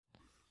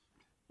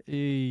Hey,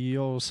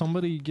 yo,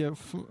 somebody get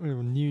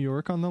New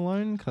York on the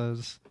line,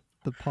 cause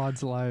the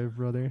pod's live,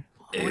 brother.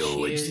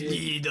 Yo, it's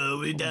Nino.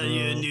 We down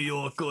here in New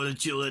York, going to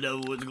chill it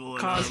out. What's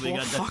going on? We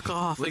got fuck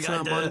off. It's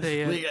not Monday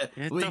yet.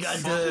 We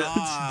got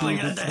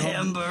the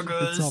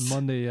hamburgers. It's not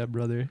Monday yet,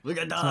 brother. We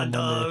got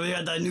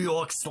the New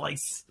York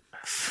slice.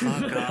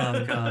 Fuck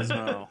off,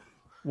 Cosmo.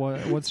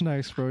 What's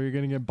next, bro? You're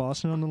gonna get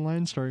Boston on the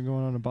line? Start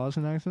going on a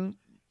Boston accent?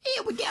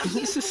 Yeah, we're down here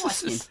in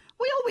Boston.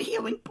 We're over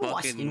here in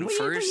Boston.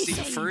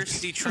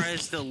 First he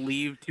tries to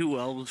leave two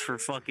elves for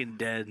fucking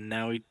dead, and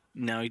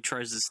now he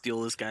tries to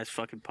steal this guy's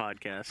fucking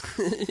podcast.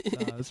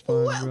 Nah, it's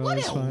fine, bro. What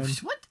It's else?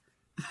 fine.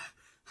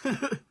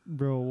 What?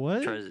 Bro,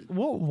 what?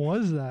 What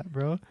was that,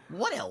 bro?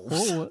 What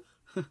else? What?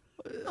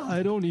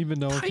 I don't even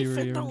know if you were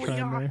even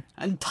trying there.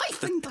 And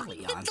Typhon de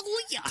Leon.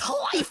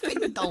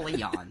 Typhon de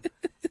Leon.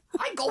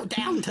 I go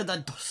down to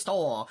the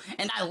store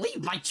and I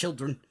leave my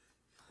children.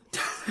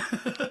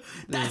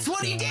 That's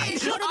what he did.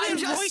 I'm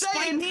just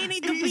saying.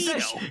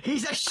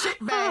 He's a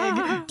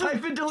shitbag.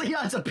 Typhon de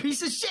Leon's a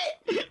piece of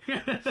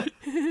shit.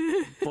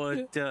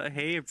 But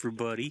hey,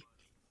 everybody.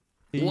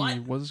 Hey, What?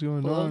 what's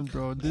going on,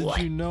 bro? Did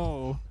What? you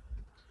know?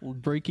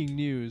 Breaking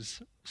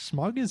news: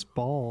 Smug is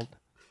bald.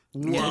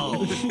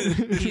 Whoa,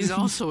 He's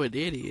also an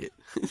idiot.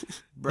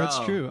 bro. That's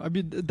true. I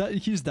mean,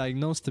 he's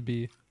diagnosed to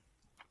be.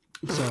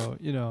 So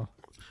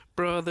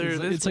Brother, It's-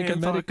 this it's like a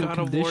man thought medical God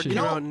of War condition. came You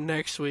know- out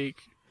next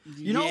week.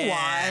 You know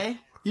why?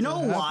 You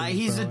know It why happens,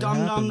 he's bro. a It dum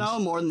dum happens. though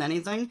more than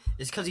anything?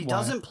 Is because he Why?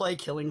 doesn't play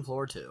Killing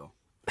Floor 2.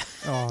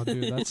 Oh,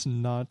 dude, that's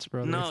nuts,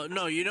 brother.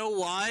 No, you know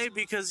why?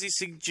 Because he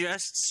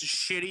suggests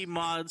shitty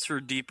mods for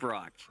Deep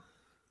Rock.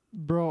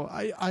 Bro,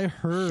 I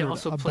heard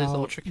also plays about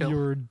Ultra Kill.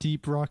 your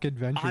Deep Rock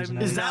adventures. I'm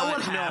man. Is that No, what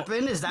no.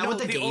 happened? Is that No, what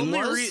the game only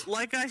was?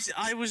 like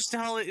I was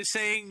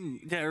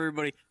saying to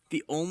everybody,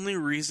 the only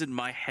reason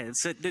my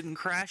headset didn't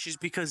crash is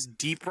because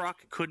Deep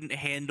Rock couldn't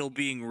handle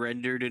being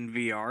rendered in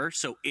VR,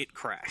 so it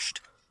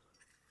crashed.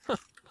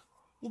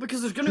 Well,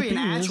 because there's going to The be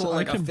an thing is, actual I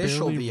like can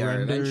official barely VR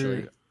render-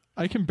 eventually.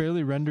 I can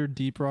barely render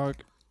Deep Rock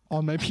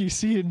on my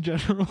PC in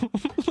general.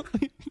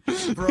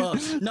 Bro,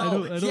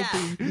 no, I don't yeah,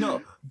 think-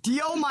 no.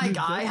 Dio, my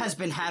guy, has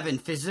been having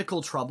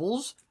physical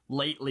troubles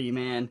lately,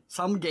 man.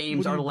 Some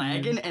games What do are you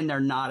lagging, mean? and they're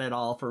not at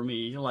all for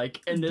me.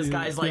 Like, and this Dude,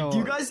 guy's like, yo, "Do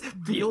you guys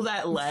feel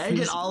that lag?"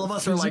 And all of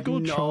us are like, Physical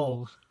 "No."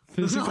 troubles.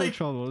 Physical Like-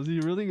 troubles.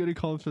 You're really gonna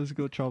call it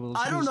physical troubles?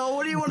 I don't know.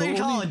 What do you want to The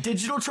call only- it?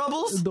 Digital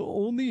troubles? The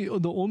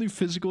only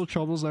physical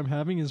troubles I'm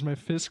having is my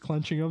fist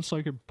clenching up so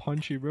I can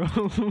punch you, bro.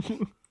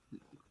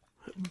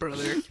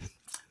 Brother.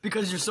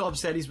 Because you're so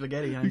upset he's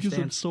spaghetti. I Because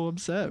I'm understand. so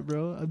upset,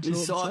 bro. I'm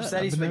He's so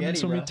upset he's I've been having spaghetti,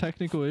 so many bro.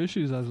 technical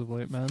issues as of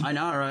late, man. I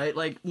know, right?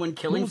 Like when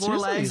Killing No, Floor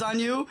seriously. lags on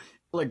you,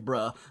 like,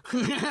 bruh.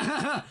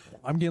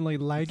 I'm getting like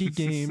laggy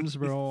games,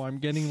 bro. I'm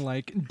getting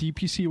like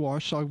DPC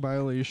watchdog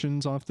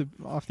violations off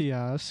the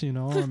ass. You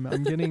know,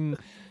 I'm getting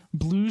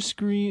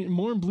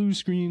more blue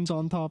screens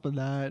on top of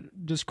that.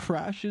 Just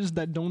crashes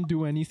that don't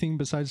do anything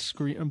besides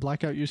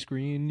black out your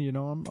screen. You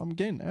know, I'm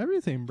getting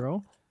everything,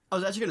 bro. I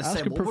was actually gonna say,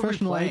 Ask a what were we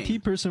professional playing?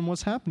 IT person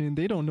what's happening.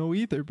 They don't know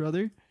either,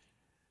 brother.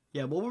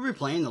 Yeah, what were we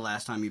playing the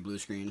last time you blue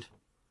screened?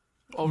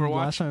 Overwatch.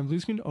 Last time blue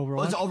screen Oh,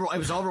 Overwatch. it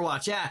was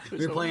Overwatch. Yeah,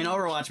 we were playing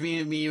Overwatch.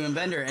 Me, you, and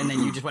Bender, and then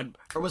you just went.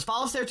 Or was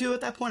Follis there too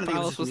at that point? I think it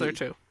Phallus just was me. there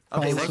too.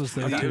 Okay, Follis was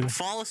there okay. too.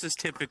 Follis is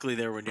typically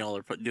there when y'all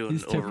are doing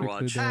He's typically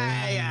Overwatch. there.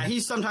 Yeah,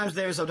 he's sometimes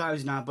there,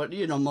 sometimes he's not. But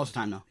most of the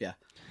time, no. Yeah,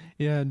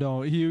 Yeah,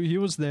 no, he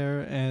was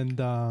there,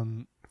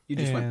 and you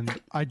just went.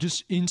 I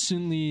just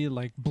instantly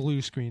like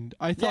blue screened.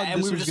 I thought and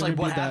we this were was just gonna like,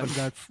 what be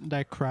happened?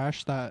 that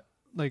crash that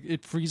like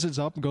it freezes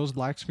up, goes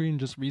black screen,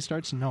 just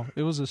restarts. No,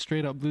 it was a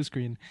straight up blue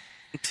screen,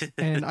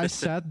 and I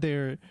sat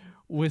there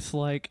with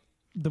like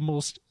the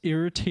most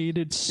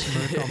irritated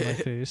smirk on my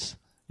face.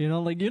 You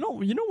know, like you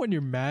know when you're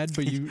mad,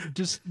 but you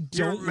just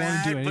You're don't want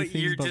mad, to do but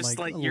anything you're but just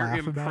like you're laugh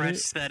about it.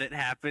 impressed that it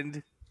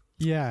happened.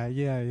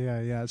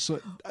 Yeah. So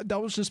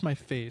that was just my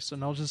face,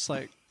 and I was just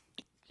like,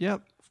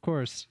 "Yep, of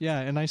course, yeah."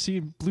 And I see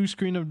blue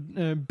screen of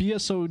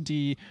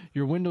BSOD.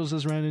 Your Windows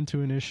has ran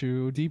into an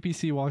issue.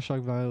 DPC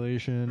watchdog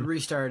violation,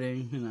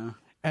 Restarting,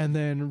 and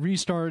then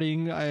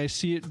restarting. I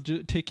see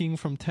it ticking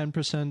from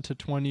 10% to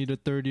 20 to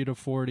 30 to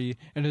 40,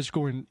 and it's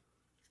going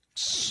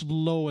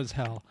slow as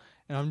hell.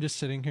 And I'm just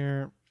sitting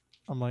here.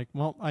 I'm like,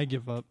 "Well, I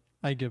give up.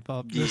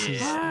 This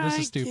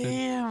is stupid."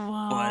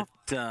 But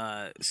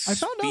I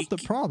found out the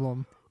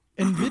problem.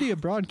 NVIDIA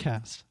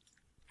broadcast.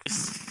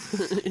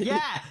 Yeah,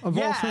 Of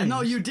all yeah. things.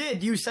 No, you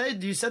did. You said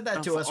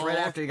that to us right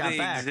after you got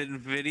back.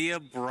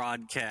 NVIDIA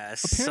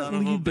broadcast.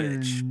 Apparently, son of a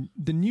bitch.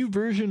 the new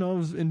version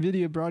of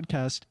NVIDIA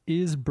broadcast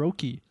is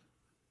brokey.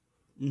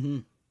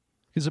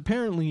 Because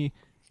apparently,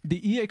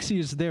 the EXE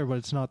is there, but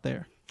it's not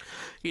there.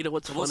 You know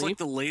what's It looks funny? like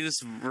the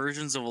latest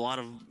versions of a lot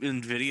of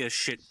NVIDIA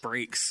shit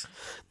breaks.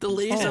 The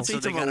latest Oh. So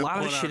updates they of a gotta lot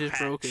of put out shit a is patch.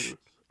 broken.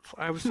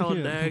 I was telling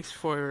Yeah. Dax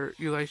before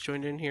you guys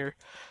joined in here,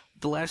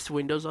 the last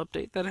Windows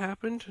update that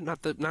happened,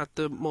 not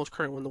the most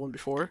current one, the one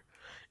before,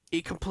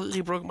 it completely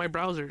broke my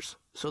browsers.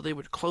 So they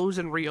would close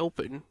and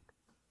reopen.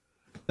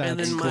 And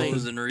That's then cool. my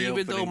Close and reopen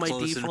even though and my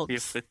close and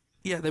defaults, reopen.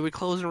 yeah, they would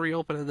close and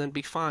reopen and then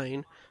be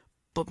fine.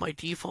 but my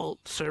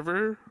default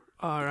server,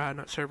 or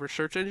not server,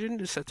 search engine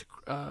is set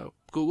to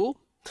Google,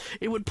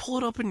 it would pull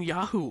it up in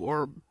Yahoo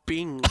or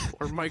Bing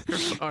or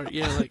Microsoft. Or,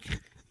 yeah, like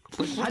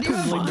How do you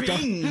have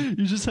Bing?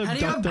 You just have How do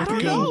you have DuckDuckGo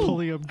Bing?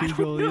 pulling up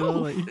Google, you know,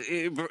 like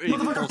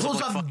Motherfucker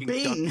pulls up fucking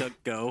Bing.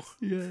 DuckDuckGo.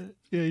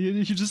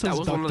 you just have that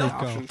was one of the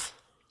DuckDuckGo. options.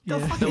 The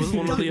Yeah. fuck That is was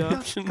one of the Duck,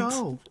 options.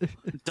 Go?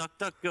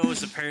 DuckDuckGo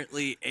is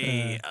apparently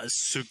a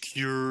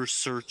secure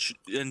search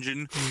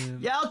engine.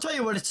 Yeah, I'll tell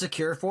you what it's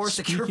secure for.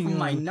 Secure Speaking from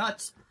my of-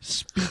 nuts.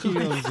 Speaking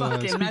of Fucking,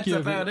 that's speaking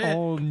of about it.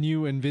 all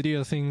new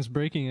Nvidia things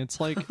breaking, it's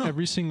like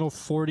every single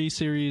 40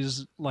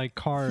 series like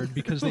card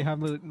because they have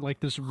like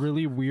this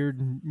really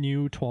weird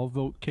new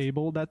 12-volt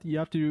cable that you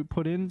have to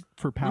put in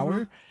for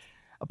power.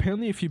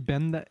 Apparently, if you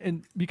bend that,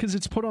 and because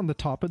it's put on the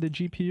top of the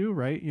GPU,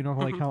 right? You know,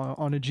 like how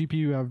on a GPU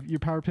you have your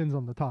power pins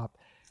on the top.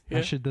 Yeah.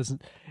 That shit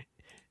doesn't.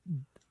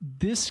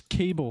 This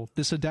cable,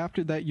 this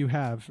adapter that you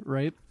have,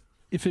 right?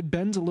 If it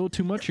bends a little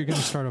too much, you're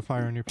gonna start a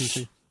fire on your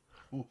PC.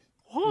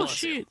 Oh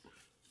shit!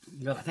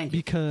 Thank you.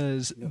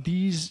 Because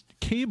these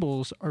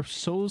cables are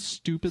so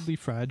stupidly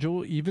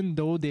fragile, even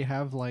though they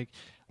have like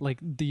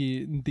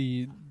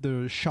the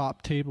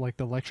shop tape, like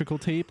the electrical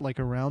tape, like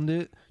around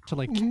it to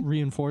like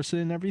reinforce it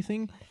and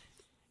everything.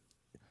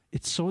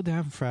 It's so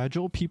damn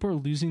fragile. People are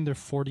losing their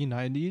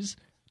 4090s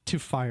to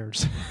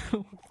fires.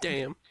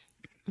 Damn.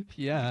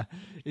 Yeah,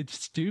 it's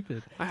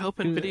stupid. I hope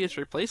Nvidia's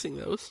replacing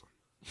those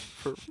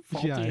for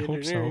faulty Yeah, I hope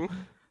engineering. so.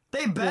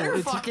 They better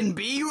it's- fucking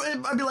be.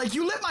 I'd be like,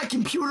 you lit my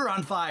computer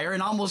on fire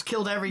and almost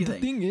killed The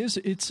everything. thing is,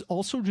 it's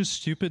also just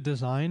stupid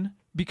design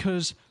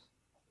because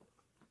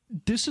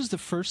this is the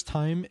first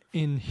time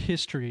in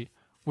history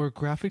where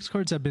graphics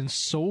cards have been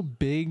so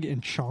big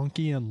and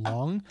chunky and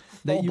long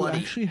that Oh, you buddy.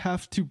 actually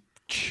have to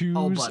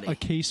choose buddy. a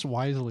case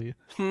wisely.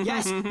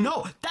 Yes,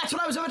 no, that's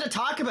what I was about to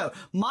talk about.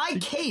 My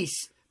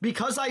case,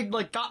 because I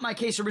like got my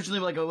case originally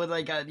with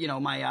my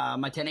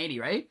 1080,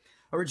 right?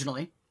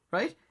 Originally,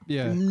 right?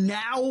 Yeah.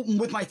 Now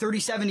with my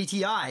 3070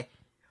 Ti,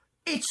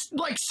 it's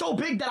like so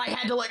big that I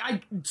had to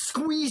I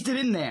squeezed it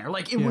in there.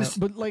 Like it Yeah, was.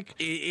 but like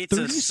It's a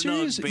 30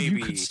 series, snug you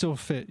baby. could still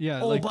fit.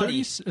 Yeah, Oh, like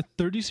buddy.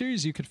 30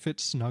 series, you could fit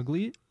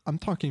snugly. I'm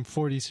talking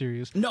 40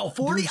 series. No,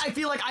 40. I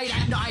feel like I'd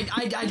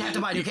have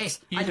to buy a new case.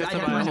 You'd I'd have to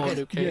have buy a to buy whole a new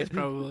new case, case,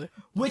 probably.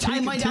 which I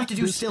might have to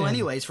do this still in.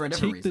 anyways for a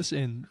different Take reason. this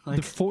in.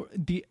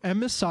 Like- The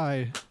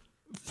MSI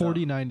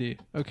 4090,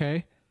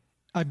 okay?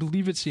 I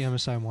believe it's the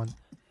MSI one,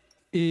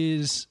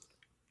 is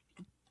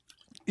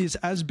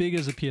as big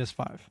as a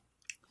PS5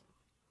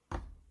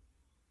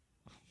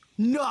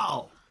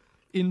 No,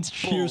 in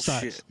sheer Bullshit.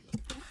 size.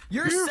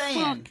 you're saying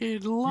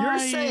Fucking you're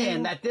lying.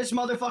 saying that this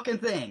motherfucking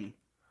thing,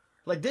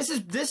 like this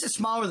is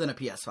smaller than a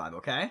PS5,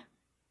 okay?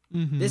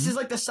 Mm-hmm. This is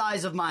like the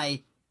size of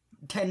my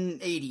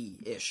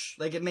 1080-ish.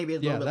 Like it may be a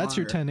little Yeah, bit that's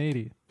your longer.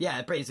 1080.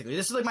 Yeah, basically.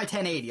 This is like my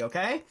 1080,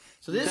 okay?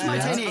 So this is my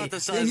That's 1080. not the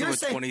And size of you're a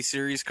saying, 20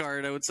 series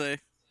card, I would say.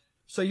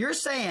 so you're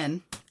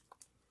saying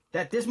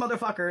that this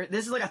motherfucker,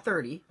 this is like a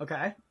 30,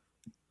 okay?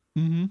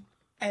 Mm-hmm.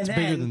 And It's then,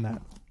 bigger than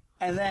that.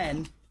 And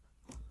then,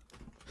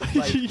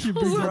 like, You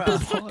bring up the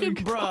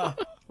bruh, plug.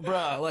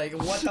 bruh, like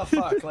what the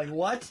fuck? Like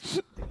what?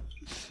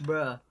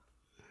 Bruh,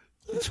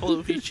 It's full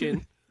of each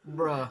in.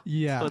 bruh,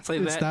 Yeah, Let's say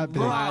it's that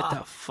big. Bruh. What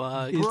the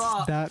fuck? It's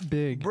Bruh. that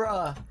big.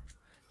 bruh.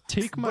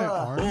 Take my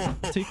Bruh. arm.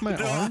 Take my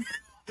arm.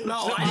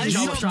 No, I didn't saw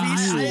almost drop it.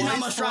 Beast I didn't Boy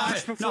almost drop flash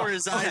it. before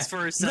his eyes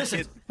for a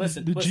second.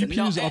 Listen, The listen.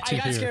 GPU's no, up to I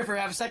got here. scared for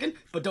half a second,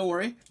 but don't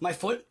worry. My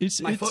foot was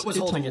It's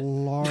holding a it.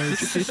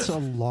 large.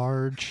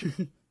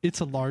 It's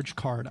a large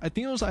card. I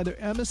think it was either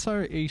MSI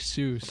or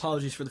Asus.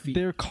 Apologies for the feet.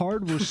 Their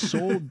card was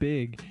so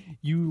big,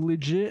 you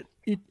legit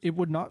it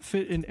would not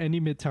fit in any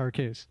mid-tower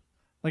case.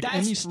 Like That's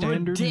any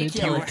standard ridiculous.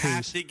 mid-tower You have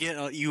case.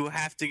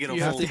 to get a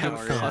You have full to have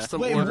tower. a Yeah.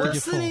 custom Wait, order.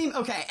 what's the full. name?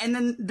 Okay, and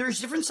then there's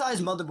different size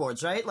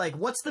motherboards, right? Like,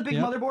 what's the big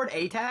Yep. motherboard?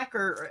 ATAC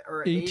or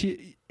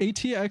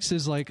ATX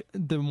is like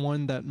the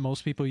one that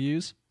most people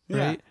use, Yeah.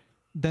 right?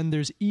 Then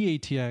there's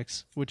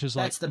EATX, which is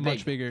like That's the much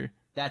big- bigger.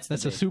 That's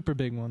That's the a big. super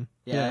big one.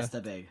 Yeah, that's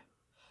the big.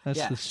 That's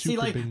Yeah, the see,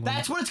 super like big one.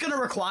 that's what it's gonna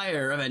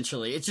require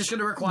eventually. It's just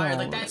gonna require No,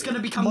 like that's gonna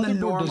become the motherboard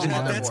normal doesn't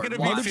matter. motherboard. That's going to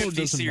Motherboard be 50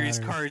 doesn't series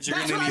matter. cards. You're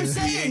That's going what to I'm use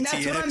saying. the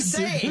That's what I'm ATX.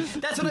 saying.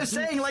 That's what I'm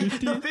saying. Like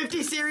the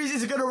 50 series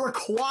is gonna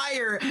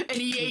require an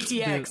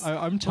EATX. Dude,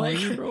 I'm telling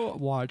Like- you, bro.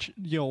 Watch,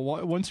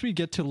 once we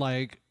get to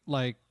like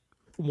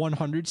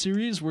 100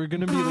 series, we're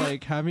gonna be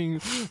like having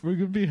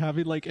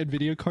like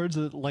Nvidia cards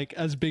that like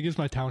as big as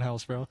my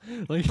townhouse, bro.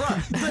 Like,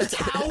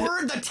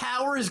 The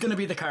tower is gonna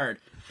be the card.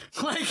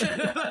 Like,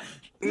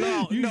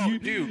 No, you-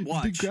 dude, the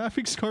watch.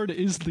 graphics card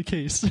is the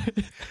case. No,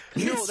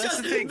 it's that's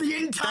just the thing. the That's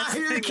the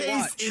entire thing, case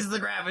watch. is the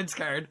graphics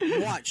card.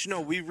 Watch,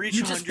 no, we reach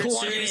You just 100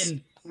 plug it series.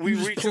 in. We You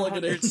just reach plug it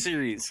 100 in.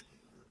 series.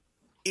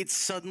 It's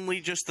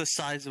suddenly just the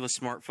size of a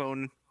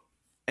smartphone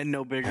and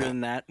no bigger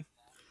than that.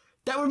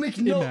 That would make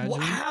no.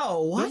 Imagine.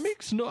 How? What? That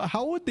makes no.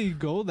 How would they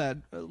go that?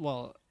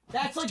 Well,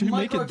 That's like to make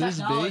micro it this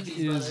big technologies,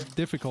 is brother.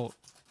 difficult.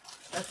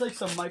 That's like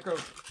some micro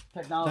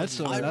technology. That's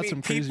so- I that's mean,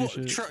 some crazy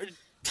people, shit.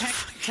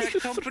 tech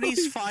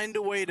companies find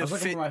a way to was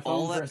looking fit for my phone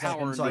all for a that second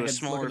power so I into a could look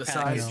smaller at the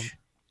package. size.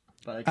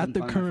 But I At couldn't the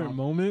find my current phone.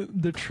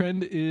 moment, the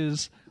trend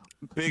is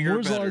Bigger,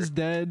 Moore's Law better. is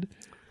dead.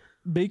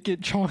 Make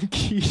it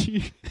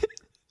chunky.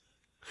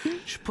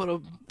 Just put a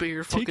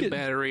bigger Take fucking it.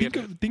 battery in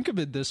it. Think of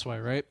it this way,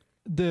 right?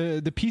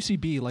 The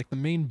PCB, like the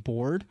main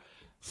board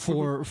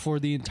for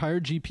the entire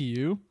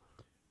GPU,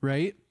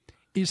 right,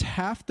 is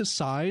half the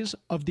size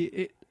of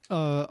the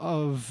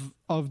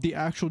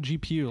actual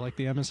GPU, like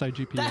the MSI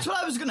GPU. That's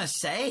what I was gonna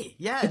say.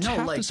 Yeah, It's no,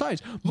 half like the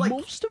size. like,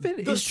 Most of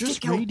it the is just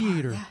stick-out part,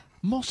 radiator. yeah.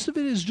 Most of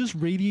it is just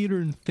radiator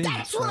and fins.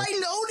 That's what I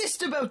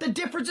noticed about the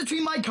difference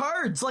between my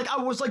cards. Like, I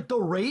was like, the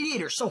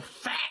radiator's so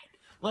fat.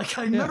 Like,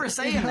 I remember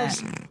saying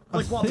has that. a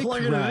Like, while thick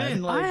plugging rad. it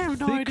in. I Like, have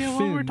no thick idea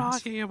what we're fins.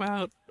 talking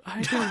about.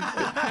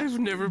 I've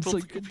never built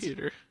like- a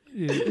computer.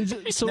 Yeah,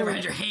 so Never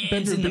had your hands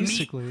Bender, in the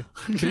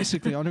meat.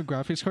 basically on a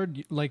graphics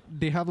card, like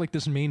they have like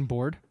this main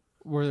board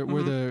where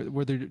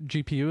the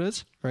GPU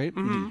is, right?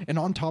 And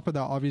on top of that,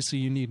 obviously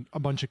you need a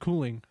bunch of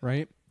cooling,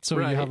 right? So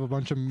Right. you have a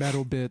bunch of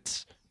metal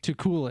bits to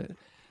cool it.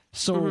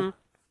 So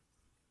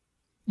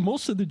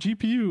most of the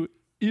GPU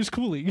is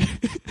cooling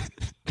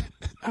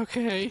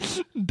Okay.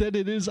 than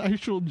it is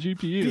actual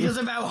GPU. because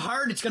of how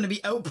hard it's gonna be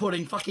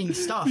outputting fucking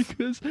stuff.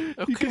 because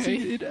Okay.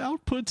 it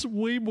outputs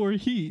way more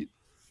heat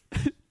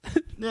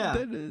Yeah.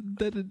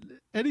 than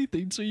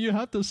anything. So you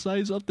have to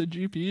size up the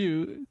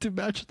GPU to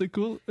match the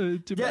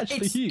Yeah, match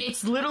the heat.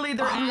 it's literally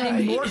they're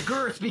adding more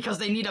girth because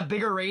they need a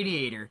bigger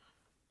radiator.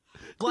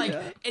 Like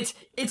it's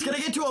gonna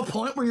get to a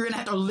point where you're gonna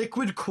have to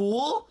liquid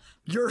cool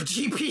your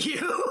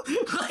GPU.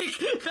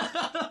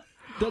 Like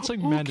That's like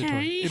mandatory.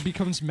 Okay. It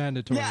becomes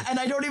mandatory. yeah, and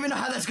I don't even know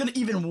how that's gonna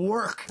even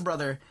work,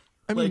 brother.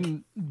 I like,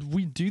 mean,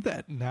 we do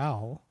that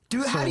now.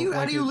 dude, how So, do you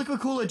like, liquid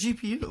cool a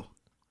GPU?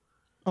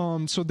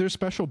 So there's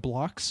special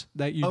blocks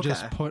that you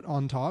just Okay. put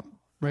on top,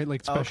 right?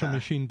 Like special Okay.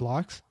 machine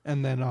blocks,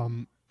 and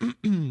then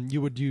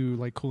you would do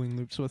like cooling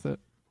loops with it.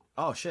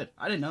 Oh shit,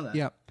 I didn't know that.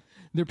 Yeah,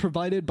 they're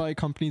provided by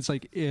companies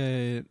like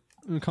EK,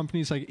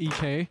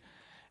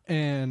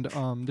 and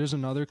there's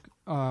another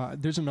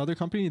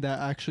company that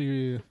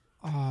actually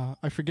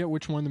I forget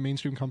which one of the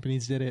mainstream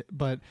companies did it,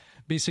 but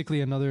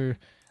basically another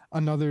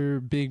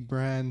big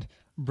brand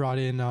brought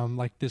in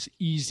like this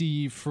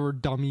easy for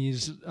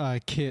dummies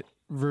kit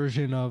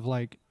version of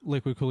like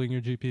liquid cooling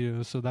your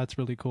GPU, so that's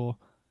really cool.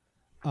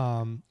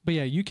 But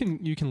yeah, you can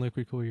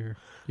liquid cool your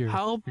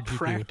How your GPU.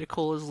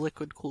 practical is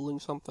liquid cooling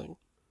something?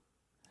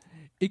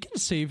 It can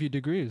save you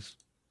degrees.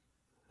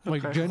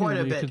 Like Okay. genuinely, Quite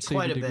a it can bit, save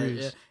quite you a bit. degrees.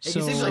 Yeah. It So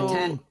can save you like So-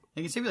 10.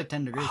 It can save you like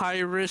 10 degrees. High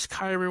risk,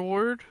 high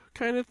reward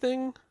kind of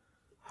thing?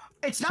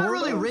 It's not sort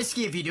really of.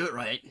 risky if you do it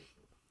right.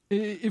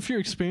 if you're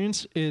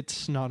experienced,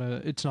 it's not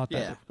that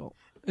Yeah. difficult.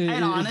 And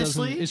doesn't-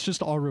 honestly- it's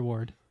just all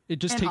reward. It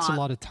just And takes a hon-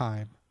 lot of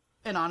time.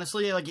 And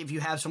honestly, like if you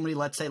have somebody,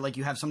 let's say, like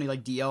you have somebody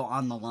like Dio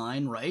on the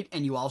line, right?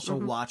 And you also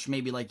watch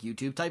maybe like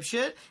YouTube type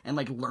shit and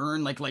like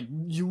learn like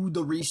you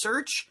the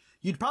research,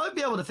 you'd probably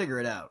be able to figure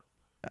it out.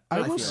 I I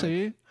will feel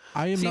say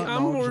I am See, not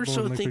I'm more knowledgeable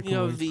so in liquid thinking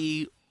of cooling.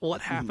 the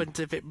what happens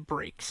if it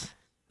breaks.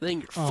 Then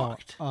you're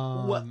fucked.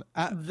 What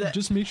the-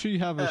 just make sure you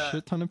have a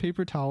shit ton of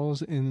paper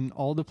towels in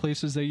all the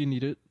places that you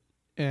need it,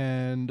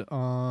 and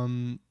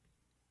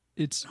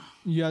it's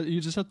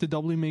you just have to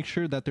doubly make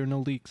sure that there are no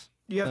leaks.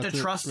 You have That's to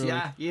it, trust, really.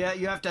 yeah.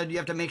 You have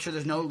to make sure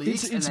there's no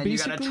leaks, and It's then you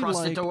gotta basically trust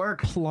like it to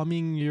work.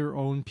 plumbing your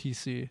own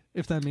PC,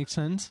 if that makes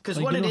sense. 'Cause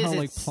like, what you know it how is,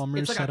 like it's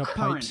plumbers like set a up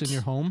pipes in current,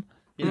 your home.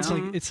 you It's know?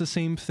 like it's the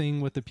same thing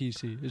with the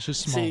PC. It's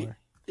just smaller.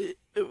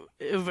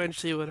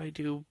 Eventually, when I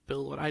do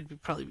build one,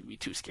 probably be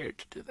too scared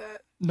to do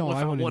that. No, I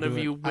Without wouldn't one do of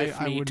it. you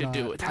with I me would to not,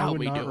 do it. I How would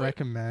we not do it.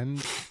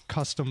 recommend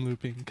custom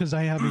looping because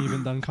I haven't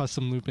even done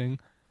custom looping.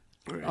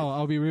 Right.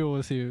 I'll be real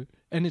with you,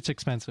 and it's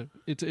expensive.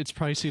 It's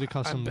pricey to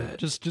custom loop. bet.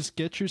 Just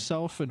get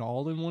yourself an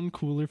all-in-one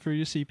cooler for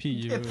your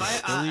CPU. If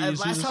It's I, really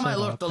easy last to time I set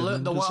looked, up, and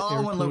then the just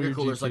all-in-one air cool liquid your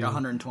cooler is like GPU.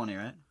 120,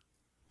 right?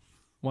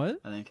 What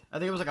I think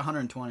it was like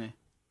 120.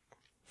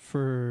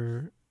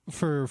 for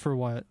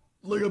what?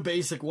 Like a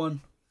basic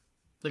one,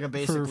 like a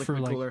basic For liquid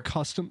like cooler.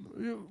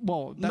 custom?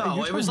 Well, that, No,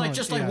 you're it was talking like about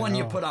just like one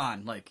you AIO. put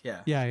on, like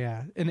yeah.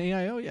 Yeah. An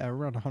AIO, yeah,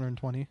 around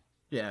 120.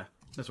 Yeah,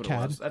 that's what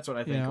CAD. it was. That's what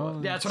I think. You it know,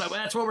 was. Yeah,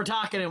 that's what we're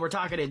talking in. We're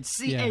talking in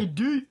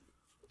CAD.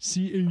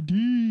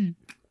 CAD.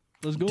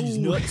 Let's go. These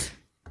nuts.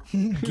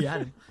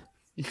 Got him.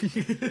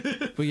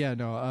 But yeah,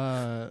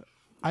 no.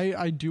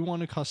 I do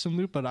want a custom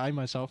loop, but I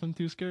myself am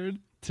too scared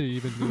to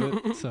even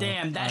do it. So,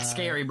 Damn, that's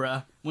scary,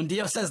 bruh. When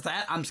Dio says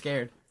that, I'm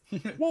scared.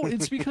 Well,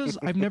 it's because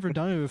I've never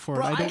done it before.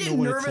 Bro, and I I don't get know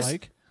what nervous it's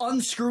like.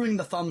 unscrewing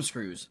the thumb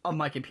screws of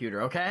my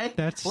computer. Okay,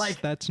 That's like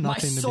that's my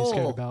nothing to be soul,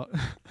 scared about.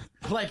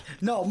 Like,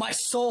 no, my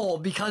soul,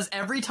 because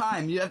every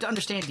time, you have to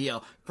understand,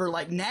 Dio, for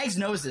like, Nags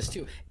knows this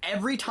too.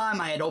 Every time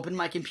I had opened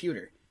my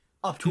computer,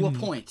 up to a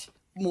point,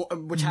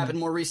 which happened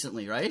more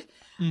recently, right?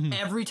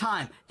 Every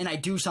time, and I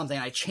do something,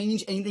 I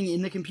change anything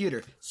in the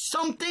computer,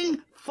 something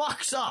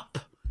fucks up.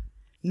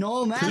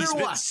 No matter He's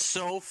been what.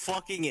 so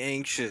fucking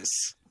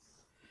anxious.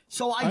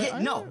 So something I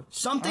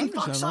understand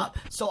fucks that. up.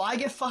 So I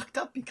get fucked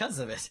up because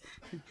of it.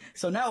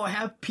 So now I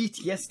have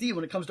PTSD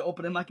when it comes to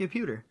opening my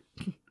computer.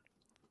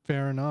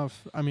 Fair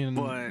enough. I mean,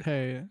 But-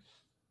 hey,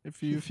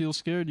 if you feel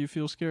scared, you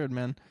feel scared,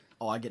 man.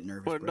 Oh, I get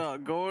nervous, But bro.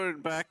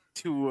 going back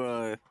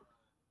to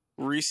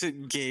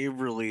recent game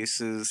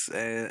releases,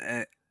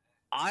 and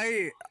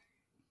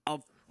uh,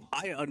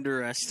 I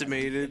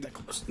underestimated.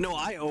 No,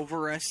 I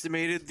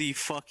overestimated the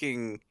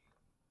fucking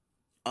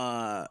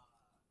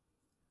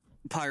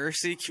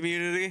piracy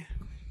community.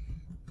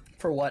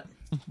 For what?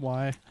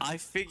 Why? I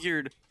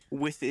figured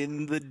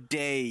within the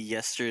day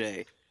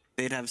yesterday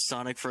they'd have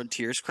Sonic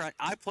Frontiers crack.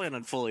 I plan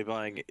on fully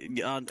buying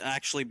it, on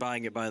actually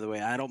buying it. By the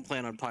way, I don't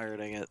plan on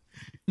pirating it.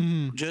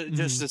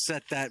 Just to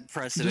set that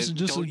precedent.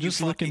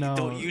 Just looking out.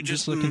 Don't you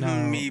just looking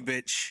out. me,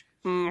 bitch.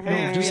 No,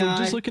 Hey, just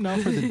FBI. looking out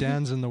for the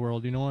Dans in the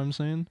world. You know what I'm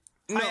saying?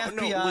 No,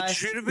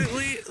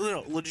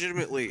 FBI.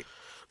 legitimately.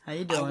 How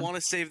you I doing? want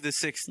to save the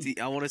 60.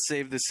 I want to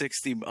save the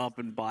 60 up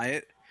and buy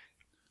it.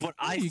 But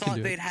I You can thought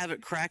do it. they'd have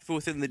it cracked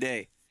within the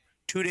day.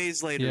 2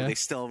 days later, Yeah. they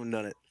still haven't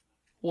done it.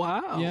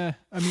 Wow. Yeah,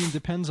 I mean,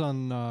 depends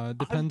on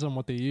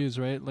what they use,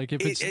 right? Like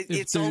if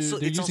It's they're also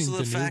using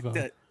the fact Denuvo.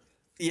 that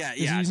Is it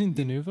yeah, using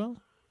Denuvo?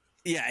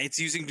 yeah, it's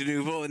using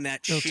Denuvo, and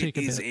that It'll shit take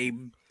a is bit.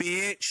 a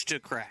bitch to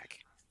crack.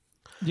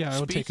 Yeah,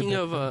 it'll take a Speaking bit.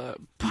 of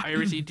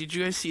piracy, did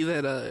you guys see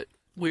that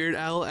Weird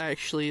Al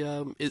actually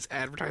is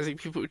advertising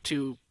people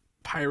to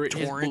pirate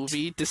Torrent? his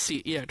movie to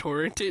see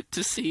torrent it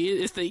to see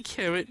it if they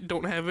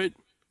don't have it.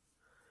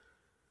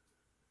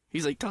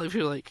 He's like telling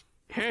people like,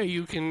 hey,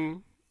 you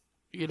can,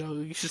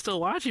 you should still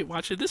watch it.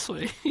 Watch it this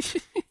way.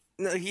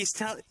 No, he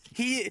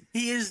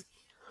is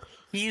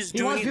wants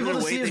doing it in people a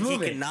to way see his that he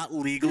movie. cannot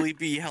legally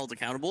be held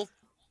accountable.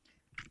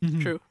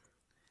 True.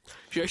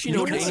 Do you actually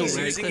know Because Daniel he's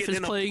using Radcliffe it is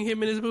in a- playing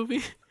him in his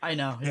movie? I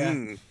know.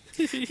 Yeah.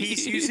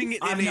 He's using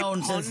it in I've a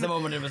known pun. since the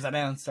moment it was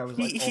announced. I was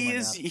like, oh my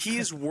God. He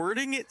is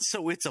wording it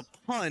so it's a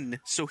pun,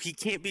 so he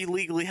can't be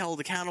legally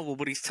held accountable.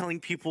 But he's telling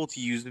people to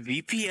use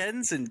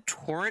VPNs and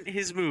torrent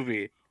his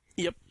movie.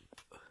 Yep.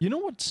 You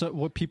know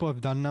what people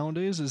have done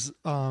nowadays is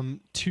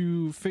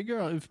to figure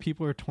out if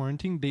people are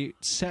torrenting, they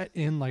set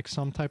in like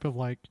some type of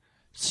like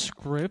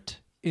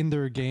script in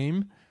their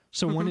game,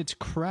 so when it's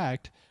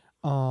cracked,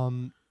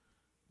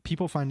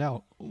 people find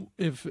out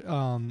if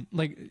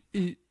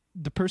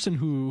the person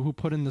who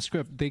put in the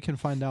script, they can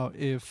find out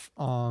if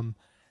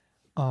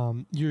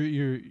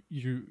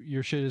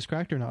your shit is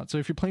cracked or not. So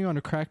if you're playing on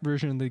a cracked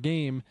version of the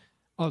game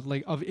of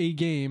a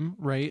game,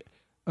 right?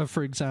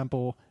 For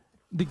example,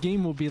 the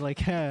game will be like,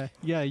 "Hey,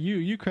 yeah,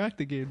 you cracked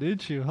the game,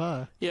 didn't you?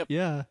 Huh? Yep.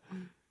 Yeah."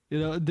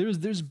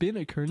 There's been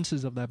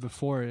occurrences of that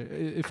before,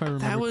 if I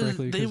remember That was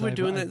correctly. they 'cause were I've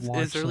doing that as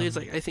watched early as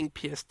some. I think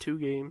PS2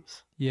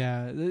 games.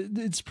 Yeah,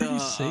 it's pretty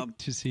sick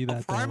to see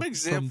that prime though,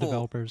 example- from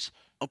developers.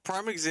 A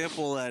prime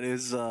example of that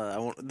is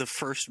the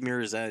first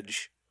Mirror's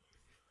Edge.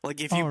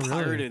 Like if you Oh, really?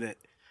 pirated it,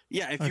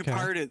 yeah, if you Okay.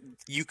 pirated it,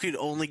 you could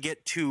only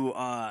get to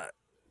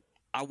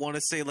I want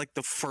to say like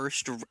the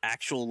first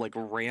actual like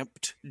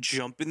ramped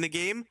jump in the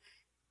game.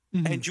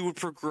 And you would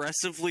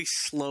progressively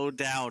slow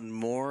down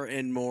more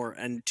and more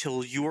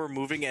until you are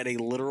moving at a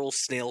literal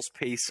snail's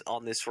pace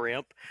on this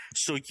ramp,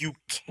 so you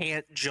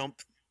can't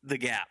jump the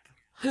gap.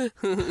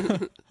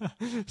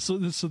 So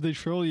they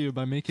troll you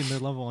by making their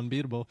level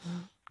unbeatable.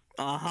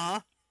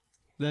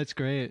 That's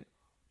great.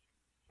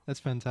 That's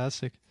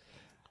fantastic.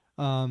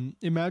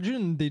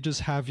 Imagine they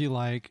just have you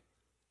like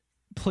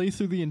play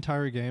through the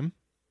entire game,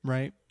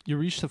 right? You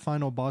reach the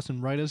final boss,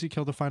 and right as you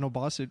kill the final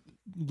boss, it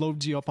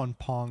loads you up on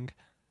Pong.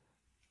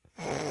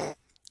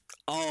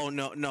 Oh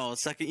no! The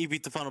second you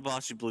beat the final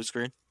boss, you blue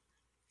screen.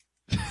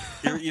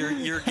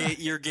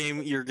 Your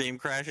game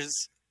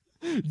crashes.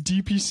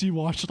 DPC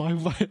watchdog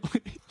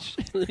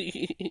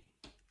violation.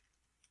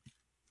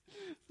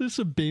 This is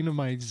a bane of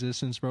my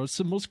existence, bro. It's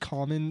the most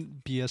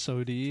common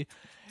BSOD,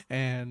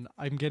 and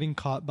I'm getting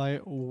caught by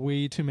it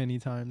way too many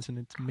times, and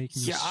it's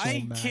making me Yeah, so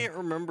I mad. can't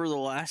remember the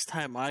last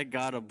time I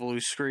got a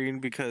blue screen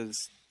because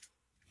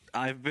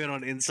I've been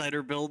on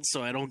insider builds,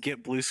 so I don't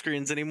get blue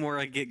screens anymore.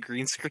 I get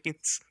green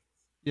screens.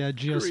 Yeah,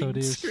 Green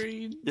GSODs.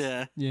 screen.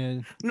 Yeah. Yeah,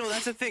 No,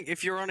 that's the thing.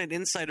 If you're on an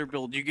insider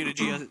build, you get a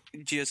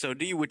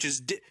GSOD, which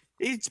is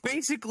it's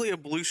basically a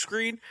blue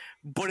screen,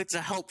 but it's a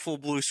helpful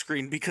blue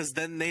screen because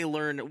then they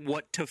learn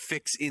what to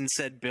fix in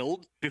said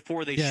build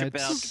before they Yeah, ship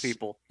it out to it's-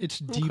 people. it's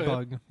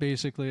debug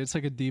basically. It's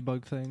like a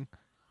debug thing.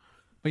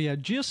 But yeah,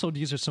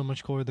 GSODs are so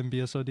much cooler than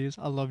BSODs.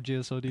 I love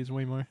GSODs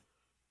way more.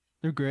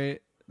 They're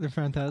great. They're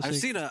fantastic.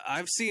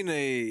 I've seen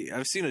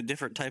a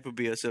different type of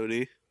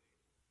BSOD.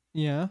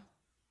 Yeah.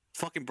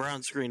 Fucking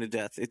brown screen to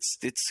death. It's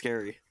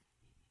scary.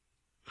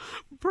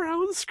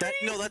 Brown screen.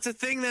 That's a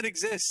thing that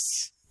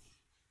exists.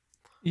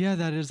 Yeah,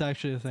 that is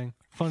actually a thing.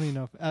 Funny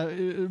enough.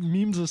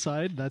 Memes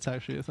aside, that's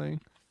actually a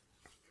thing.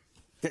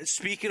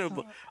 Speaking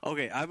of,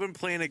 okay, I've been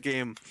playing a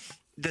game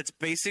that's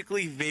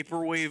basically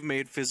vaporwave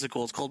made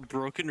physical. It's called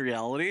Broken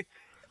Reality,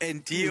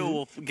 and Dio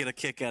will get a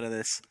kick out of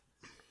this.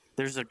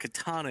 There's a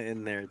katana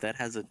in there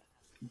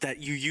that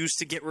you use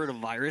to get rid of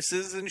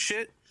viruses and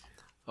shit.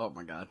 Oh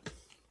my God.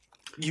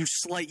 You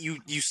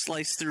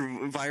slice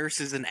through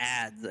viruses and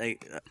ads,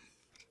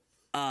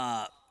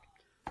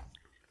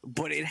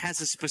 but it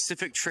has a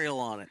specific trail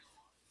on it.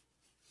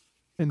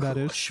 And that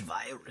is Crush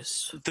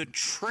virus. The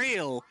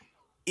trail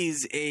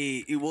is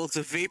it's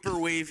a vapor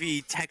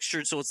wavy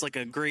textured, so it's like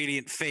a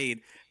gradient fade,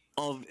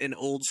 of an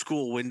old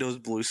school Windows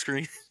blue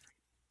screen.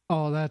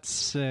 Oh, that's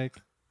sick.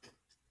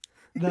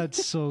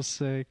 That's so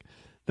sick.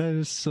 That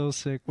is so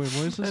sick. Wait,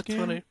 what is this That's game?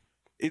 funny.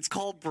 It's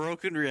called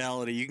Broken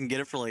Reality. You can get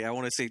it for like, I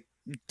want to say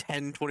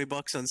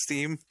 $10-20 on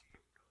Steam.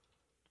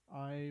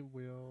 I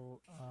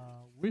will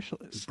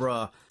wishlist.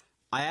 Bruh,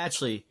 I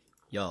actually,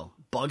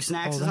 Bug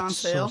Snacks Oh, is on that's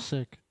sale. so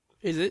sick.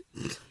 Is it?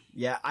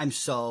 Yeah, I'm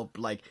so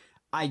like,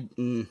 I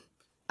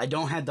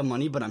don't have the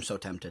money, but I'm so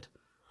tempted.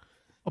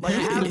 Like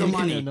I Apparently have the they're making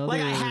money. another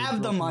Like I have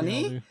the Broken money,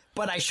 Reality.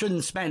 but I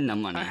shouldn't spend the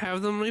money. I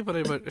have the money, but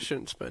I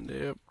shouldn't spend it.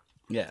 Yep.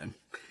 Yeah,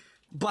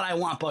 but I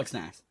want Bug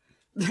Snacks.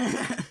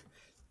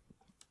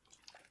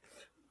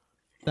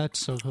 That's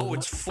so cool. Oh,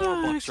 it's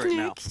 $4 right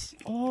now.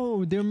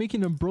 Oh, they're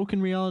making a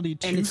Broken Reality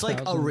 2000, And it's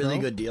like a really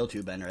bro. good deal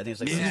too, Bender. I think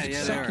it's like Yeah, The yeah,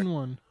 they second are.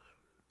 one.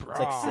 it's like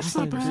That's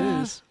not 60%.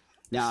 bad.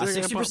 Now So you're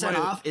gonna 60% put my-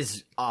 off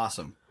is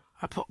awesome.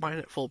 I put mine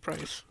at full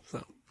price.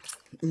 So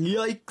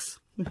Yikes!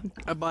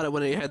 I bought it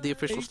when it had the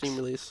official Steam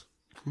release.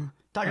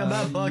 Talk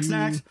about Bug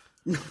Snacks.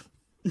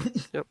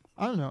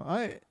 I don't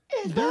know.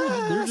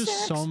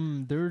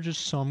 There are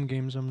just some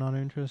games I'm not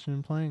interested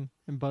in playing,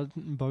 and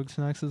Bug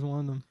Snacks is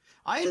one of them.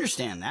 I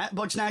understand that.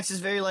 Bug Snacks is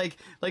very like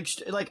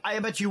I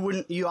bet you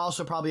wouldn't. You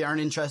also probably aren't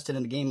interested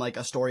in a game like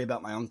A Story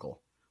About My Uncle.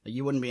 Like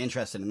you wouldn't be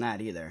interested in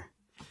that either.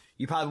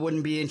 You probably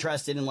wouldn't be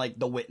interested in like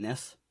The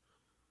Witness.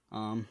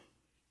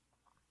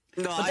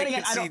 No, But I then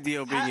again, can see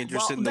Dio being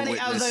interested in The I was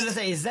Witness. going to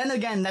say, then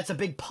again, that's a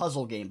big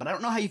puzzle game. But I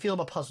don't know how you feel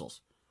about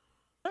puzzles.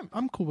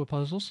 I'm cool with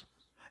puzzles.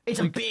 It's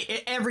a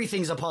big.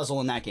 Everything's a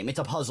puzzle in that game. It's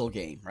a puzzle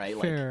game, right?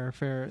 Like,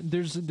 Fair.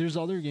 There's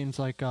other games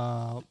like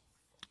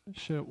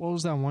shit. What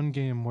was that one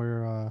game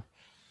where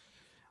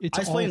it's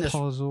I was all playing this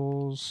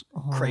puzzles?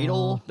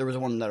 Cradle. There was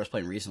one that I was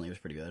playing recently. It was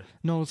pretty good.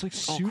 No, it's like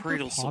super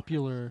Cradle's so-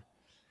 popular.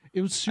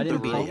 It was super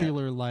didn't beat it yet.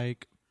 popular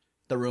like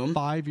The Room.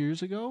 5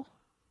 years ago,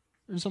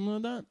 or something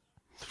like that.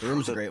 The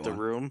Room's a great The one.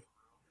 Room.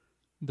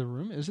 The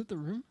Room? Is it The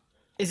Room?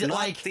 Is it Not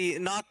like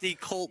not the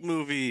cult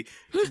movie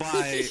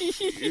by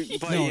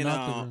No, you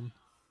not The know. Room.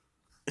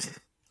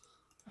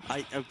 I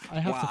have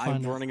to find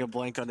I'm it. running a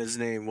blank on his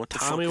name. What the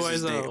Tommy fuck is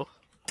his name?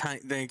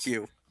 Wiseau. Thank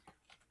you.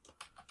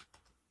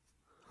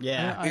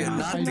 yeah? I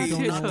not don't the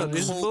know. not the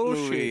It's cult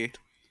bullshit. movie.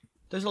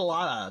 There's a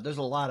lot of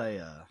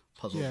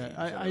puzzle Yeah,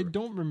 games. I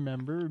don't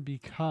remember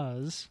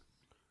because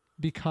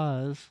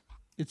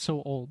it's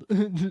so old.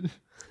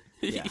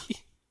 Yeah.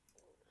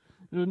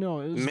 No,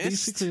 it was Myst?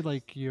 basically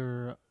like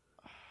your.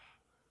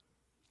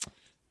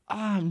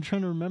 I'm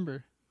trying to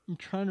remember.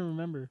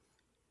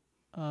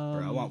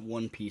 Bro, I want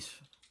One Piece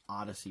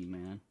Odyssey,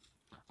 man.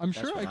 I'm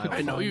sure what I could. I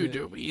I know find you it.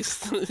 do,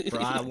 Beast. Bro,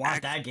 I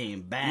want that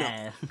game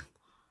bad.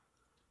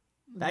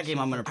 That game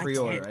I'm gonna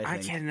pre-order. I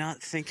think.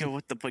 cannot think of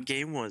what the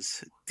game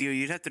was. Dio,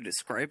 you'd have to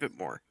describe it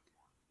more.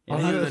 Yeah,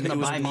 Other he than gonna it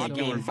was buy me a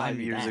popular game 5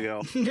 years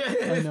ago.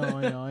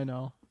 I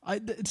know.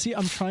 See.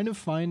 I'm trying to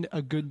find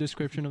a good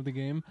description of the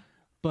game,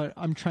 but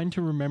I'm trying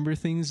to remember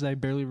things that I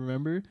barely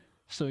remember.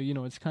 So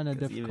it's kind of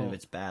Even if difficult.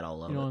 it's bad, I'll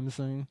love You know what it. I'm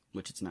saying?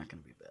 Which it's not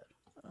gonna be bad.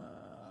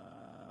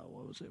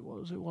 What was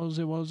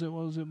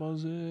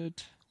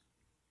it?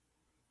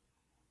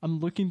 I'm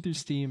looking through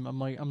Steam. I'm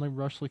like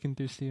rush looking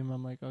through Steam.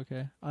 I'm like,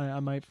 okay, I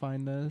might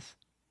find this.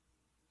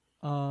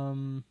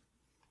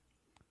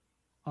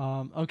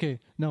 Okay,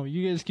 no,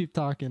 you guys keep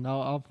talking.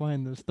 I'll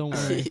find this. Don't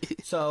worry.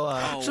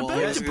 So, So well, back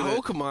I to was gonna-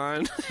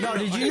 Pokemon. no,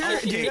 did you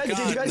guys? Did you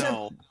guys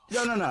have,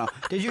 no. no.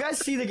 Did you guys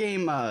see the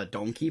game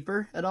Dome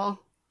Keeper at all?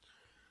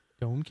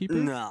 Dome Keeper.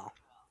 No.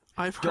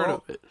 I've heard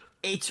of it.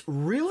 It's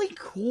really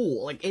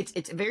cool. Like it's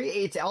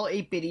all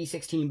 8-bitty,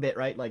 16-bit,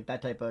 right? Like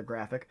that type of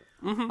graphic.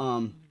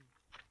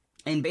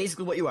 And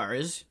basically what you are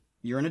is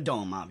you're in a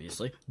dome,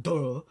 obviously.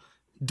 Duh,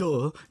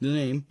 the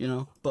name,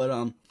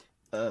 But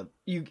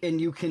you can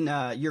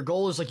your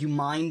goal is like you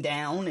mine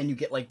down and you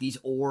get like these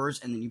ores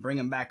and then you bring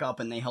them back up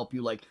and they help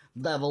you like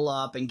level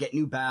up and get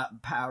new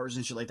powers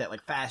and shit like that,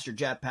 like faster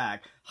jetpack,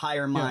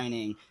 higher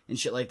mining and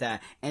shit like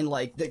that. And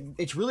like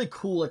it's really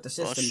cool, like the A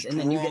systems. And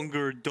then you get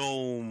stronger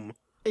dome.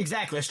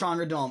 exactly a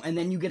stronger dome, and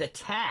then you get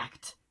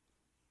attacked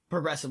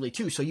progressively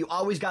too. So you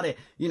always gotta,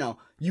 you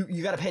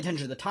gotta pay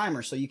attention to the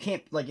timer. So you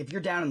can't, like, if you're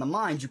down in the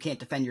mines, you can't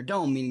defend your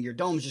dome, meaning your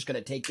dome's just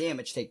gonna take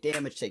damage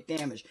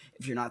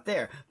if you're not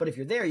there. But if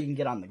you're there, you can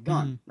get on the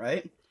gun,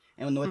 right?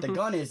 And what the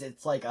gun is,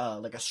 it's like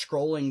a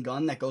scrolling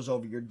gun that goes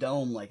over your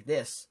dome like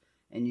this,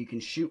 and you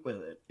can shoot with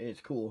it. It's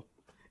cool.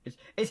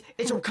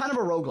 It's a kind of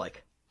a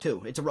roguelike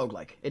too. It's a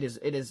roguelike. It's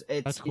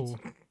That's cool.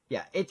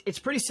 it's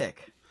pretty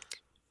sick.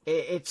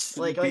 It's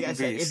like I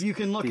said, if you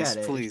can look Beast,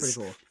 at it, please. it's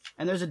pretty cool.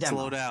 And there's a demo.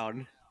 Slow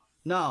down.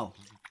 No,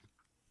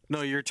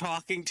 No, you're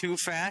talking too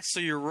fast, so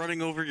you're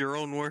running over your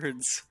own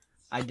words.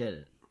 I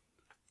did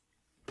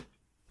it.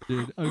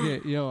 Dude,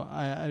 okay, yo,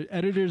 I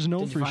editor's note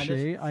Did you for find it?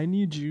 Shay. I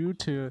need you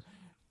to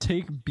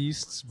take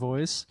Beast's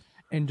voice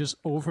and just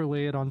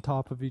overlay it on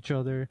top of each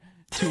other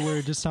to where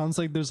it just sounds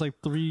like there's like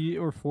 3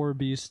 or 4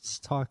 beasts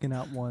talking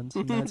at once.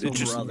 And that's what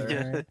Just- we're doing,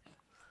 yeah. right?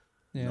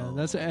 Yeah,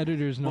 that's an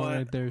editor's note But,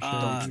 right there,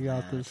 Shay. You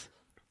got this.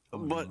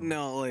 But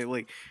no,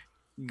 like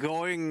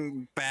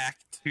going back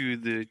to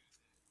the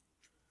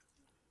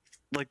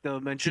Like the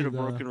mention of the-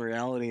 Broken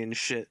Reality and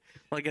shit.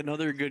 Like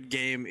another good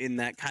game in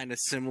that kind of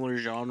similar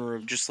genre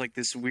of just like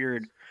this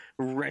weird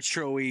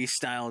retro-y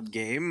styled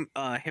game,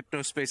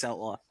 Hypnospace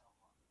Outlaw.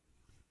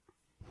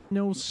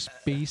 No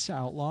Space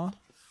Outlaw.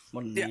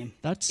 What a Yeah. name.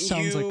 That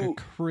sounds like a You-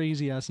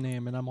 crazy ass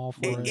name, and I'm all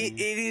for it. It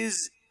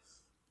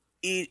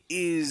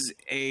is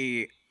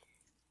a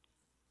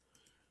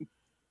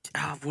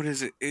what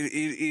is it?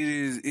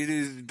 It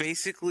is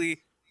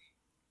basically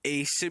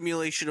a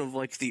simulation of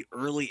like the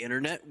early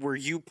internet where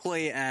you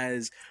play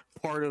as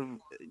part of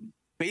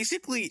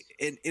basically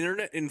an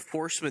internet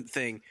enforcement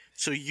thing.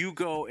 So you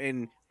go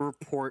and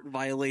report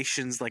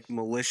violations like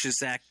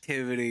malicious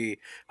activity,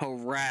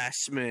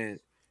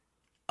 harassment,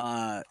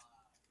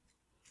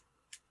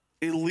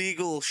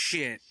 illegal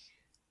shit,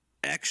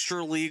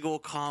 extra legal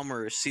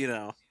commerce, you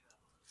know.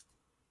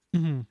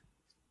 Mhm.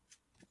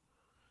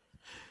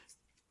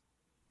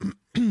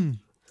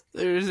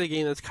 There is a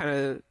game that's kind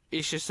of,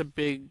 it's just a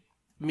big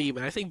meme,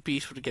 and I think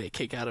Beast would get a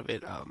kick out of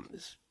it.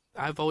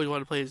 I've always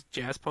wanted to play as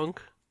Jazz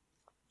Punk.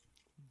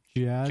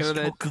 Jazz, Kind of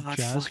that- Oh god,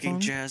 jazz fucking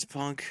punk? jazz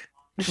punk.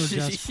 Or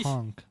jazz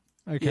punk.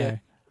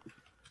 Okay.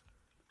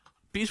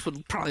 Beast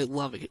would probably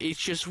love it. It's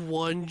just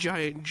one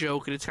giant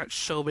joke, and it's got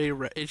so many.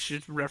 It's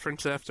just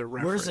reference after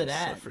reference. Where's it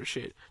at? For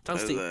shit. It's on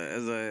As Steam.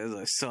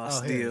 I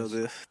sauce Oh, here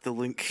it the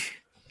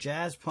link.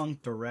 Jazz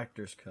Punk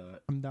Director's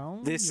Cut. I'm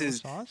down. This Yo, is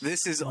sauce?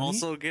 this is Money?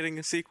 also getting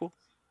a sequel.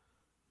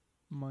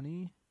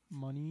 money.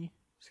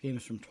 This game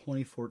is from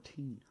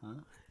 2014, huh?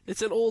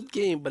 It's an old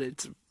game, but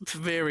it's a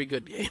very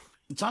good game.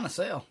 It's on a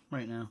sale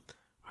right now.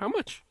 How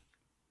much?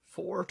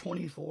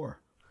 $4.24.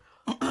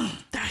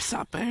 That's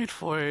not bad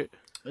for it.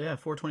 Yeah,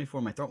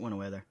 $4.24. My throat went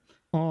away there.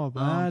 Oh,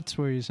 that's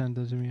where you sent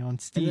it to me on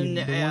Steam. And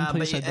then, the one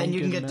place I don't and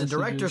you can get the messages.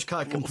 Director's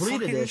Cut Complete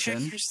Fucking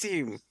Edition check your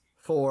Steam.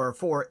 for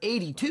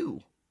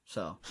 $4.82.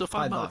 So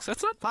 $5.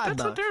 That's not. $5. That's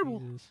not terrible.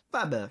 Jesus.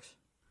 $5.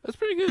 That's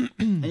pretty good.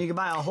 And you can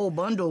buy a whole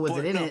bundle with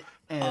But it in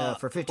no, it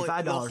for but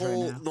 $55 the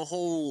whole, right now. The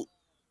whole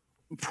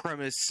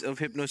premise of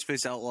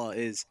Hypnospace Outlaw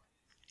is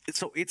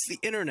so it's the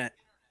internet,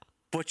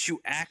 but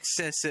you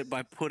access it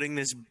by putting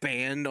this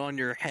band on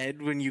your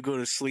head when you go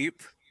to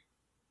sleep.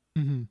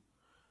 Mhm.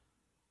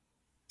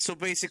 So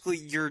basically,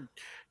 you're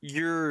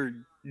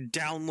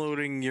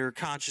downloading your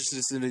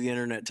consciousness into the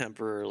internet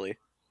temporarily.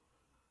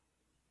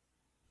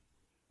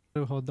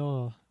 Hold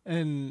on.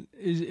 And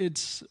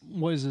it's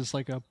what is this,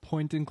 like a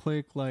point and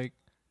click, like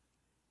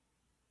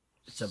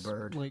It's a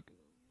bird. like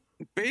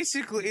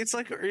Basically, it's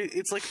like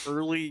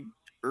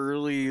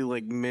early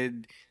like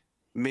mid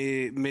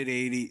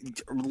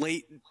 80s,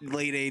 late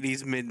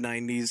 80s, mid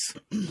 90s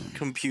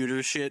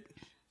computer shit.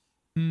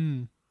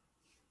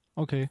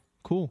 okay,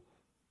 cool.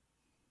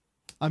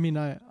 I mean,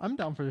 I'm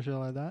down for a show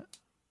like that.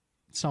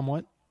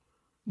 Somewhat.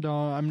 No,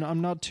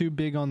 I'm not too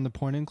big on the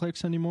point and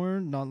clicks anymore.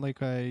 Not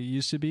like I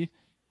used to be.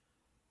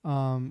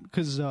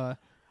 Because I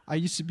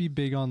used to be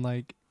big on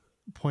like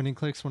point and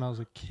clicks when I was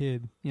a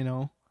kid. You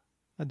know,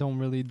 I don't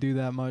really do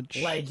that much.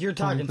 Like you're point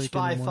and talking click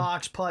Spy anymore.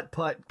 Fox, Putt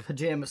Putt,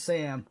 Pajama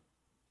Sam.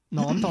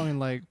 No, I'm talking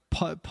like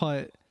putt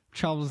putt,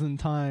 travels in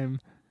time.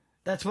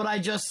 That's what I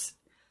just.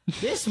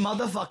 This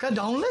motherfucker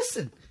don't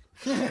listen.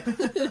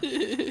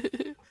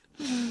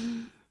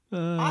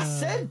 I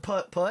said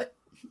Putt Putt.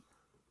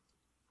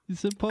 You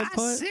said putt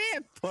putt.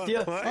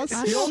 The, Putt.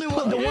 the only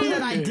one, the one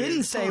that I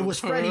didn't say was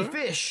Freddy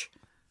Fish.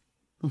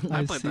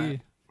 I played see. that.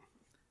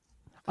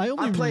 I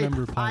only I played.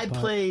 remember putt I putt.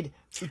 played.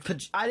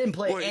 I didn't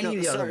play Wait, any no,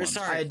 of the other sorry, ones.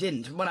 sorry. I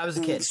didn't when I was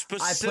a kid.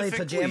 I played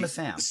Pajama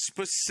Sam.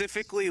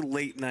 Specifically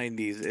late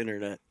 90s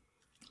internet.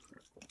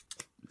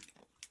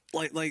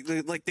 Like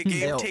the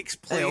game AOL. takes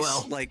place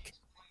AOL. like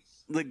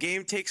the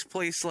game takes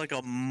place like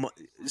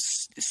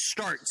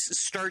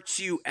starts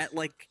you at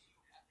like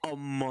a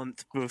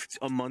month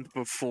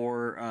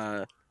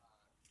before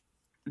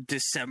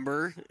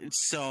December.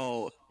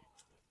 So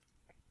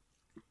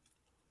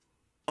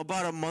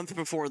about a month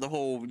before the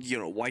whole,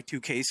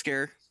 Y2K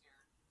scare.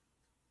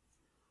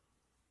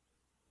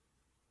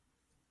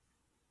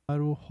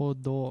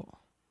 Naruhodo.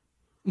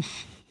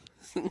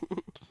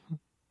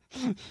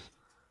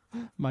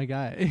 My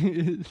guy.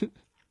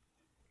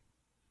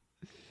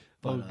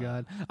 Oh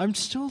god, I'm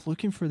still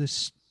looking for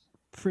this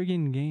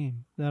friggin'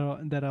 game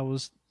that I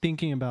was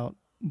thinking about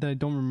that I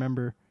don't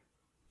remember.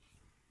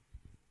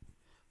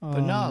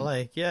 But no,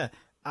 like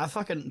I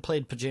fucking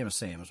played Pajama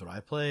Sam is what I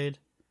played.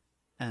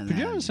 And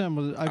Pajama then- Sam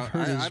was I've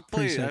heard is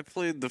pretty I sick.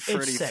 played the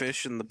Freddy sick.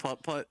 Fish and the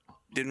Putt Putt.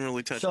 Didn't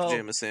really touch So-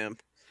 Pajama Sam.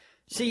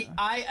 See,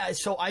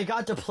 I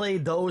got to play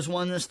those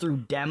ones through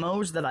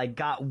demos that I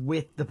got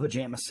with the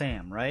Pajama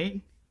Sam,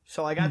 right?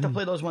 So I got to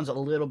play those ones a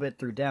little bit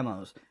through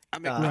demos. I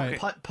mean, Right.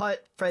 Putt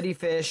Putt, Freddy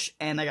Fish,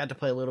 and I got to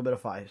play a little bit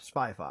of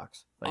Spy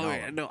Fox. Like, Oh all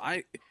yeah, of them.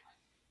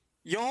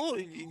 no,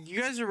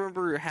 you guys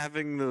remember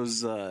having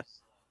those?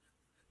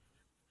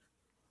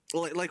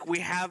 Like we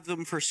have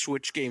them for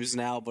Switch games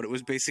now, but it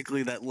was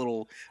basically that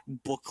little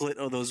booklet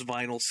of those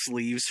vinyl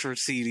sleeves for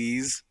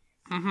CDs.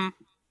 Mm-hmm.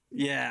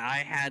 Yeah, I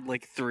had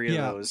like 3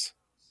 Yeah. of those.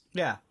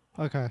 Yeah.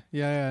 Okay,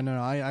 yeah,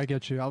 no, I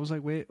get you. I was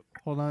like, wait,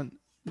 hold on.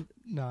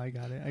 No, I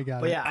got it. I got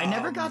But it. yeah, I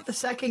never got the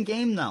second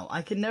game though.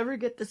 I could never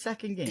get the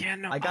second game. Yeah,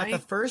 no, I got the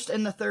first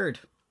and the third.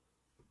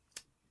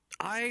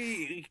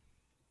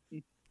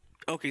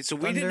 Okay, so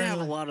we Thunder didn't have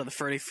a and lot of the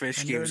Freddy Fish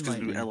Thunder games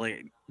and because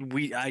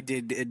Lightning. I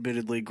did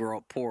admittedly grow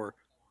up poor.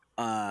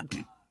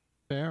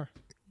 Fair.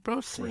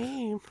 Bro,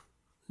 same.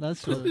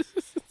 That's really.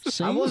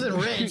 I wasn't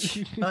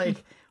rich.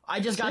 Like I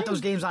just got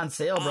those games on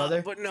sale,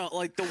 brother. But no,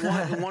 like the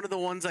one of the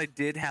ones I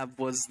did have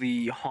was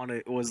the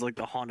haunted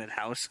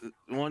house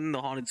one,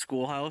 the haunted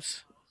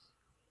schoolhouse.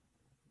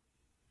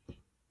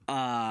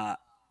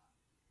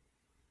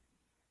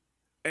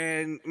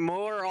 And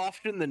more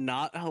often than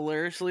not,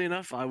 hilariously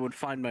enough, I would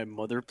find my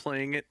mother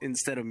playing it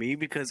instead of me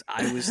because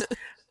I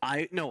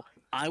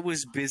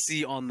was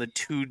busy on the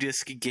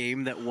 2-disc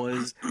game that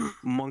was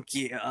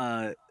Monkey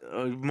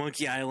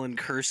Island,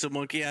 Curse of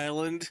Monkey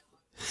Island.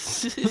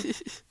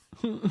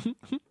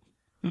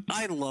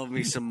 I love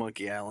me some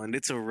Monkey Island.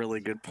 It's a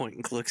really good point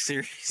and click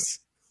series.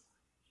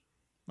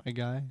 My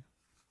guy.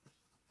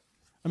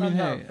 I mean,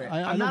 hey,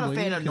 I'm don't not a blame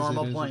fan you of 'cause it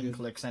normal is a point and good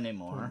clicks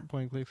anymore.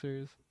 point and click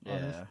series.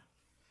 honest. Yeah.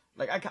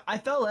 Like I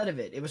fell out of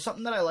it. It was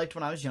something that I liked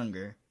when I was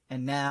younger,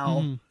 and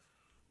now,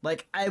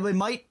 like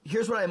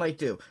here's what I might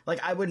do. Like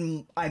I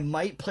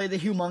might play the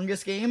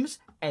humongous games,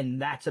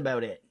 and that's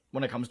about it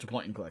when it comes to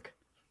point and click.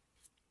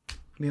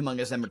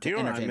 Humongous You know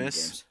what I entertainment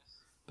miss? games,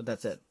 but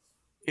that's it.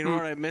 You know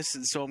what I missed,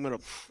 and so I'm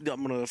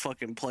gonna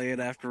fucking play it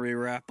after we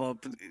wrap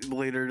up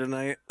later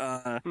tonight.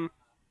 I'm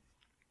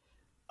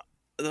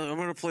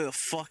gonna play the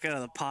fuck out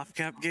of the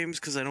PopCap games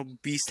because I know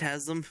Beast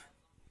has them.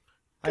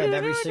 I have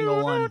every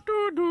single one.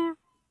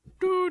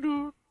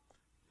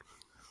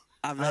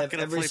 I'm I not have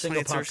gonna every play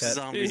single Plants vs PopCap.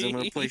 Zombies. I'm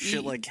gonna play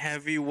shit like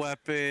Heavy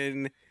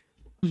Weapon,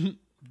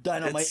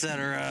 Dynamite.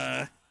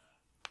 etc.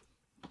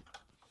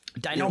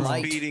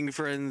 Dynamite. Feeding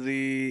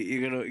Frenzy.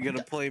 You're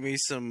gonna play me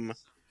some.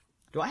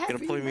 Do I have? Gonna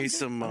play Feeding me Frenzy?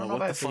 some. I don't know if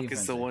What I the have Feeding fuck is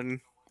the Frenzy.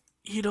 one?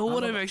 You know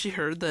what? I've actually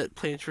heard that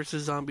Plants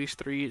vs Zombies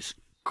 3 is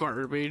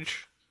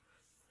garbage.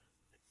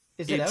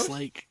 Is it It's out?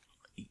 like,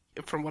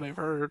 from what I've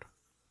heard.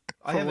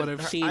 I from what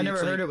haven't- I've seen, I never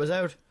it's heard like- it was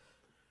out.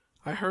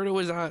 I heard it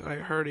was on. I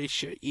heard it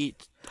should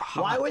eat.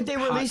 Why would they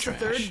release the trash.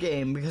 third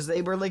game? Because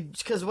they were like,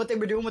 because what they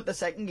were doing with the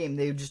second game,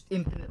 they just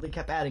infinitely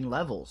kept adding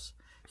levels.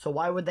 So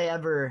why would they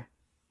ever?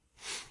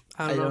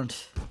 I I don't know.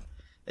 don't.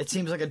 It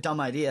seems like a dumb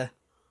idea.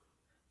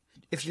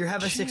 If you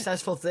have a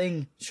successful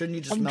thing, shouldn't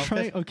you just I'm milk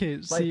trying. it? Okay,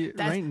 Like, see,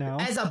 that's- right now,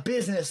 as a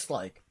business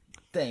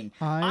thing,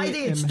 I I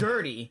think it's am-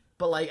 dirty,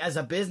 but like as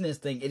a business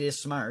thing, it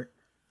is smart.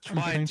 I'm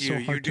trying Mind so you,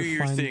 you hard do to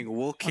your find- thing.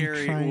 We'll I'm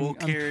carry trying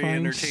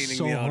entertaining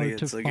so the hard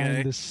audience. to Okay.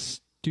 find this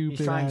stupid.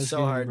 He's trying ass so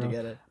game, hard bro. to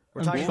get it.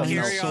 We're I'm talking trying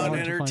about Carry so on hard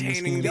to find this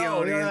entertaining game. the Yo, yo,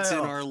 audience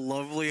yo. in our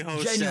lovely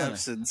host's Genuine.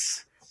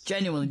 absence.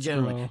 genuinely.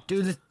 Bro.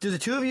 Do the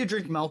two of you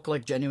drink milk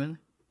like genuine?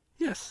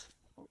 Yes.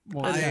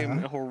 Well, I yeah.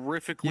 am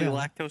horrifically Yeah.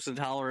 lactose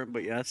intolerant,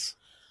 but yes.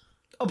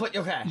 Oh, but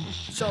okay.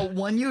 So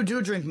when you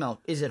do drink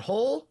milk, is it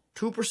whole,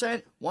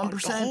 2%,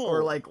 1%, or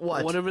Whole. like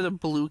what? Whatever the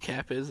blue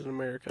cap is in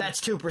America. That's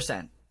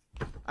 2%.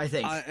 I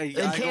think. I In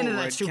go Canada,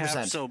 red that's cap,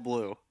 2%. so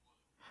blue.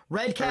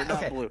 Red Or cap. not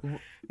Okay. blue.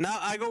 Now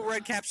I go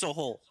red cap, so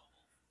whole.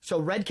 So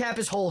red cap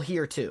is whole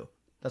here too.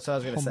 That's what I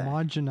was gonna say.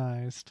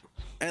 Homogenized.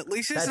 At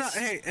least it's That's-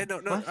 not. Hey, no,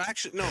 What?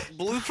 actually, no.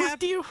 Blue cap.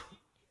 Fuck you.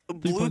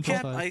 Blue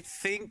cap, 3.25. I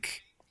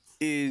think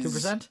is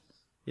 2%.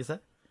 Is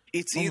that?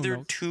 It's Almond either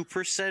milk.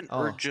 2% Oh,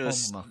 or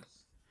just. almond milk.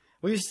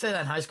 We used to say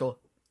that in high school.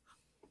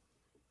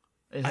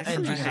 And, I and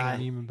forgot junior how high.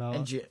 Meme about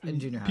And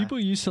junior high. people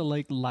used to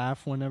like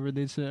laugh whenever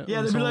they said. Yeah,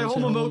 when they'd be like,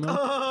 someone homo said milk.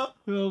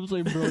 I was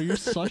like, bro, you're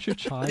such a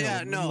child.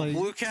 Yeah, no. Like,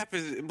 Blue cap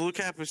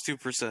is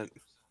 2%.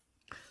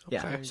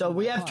 Yeah. Okay. So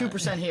we have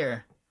 2%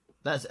 here.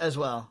 That's as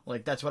well.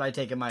 Like that's what I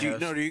take in my house.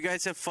 Do you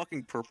guys have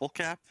fucking purple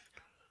cap?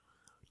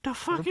 The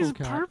fuck purple is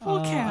cap. purple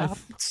I cap?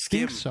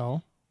 Skim. think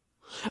so.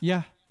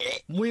 Yeah.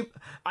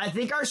 I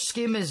think our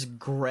skim is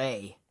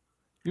gray.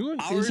 You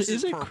know, Ours is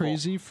is it purple.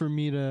 crazy for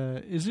me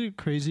to? Is it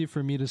crazy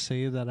for me to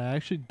say that I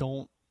actually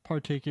don't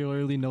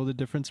particularly know the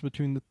difference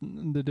between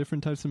the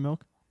different types of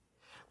milk?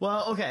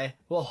 Well, okay.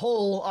 Well,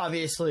 whole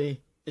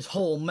obviously is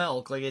whole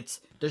milk. Like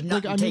there's Like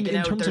nothing I mean, taken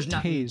in out. terms There's of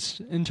nothing. taste.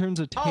 In terms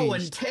of taste. Oh,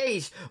 and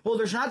taste. Well,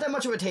 there's not that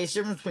much of a taste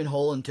difference between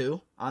whole and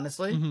two,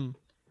 honestly.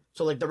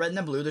 So like the red and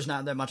the blue, there's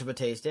not that much of a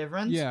taste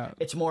difference. Yeah.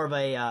 It's more of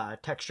a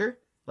texture,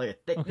 like a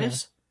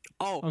thickness.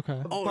 Oh,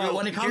 Okay. Oh, But no,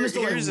 when it comes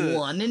to here's like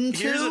 1 and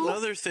 2, here's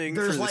another thing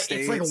there's for the like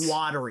States. it's like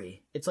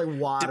watery. It's like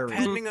watery.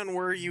 Depending on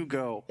where you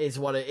go, Is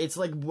what it's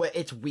like.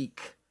 It's weak.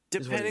 is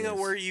what it depending on is.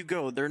 where you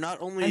go, there not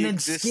only and then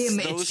exists skim,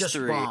 those it's just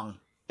three. wrong.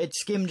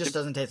 Skim just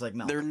doesn't taste like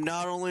milk. There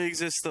not only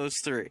exists those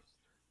three,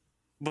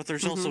 but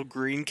there's also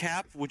green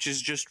cap, which is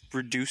just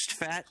reduced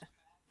fat.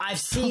 I've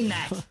seen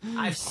that.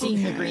 I've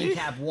seen the green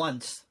cap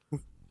once.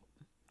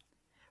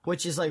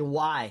 Which is like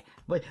why?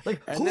 But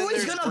like, And who then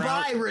is there's gonna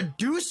brown- buy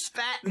reduced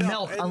fat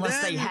milk and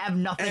unless they then- have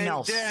nothing and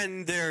else?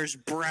 then there's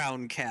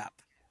brown cap.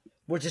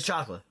 Which is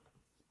chocolate.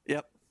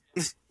 Yep,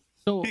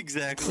 So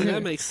exactly.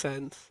 That makes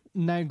sense.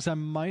 Nags, I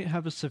might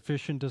have a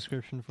sufficient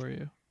description for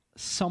you.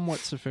 Somewhat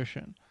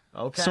sufficient.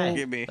 Okay, So-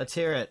 Give me. let's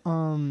hear it.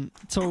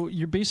 So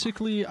you're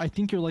basically, I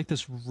think you're like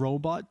this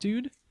robot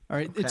dude. All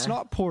right, it's Okay.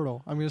 not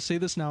Portal. I'm gonna say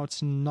this now.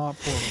 It's not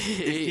Portal. If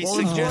he Well,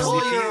 suggests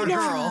Portal, if you're a he-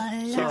 girl.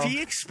 if So.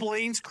 he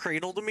explains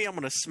Cradle to me, I'm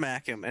gonna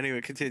smack him. Anyway,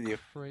 continue.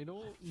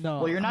 Cradle? No.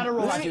 Well, you're not a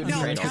robot Wait, dude. no,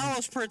 Cradle.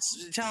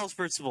 Talos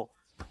Principle.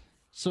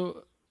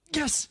 So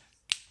yes.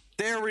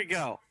 There we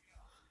go.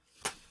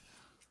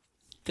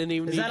 Didn't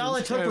even Is need that to all it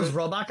took describe was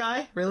Robot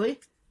Guy? Really?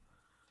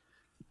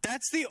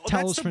 That's the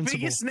Talos Principle.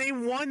 biggest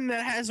name one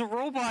that has a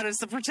robot as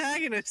the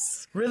protagonist.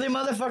 Really,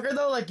 motherfucker?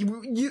 Though, like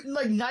you,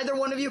 like neither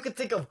one of you could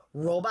think of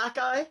Robot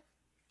Guy.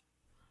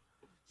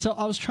 So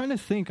I was trying to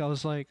think. I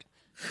was like,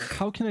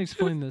 how can I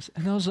explain this?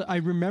 And I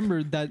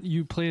remembered that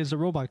you play as a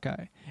robot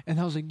guy, and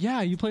I was like,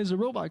 yeah, you play as a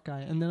robot guy.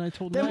 And then I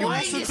told Then Maya,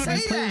 why you did you play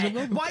say as a that?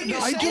 robot Why did you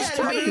guy. I say just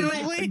that thought of it.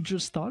 immediately? I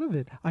just thought of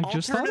it. I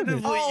just thought of it.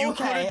 Alternatively, Oh, you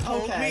could okay, have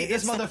told okay, me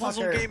this it's the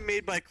puzzle motherfucker- game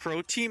made by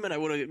Crow Team, and I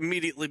would have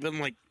immediately been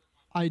like,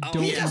 I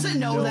don't He doesn't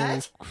know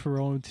that.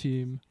 Crow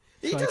Team.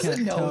 He so I doesn't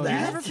can't know tell you.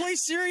 that. "You ever play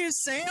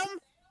Serious Sam?"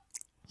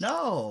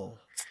 No,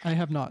 I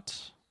have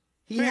not.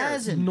 he Fair.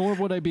 hasn't. Nor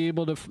would I be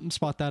able to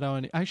spot that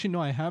out. Actually, no,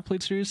 I have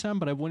played Serious Sam,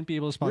 but I wouldn't be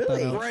able to spot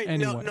Really? that out Right?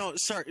 anyway. No,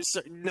 sorry,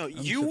 no.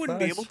 You wouldn't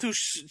be able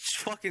surprised. to.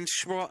 Fucking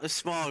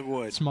Smog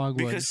would. Smog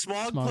would. Because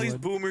Smog Smog plays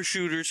would. boomer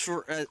shooters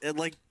for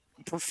like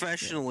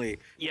professionally.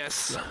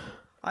 Yes.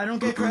 I don't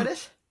get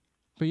credit.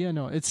 But yeah,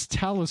 no, it's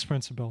Talos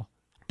Principle.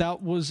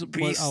 That was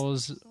Beast- what I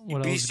was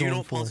Beast, you going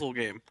know for. puzzle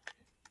game.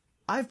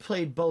 I've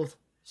played both That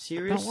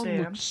Serious one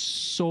Sam looks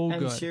so and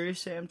good.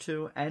 Serious Sam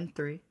 2 and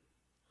 3.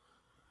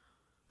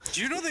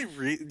 Do you know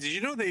did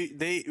you know they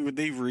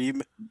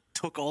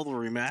took all the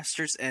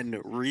remasters and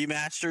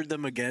remastered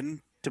them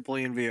again to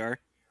play in VR?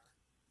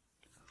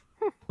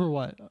 For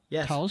what?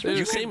 Yes. Talos There's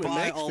You the Principle? same can with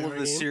buy Max all of VR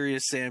the game.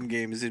 Serious Sam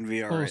games in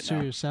VR Oh, right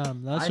Serious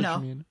Sam. That's I what know.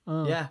 you mean.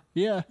 Oh. Yeah.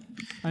 Yeah,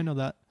 I know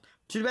that.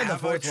 Too now. bad the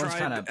Have I fourth one's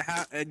kind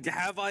tried? of.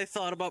 Have I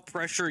thought about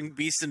pressuring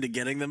Beast into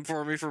getting them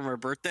for me for my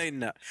birthday?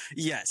 No.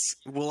 Yes.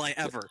 Will I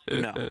ever?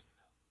 No.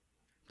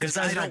 Because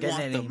I He's not don't getting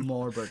want any them.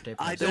 more birthday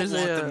I presents.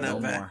 don't There's want a, them No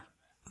that bad. more.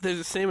 There's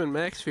the same in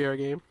Max VR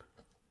game.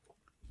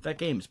 That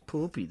game's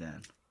poopy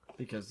then.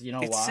 Because you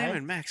know It's Sam why?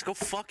 and Max. Go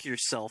fuck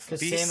yourself.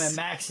 Because Beast. Sam and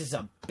Max is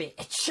a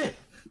bitch.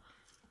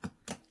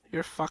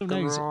 You're fucking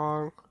nice.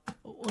 wrong.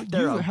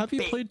 They're a Have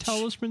you bitch. played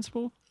Talos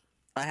Principle?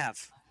 I have.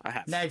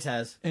 Nags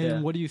has. And yeah.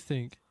 what do you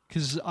think?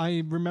 Because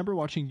I remember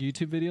watching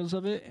YouTube videos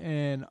of it,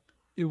 and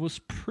it was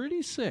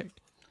pretty sick.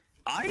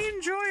 I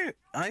enjoy it.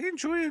 I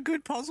enjoy a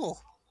good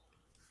puzzle.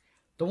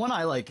 The one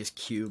I like is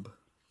Cube.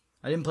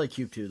 I didn't play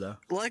Cube 2 though.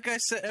 Like I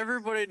said,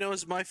 everybody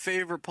knows my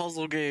favorite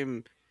puzzle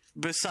game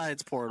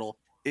besides Portal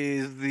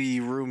is the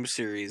Room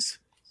series.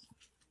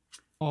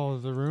 Oh,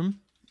 The Room?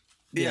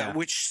 Yeah,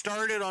 which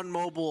started on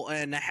mobile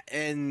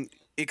and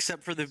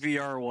except for the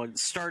VR one,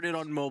 started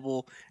on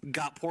mobile,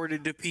 got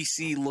ported to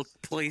PC,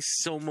 plays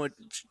so nice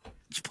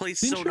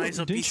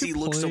on PC,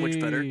 looks so much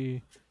better.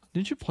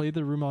 Didn't you play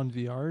The Room on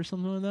VR or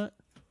something like that?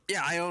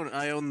 Yeah, I own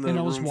the And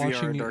I Room was watching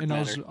VR you, Dark and I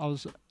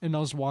Matter.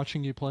 was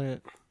watching you play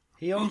it.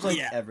 He owns like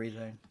Yeah.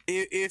 everything.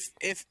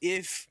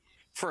 If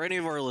for any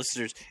of our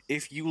listeners,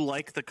 if you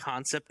like the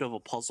concept of a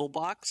puzzle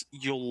box,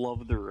 you'll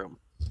love The Room.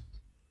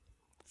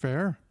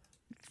 Fair.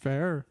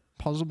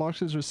 Puzzle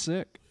boxes are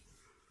sick.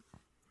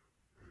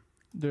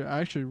 They're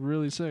actually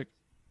really sick.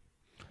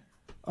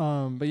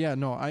 But yeah,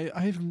 no,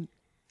 I've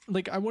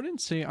like I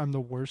wouldn't say I'm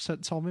the worst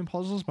at solving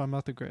puzzles, but I'm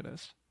not the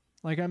greatest.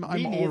 Like I'm all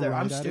neither. right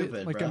I'm at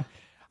stupid, it. Like bro.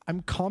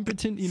 I'm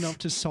competent enough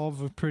to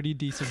solve a pretty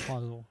decent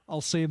puzzle.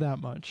 I'll say that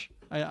much.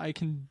 I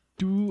can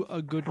do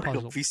a good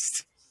puzzle.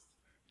 Beast.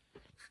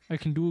 I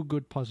can do a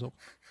good puzzle.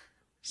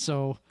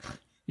 So,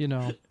 you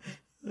know,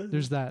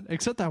 there's that.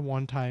 Except that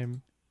one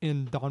time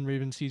in Dawn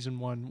Raven Season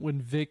 1 when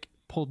Vic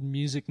pulled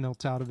music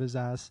notes out of his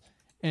ass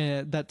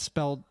and that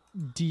spelled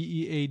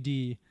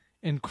DEAD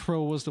and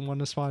Crow was the one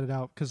to spot it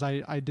out because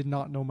I did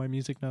not know my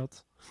music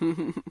notes.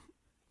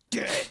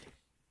 Dead.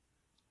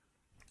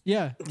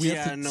 Yeah, we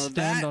Yeah, have to no,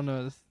 stand that- on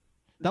a...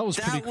 That was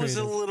pretty That was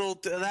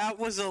creative. that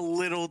was a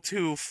little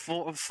too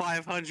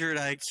 500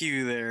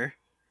 IQ there.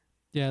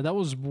 Yeah, that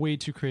was way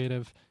too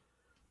creative.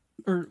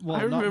 Or, well,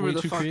 I not remember way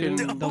the too fucking-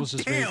 creative. That was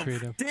just very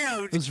creative.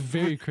 Damn, It was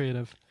very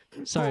creative.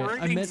 Sorry, I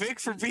berating meant... Vic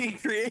for being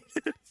creative.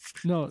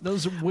 No, that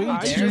was way I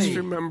too... just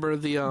remember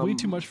the way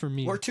too much for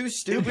me. We're too It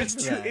stupid was for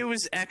too, that. it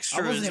was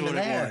extra, I wasn't is what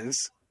even it there.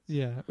 was.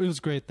 Yeah, it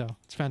was great though.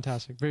 It's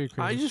fantastic. Very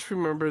creative. I just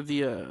remember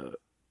the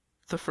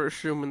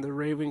first room in the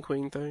Raven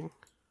Queen thing.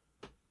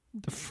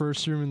 The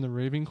first room in the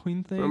Raven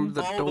Queen thing.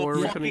 Remember the door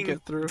we couldn't fucking-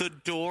 get through? The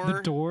door.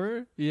 The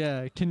door?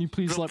 Yeah. Can you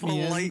please The let me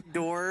in? polite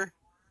door.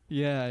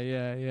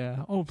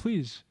 Yeah. Oh,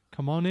 please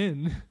come on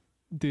in,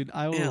 dude.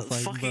 I was Yeah,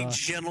 like, fucking bruh,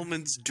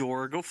 gentleman's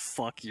door. Go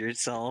fuck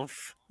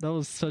yourself. that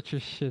was such a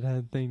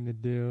shithead thing to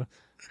do.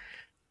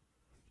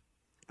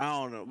 I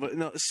don't know, but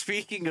no.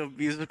 Speaking of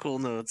musical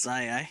notes,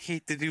 I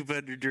hate to do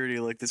better dirty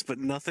like this, but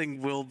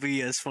nothing will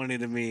be as funny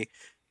to me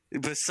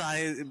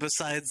besides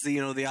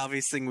the the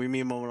obvious thing we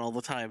meme on all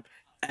the time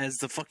as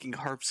the fucking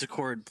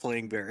harpsichord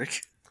playing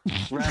Barrack,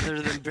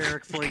 rather than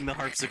Barrack playing the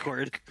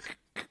harpsichord.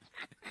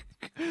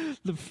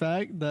 the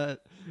fact that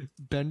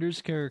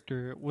Bender's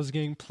character was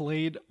getting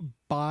played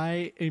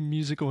by a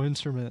musical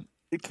instrument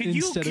Can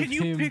you instead of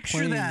him picture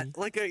playing that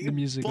like a the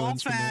musical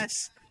instrument.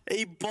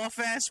 buff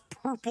ass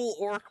purple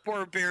orc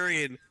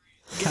barbarian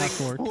Half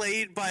getting orc.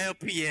 played by a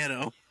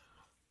piano,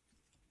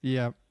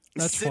 Yeah,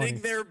 that's sitting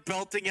funny. there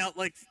belting out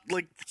like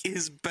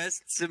his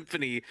best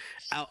symphony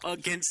out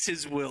against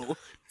his will.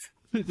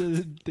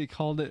 They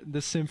called it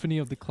the Symphony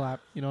of the Clap.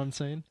 You know what I'm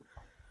saying?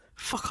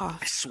 Fuck I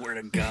off. swear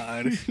to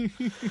God.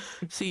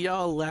 See,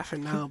 y'all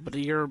laughing now, but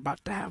you're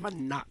about to have a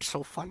not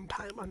so fun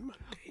time on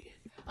Monday.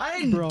 I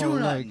didn't Bro, do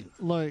like,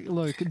 nothing.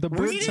 look, the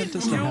bird sent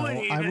us to didn't hell.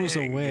 do I was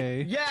anything.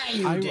 away. Yeah,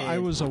 you I did.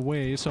 was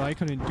away, so I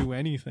couldn't do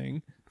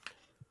anything.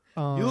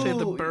 You, Say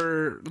the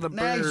bird,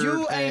 Nags,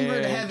 you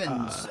angered and,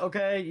 heavens.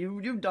 Okay,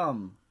 you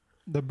dumb.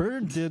 The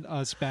bird did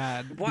us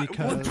bad What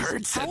because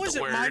bird said How is the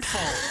it word? my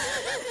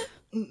fault?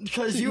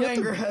 Because you You have to-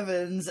 anger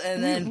heavens,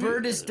 and then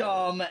Bird is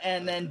dumb,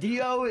 and then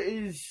Dio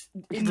is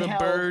in The hell.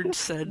 bird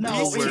said No, the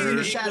he's in the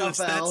word. shadow English,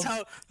 that's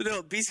fell.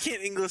 how Beast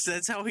can't English.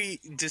 That's how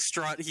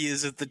distraught he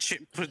is at the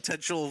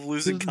potential of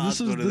losing this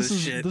Cosmo to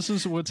this shit. this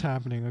is what's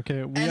happening.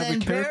 Okay, we And have a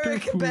then character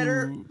Barrick who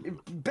better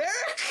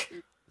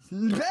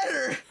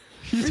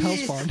he's be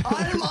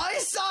hellspawn. on my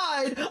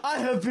side. I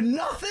have been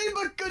nothing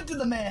but good to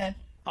the man.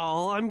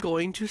 All I'm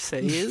going to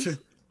say is,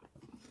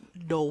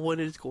 no one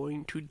is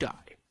going to die.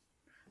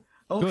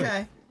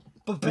 Okay.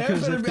 But Barrick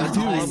Because better if be they on do-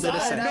 my I'm gonna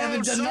side. say- I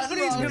haven't done nothing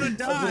somebody's wrong. gonna I've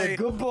been die. a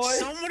good boy.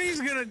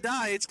 Somebody's gonna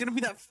die. It's gonna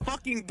be that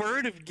fucking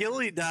bird if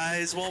Gilly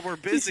dies while we're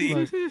busy.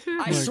 Like,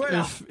 I swear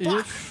to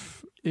fuck.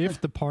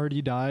 if the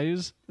party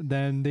dies,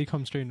 then they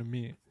come straight to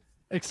me,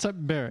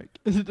 except Barrick.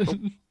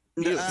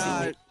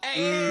 Hey,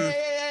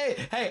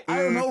 I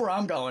don't know where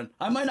I'm going.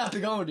 I might not be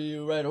going to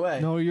you right away.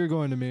 No, you're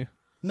going to me.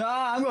 No,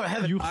 I'm going to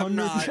heaven. You I'm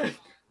not. 100.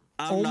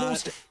 I'm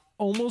Almost not.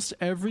 almost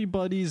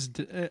everybody's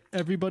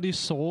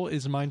soul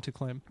is mine to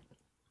claim.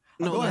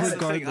 No, Go that's ahead.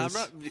 the thing. I'm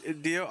Regardless.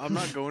 not, Dio. I'm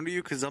not going to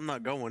you because I'm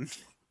not going.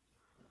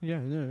 Yeah,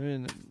 I'm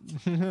going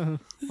to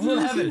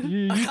heaven.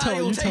 you Akali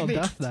tell will take me.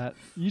 Death that.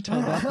 You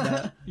tell Death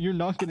that. You're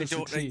not gonna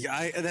succeed.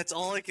 That's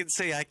all I can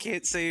say. I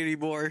can't say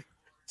anymore.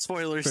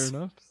 Spoilers. Fair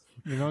enough.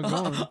 You're not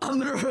going. I'm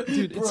gonna,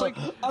 Dude, it's bro, like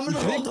I'm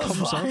gonna roll Vic the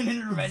comes up. divine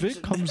intervention.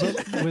 Vic comes up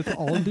with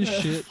all this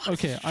shit.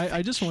 Okay,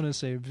 I just want to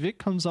say Vic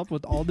comes up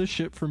with all this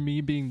shit for me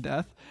being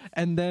Death,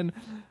 and then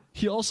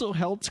he also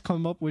helps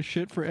come up with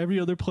shit for every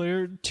other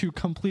player to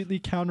completely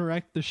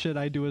counteract the shit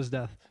I do as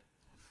Death.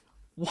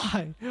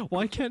 Why?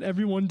 Why can't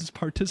everyone just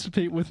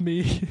participate with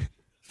me?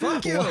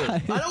 Fuck you! Why?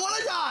 I don't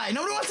want to die.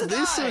 Nobody wants to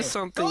This die. is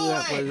something Go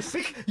that away. was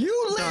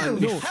You done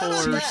live. How about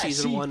before that?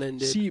 season one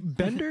ended. See,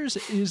 Bender's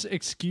is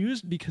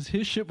excused because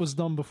his shit was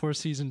done before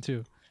season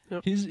 2.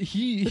 Yep.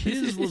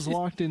 His was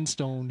locked in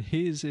stone.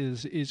 His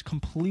is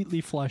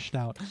completely fleshed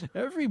out.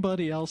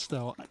 Everybody else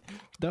though,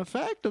 the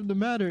fact of the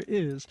matter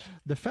is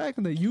the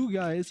fact that you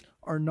guys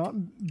are not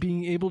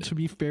being able to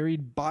be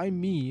ferried by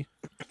me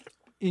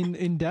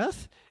in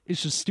death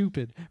is just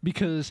stupid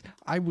because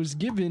I was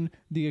given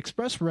the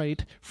express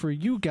right for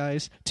you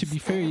guys to be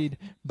ferried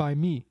by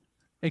me,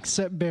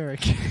 except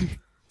Barrick.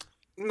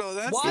 No,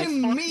 that's Why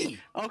the fucking- me?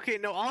 Okay,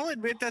 no, I'll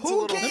admit that's a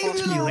Who little gave you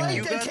fucky. the Like, right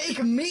you to got,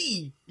 take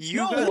me? you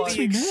No got one. the Makes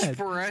me mad.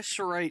 express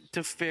right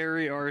to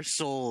ferry our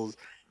souls,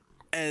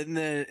 and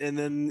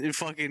then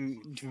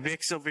fucking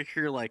Vic's over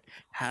here like,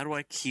 how do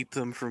I keep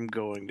them from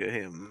going to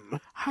him?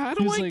 How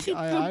do He's I like, keep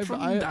them from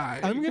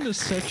dying? I'm gonna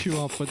set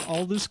you up with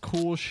all this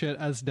cool shit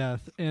as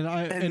Death, and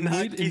And not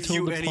wait give until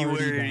you the party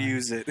anywhere to dies.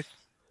 use it.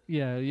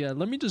 Yeah.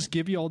 Let me just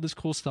give you all this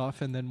cool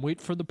stuff, and then wait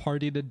for the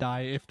party to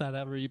die if that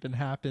ever even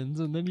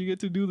happens, and then you get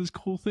to do this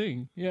cool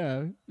thing.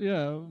 Yeah,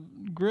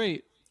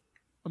 great,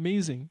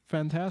 amazing,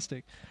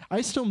 fantastic.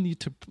 I still need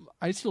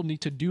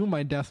to do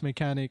my death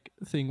mechanic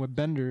thing with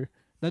Bender.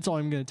 That's all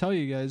I'm gonna tell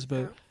you guys,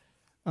 but.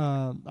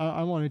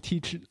 I want to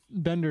teach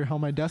Bender how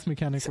my death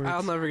mechanic works.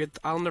 I'll never get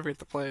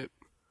to play it.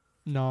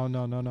 No.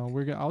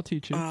 I'll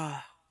teach you.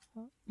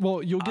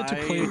 Well, you'll get to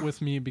play it with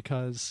me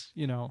because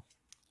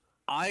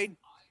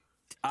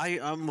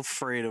I'm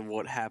afraid of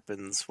what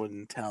happens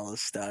when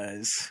Talus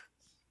dies.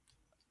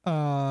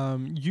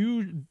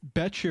 you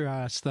bet your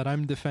ass that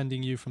I'm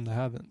defending you from the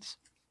heavens.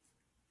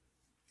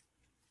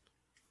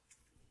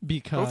 I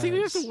Because don't think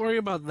we have to worry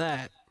about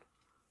that.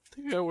 I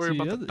think we gotta worry See,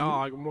 about the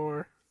dog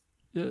more.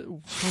 Yeah,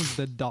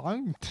 the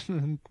dog,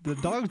 the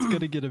dog's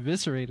gonna get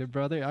eviscerated,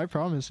 brother. I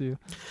promise you.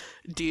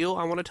 Deal,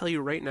 I want to tell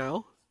you right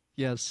now.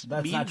 Yes,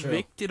 That's Me not and true.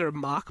 Vic did a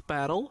mock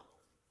battle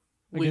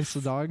against the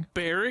with dog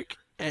Barrick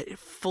at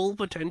full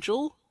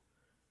potential.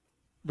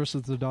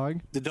 versus the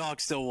dog. The dog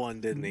still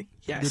won, didn't he?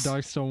 Yes, The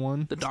dog still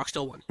won. The dog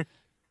still won.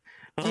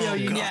 Dio, Oh, God.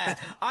 yeah.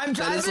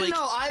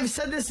 I've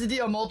said this to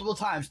Dio multiple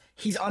times.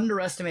 He's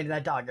underestimated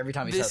that dog every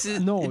time he This says is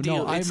that. No,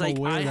 Deal. I'm It's like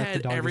aware I that the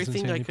had dog is everything I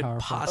insanely could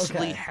powerful.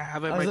 possibly Okay.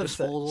 have at I my was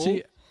upset. disposal.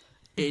 See,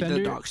 and Bender-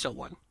 the dog still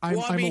won. I'm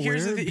Well, I mean, aware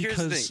here's the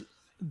because thing.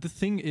 the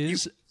thing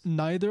is,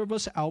 neither of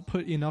us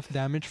output enough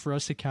damage for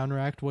us to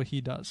counteract what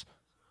he does.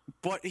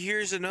 But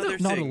here's another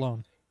Not thing.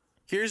 alone.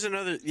 Here's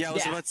another. Yeah, I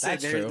was Yeah, about to say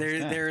that's true.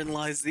 Yeah. therein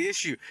lies the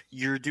issue.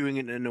 You're doing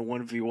it in a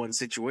 1v1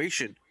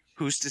 situation.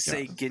 who's to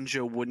say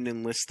Ginjo wouldn't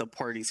enlist the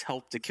party's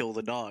help to kill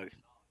the dog?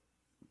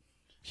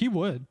 He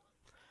would.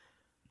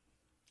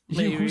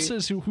 Maybe.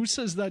 Who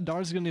says that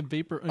dog's gonna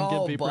get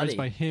Oh, vaporized buddy.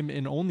 by him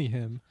and only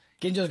him?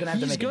 Ginjo's gonna have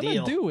to He's make a gonna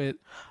deal. do it.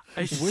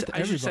 I should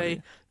everybody.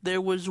 say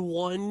there was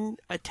one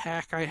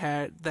attack I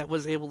had that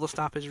was able to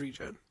stop his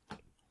regen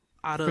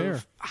out of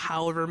Fair.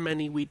 however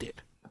many we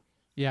did.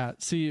 Yeah,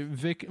 see,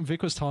 Vic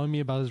was telling me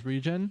about his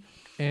regen,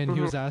 and he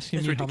was asking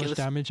It's me how ridiculous.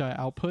 much damage I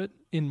output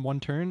in one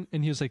turn,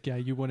 and he was like, "Yeah,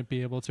 you wouldn't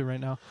be able to right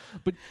now."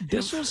 But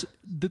this was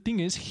the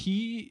thing is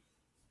he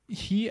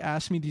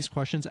asked me these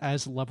questions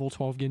as level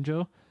 12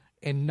 Ginjo,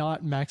 and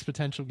not max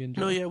potential Ginjo.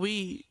 No, yeah,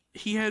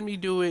 he had me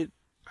do it.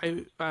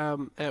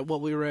 At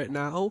what we were at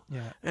now,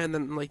 Yeah. and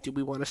then like, do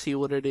we want to see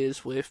what it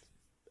is with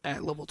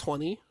at level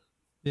 20?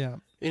 Yeah,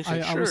 And he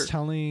said, I was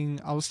 "Sure."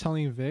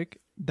 telling Vic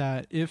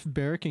that if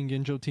Barrick and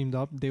Ginjo teamed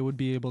up, they would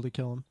be able to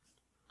kill him.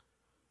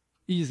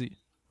 Easy.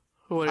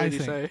 What I did he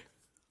think. say?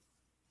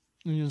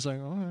 And he was like,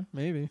 "Oh,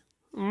 maybe."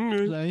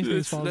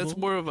 Anything's That's possible.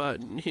 more of a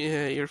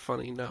yeah. You're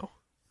funny. No,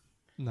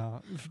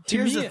 No. To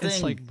Here's me, the it's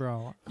thing. like,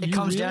 bro, It you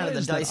comes down to the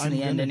realize that dice in I'm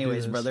the end gonna do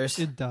anyways, this. brothers.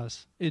 It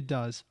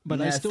does.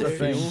 But I That's still the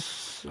thing. feel,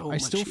 so I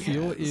still much he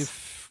feel has.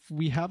 if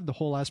we have the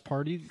whole ass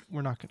party,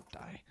 we're not gonna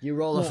die. You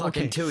roll a Well,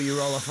 fucking okay. 2, you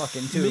roll a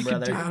fucking 2, Make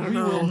brother. a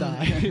deal, we will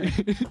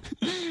die.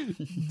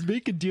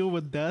 Make a deal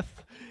with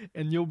death,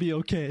 and you'll be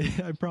okay.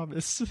 I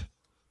promise.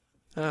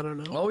 I don't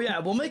know. Oh yeah,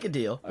 we'll make a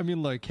deal. I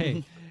mean, like,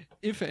 hey,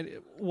 if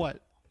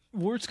what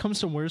worst comes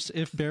to worst,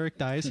 if Barrick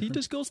dies, he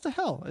just goes to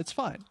hell. It's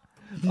fine.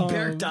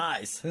 Barrick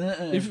dies.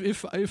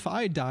 If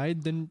I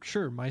died, then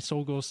sure, my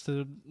soul goes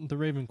to the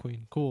Raven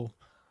Queen. Cool.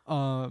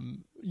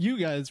 You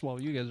guys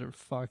are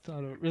fucked. I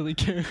don't really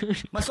care.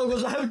 My soul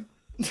goes out.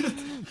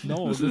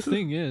 No, the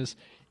thing is,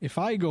 if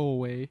I go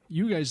away,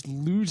 you guys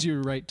lose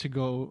your right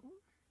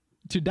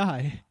to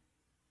die.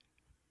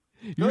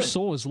 Your Good.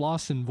 soul is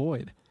lost and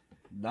void.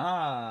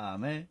 Nah,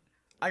 man.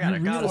 I got a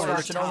goddess Or a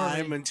watching over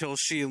time me. until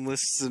she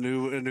enlists a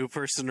new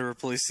person to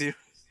replace you.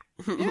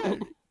 Yeah.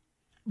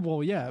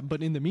 Well, yeah,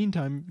 but in the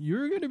meantime,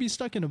 you're gonna be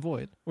stuck in a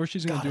void, or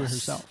she's gonna do it Goddess.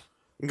 herself.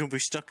 I'm gonna be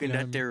stuck in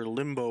that there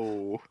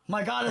limbo.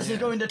 My goddess is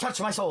going to touch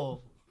my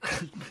soul.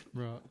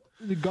 Bro,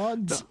 the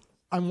gods.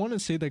 I want to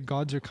say that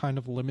gods are kind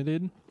of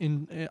limited.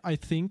 I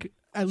think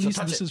at least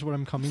touch this it. is what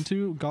I'm coming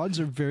to. Gods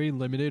are very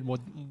limited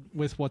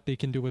with what they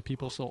can do with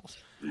people's souls.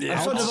 Yeah,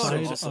 I'm so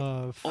devoted. Outside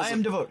of I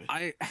am devoted.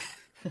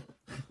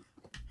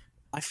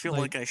 I feel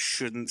Like- like I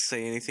shouldn't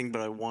say anything,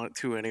 but I want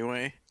to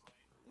anyway.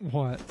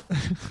 what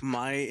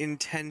My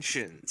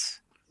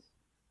intentions,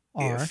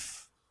 are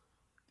if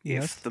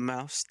yes, the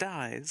mouse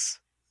dies,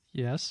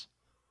 yes.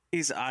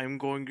 is I'm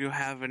going to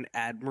have an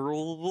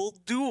admirable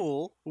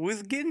duel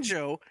with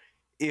Ginjo.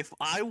 If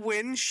I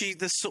win, she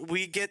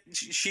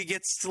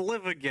gets to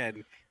live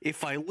again.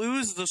 If I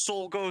lose, the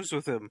soul goes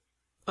with him.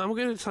 I'm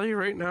gonna tell you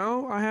right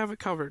now, I have it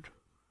covered.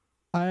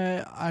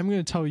 I'm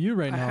gonna tell you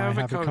right now. I have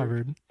it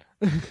covered.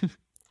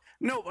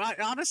 No,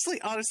 honestly,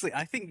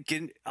 I think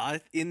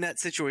in that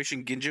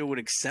situation, Ginjo would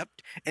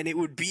accept, and it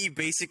would be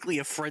basically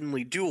a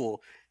friendly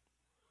duel.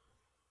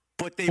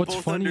 But they What's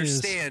both funny is-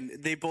 understand.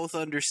 They both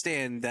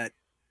understand that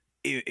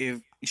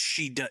if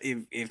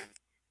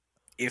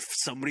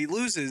somebody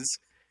loses,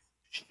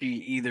 she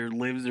either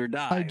lives or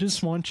dies. I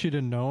just want you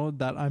to know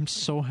that I'm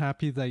so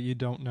happy that you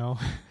don't know.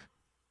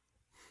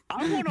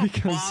 I want to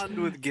because bond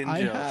with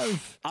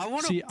Ginjo. I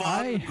want to see,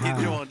 bond with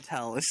Ginjo on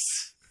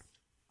Talus.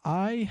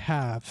 I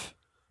have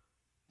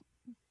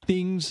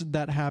things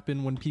that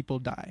happen when people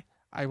die.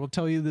 I will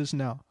tell you this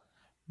now.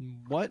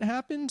 What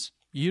happens?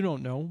 You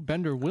don't know.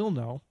 Bender will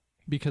know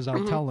because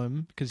I'll tell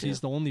him because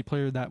he's the only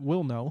player that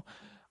will know.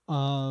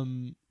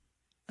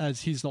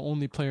 As he's the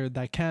only player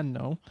that can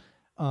know.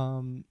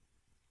 And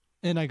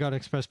I got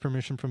express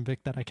permission from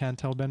Vic that I can't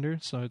tell Bender,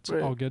 so it's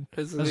Right. all good.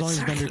 It's As long as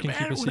Bender exactly can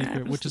keep a what secret,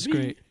 happens which to is me.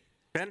 great.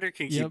 Bender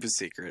can Yep. keep a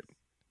secret.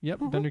 Yep,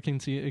 Bender can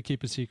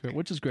keep a secret,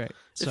 which is great. If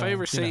So, I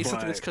ever you say know.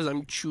 something, it's because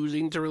I'm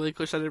choosing to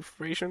relinquish that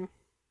information.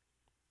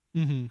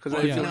 Mhm. Because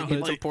Well, I yeah, feel no, like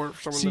it's like- important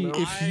for someone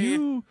See, to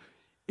know.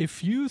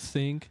 if you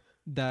think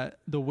that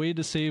the way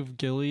to save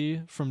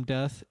Gilly from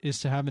death is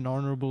to have an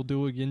honorable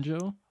duel with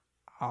Ginjo,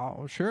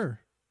 oh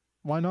sure,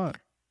 why not?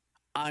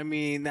 I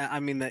mean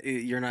that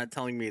you're not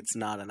telling me it's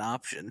not an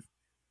option.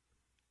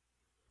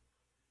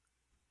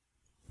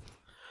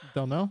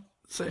 Don't know.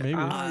 Say, maybe.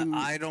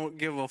 I don't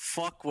give a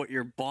fuck what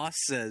your boss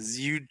says.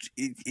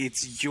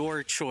 It's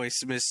your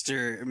choice,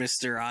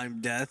 Mister. I'm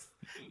Death.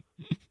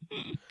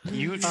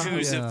 You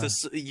choose yeah.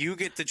 you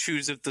get to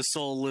choose if the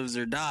soul lives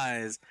or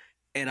dies,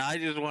 and I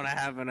just want to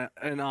have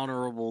an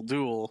honorable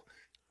duel.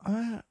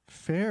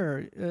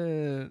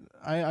 Fair.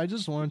 I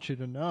just want you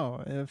to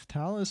know if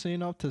Talus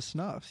ain't up to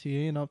snuff, he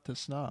ain't up to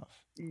snuff.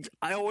 It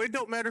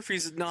don't matter if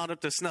he's not up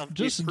to snuff.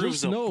 Just it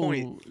proves a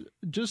point.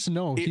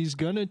 know he's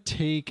gonna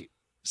take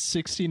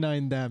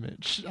 69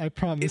 damage. I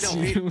promise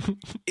No, you.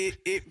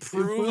 It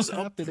proves will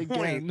a happen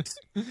point.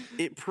 again.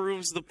 It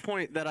proves the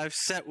point that I've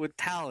set with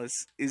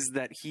Talus is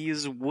that he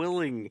is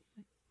willing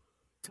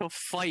to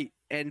fight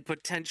and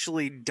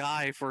potentially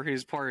die for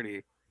his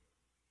party.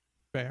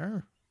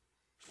 Fair.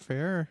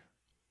 Fair.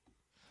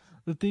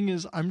 The thing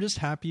is, I'm just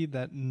happy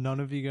that none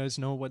of you guys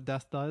know what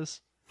death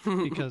does,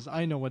 because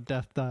I know what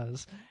death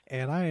does,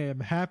 and I am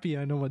happy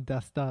I know what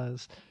death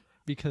does,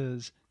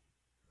 because,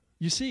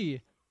 you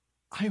see,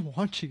 I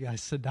want you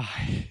guys to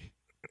die.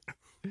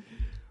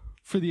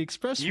 For the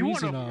express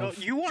reason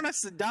of... You want us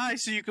to die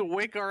so you can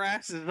wake our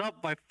asses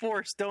up by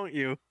force, don't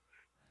you?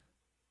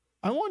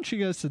 I want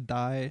you guys to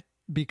die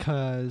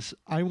because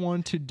I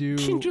want to do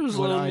Kinjo's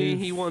what lonely.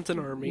 He wants an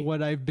army.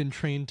 what I've been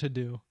trained to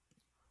do.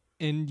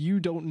 And you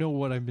don't know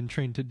what I've been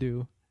trained to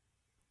do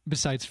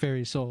besides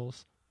fairy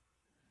souls.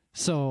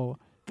 So,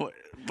 But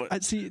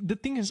see, the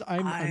thing is,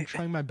 I'm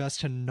trying my best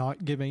to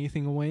not give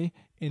anything away,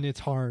 and it's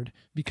hard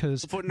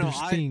because But no,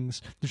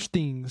 there's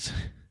things.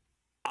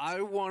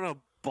 I want to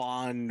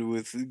bond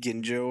with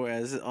Ginjo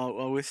as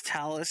with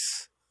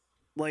Talus.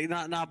 Like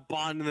not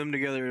bond them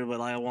together,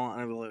 but I want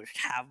to like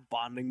have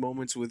bonding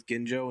moments with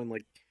Ginjo and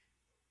like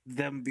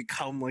them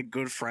become like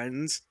good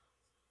friends.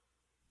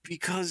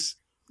 Because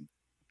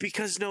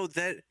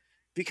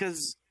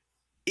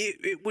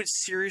it would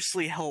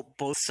seriously help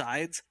both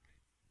sides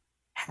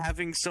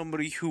having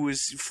somebody who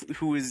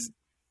is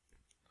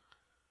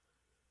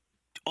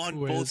on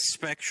both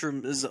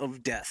spectrums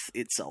of death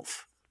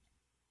itself.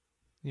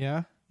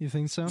 Yeah, you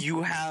think so?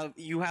 You have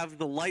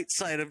the light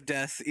side of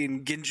death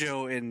in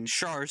Ginjo and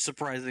Char,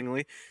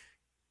 surprisingly,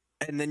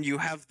 and then you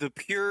have the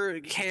pure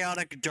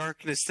chaotic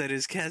darkness that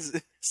is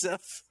Kazef.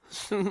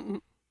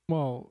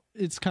 Well,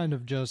 it's kind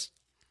of just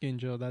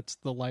Ginjo. That's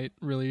the light,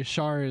 really.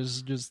 Char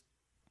is just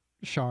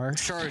Char.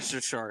 Char is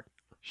just Char.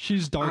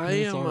 She's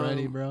darkness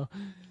already, bro.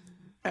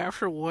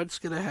 After what's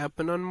gonna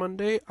happen on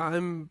Monday,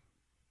 I'm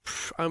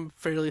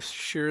fairly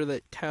sure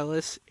that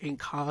Talus and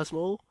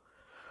Cosmo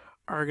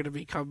are gonna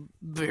become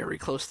very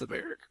close to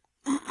Barrick.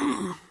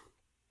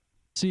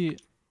 See,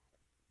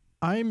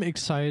 I'm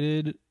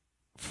excited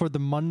for the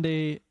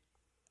Monday,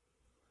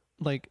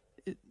 like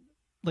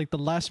the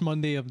last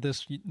Monday of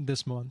this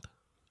month.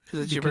 Because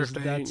it's your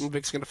birthday and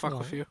Vic's gonna fuck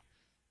with you.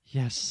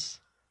 Yes,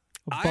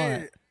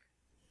 but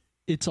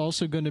it's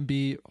also going to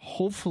be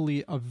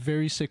hopefully a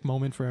very sick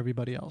moment for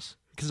everybody else.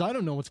 Because I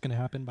don't know what's going to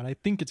happen, but I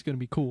think it's going to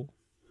be cool.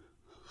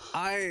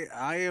 I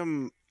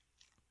am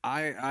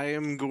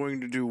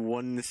going to do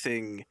one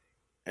thing,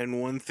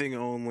 and one thing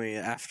only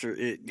after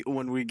it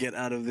when we get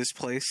out of this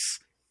place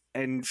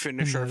and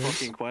finish our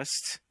fucking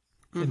quest.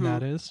 And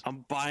that is?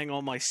 I'm buying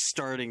all my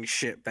starting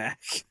shit back.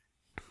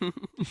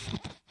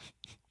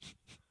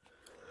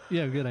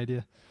 Yeah, good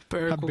idea.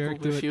 Barrick will go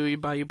with you,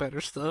 buy you better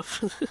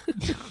stuff.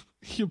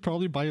 You'll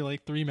probably buy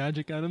like 3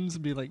 magic items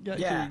and be like, yeah.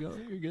 Here you go,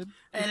 you're good.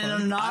 And in a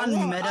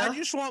non-meta, I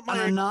just want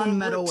my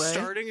non-meta way,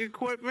 starting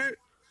equipment,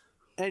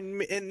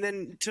 and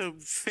then to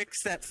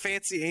fix that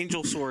fancy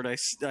angel sword I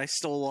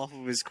stole off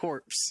of his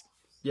corpse.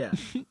 Yeah.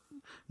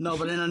 No,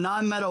 but in a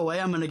non-meta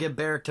way, I'm gonna get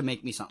Barrick to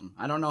make me something.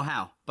 I don't know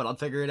how, but I'll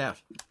figure it out.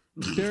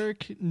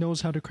 Barrick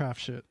knows how to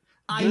craft shit.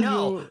 I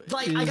know.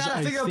 Like, I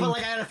gotta figure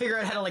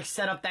out how to like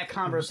set up that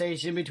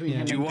conversation between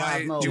him and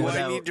Cosmo. Do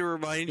I need to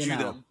remind you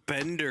that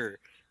Bender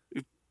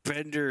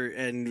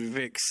and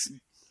Vix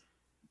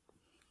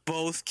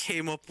both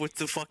came up with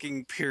the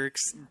fucking Pyrrhix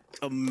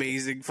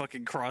amazing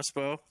fucking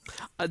crossbow?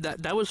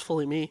 That was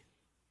fully me.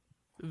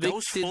 Vic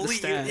did the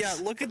stats. Yeah,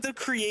 look at the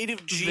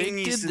creative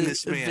genius in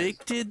this man.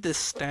 Vic did the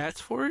stats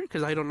for it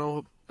because I don't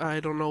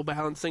know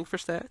balancing for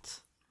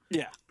stats.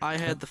 Yeah, I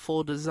had the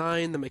full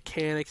design, the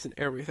mechanics, and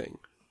everything.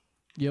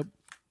 Yep,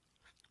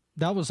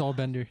 that was all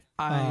Bender.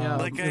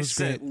 Like I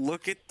said,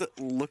 look at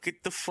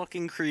the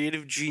fucking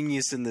creative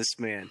genius in this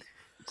man.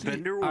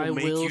 Bender will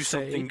make you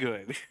something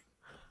good.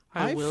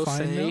 I will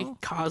say,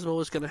 Cosmo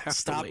is going to have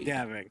to wait. Stop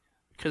dabbing.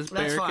 Because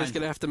Barrick is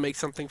going to have to make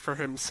something for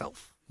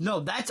himself. No,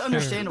 that's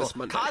understandable.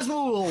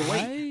 Cosmo will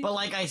wait, but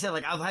like I said,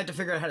 like I'll have to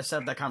figure out how to set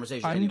up that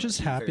conversation. I'm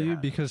just happy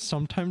because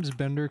sometimes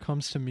Bender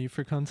comes to me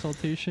for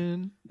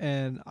consultation,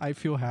 and I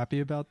feel happy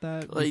about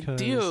that. Like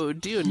Dio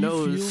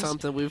knows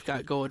something we've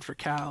got going for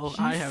Cal.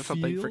 I have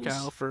something for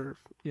Cal for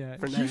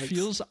he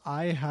feels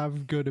I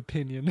have good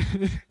opinion.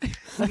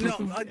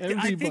 No,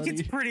 I think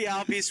it's pretty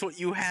obvious what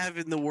you have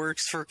in the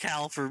works for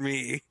Cal for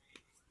me.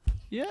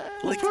 Yeah,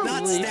 like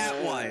not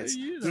stat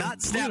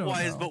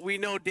wise, but we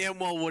know damn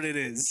well what it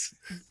is.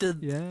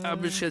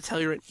 I'm just gonna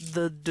tell you right,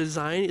 the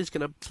design is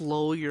gonna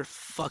blow your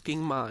fucking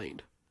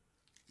mind.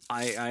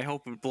 I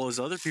hope it blows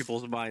other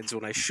people's minds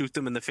when I shoot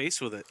them in the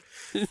face with it.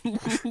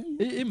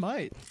 It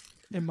might.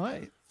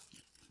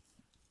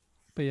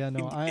 But yeah,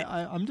 no,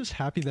 I'm just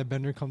happy that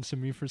Bender comes to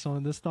me for some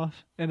of this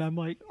stuff, and I'm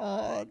like,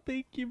 oh,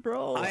 thank you,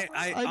 bro. I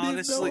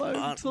honestly,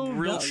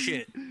 real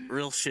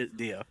shit,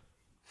 Dio.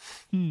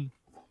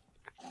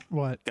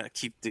 What? Gotta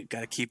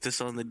keep this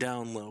on the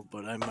down low,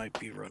 but I might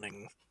be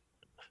running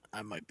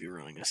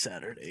a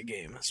Saturday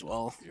game as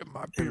well. You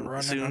might be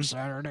running a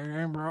Saturday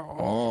game, bro.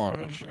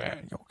 Oh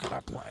shit, you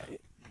gotta play.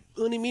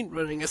 What do you mean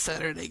running a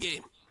Saturday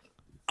game?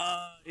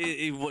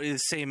 It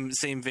is same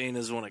vein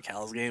as one of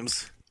Cal's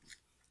games.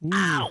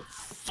 Ow!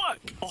 Fuck!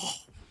 Oh.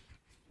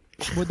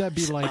 Would that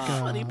be like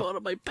Funny bone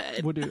on my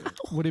bed.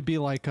 would it be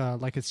like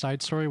a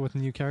side story with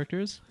new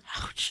characters?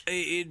 Ouch.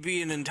 It'd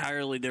be an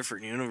entirely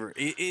different universe.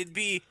 It'd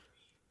be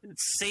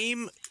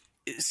same,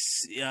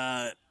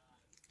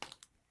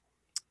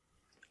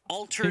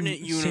 alternate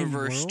Same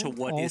universe to world?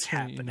 what is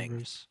Alternate happening.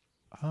 universe.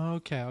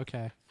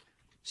 Okay.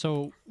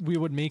 So we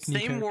would make new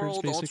Same characters,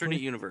 world, basically?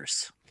 alternate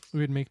universe. We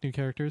would make new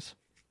characters.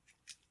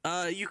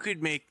 You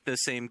could make the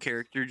same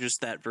character,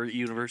 just that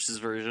universe's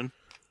version.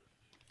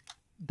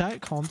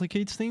 That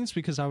complicates things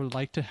because I would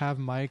like to have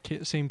my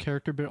same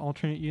character but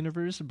alternate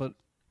universe, but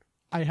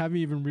I haven't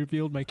even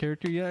revealed my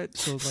character yet,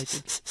 so like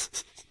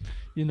it's,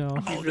 you know.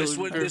 Oh, this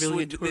would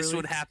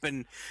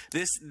happen.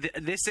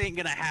 This ain't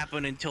gonna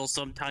happen until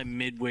sometime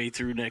midway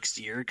through next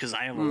year because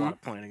I have a lot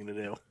of planning to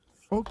do.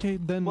 Okay,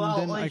 then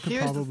Well, I like, could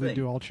here's the probably thing.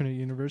 do alternate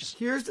universe.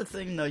 Here's the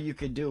thing, though, you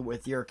could do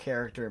with your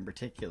character in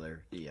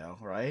particular, Dio,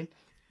 right?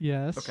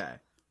 Yes. Okay.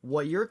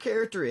 What your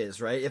character is,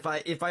 right? If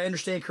I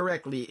understand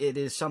correctly, it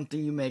is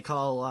something you may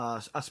call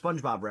a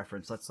SpongeBob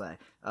reference, let's say.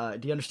 Do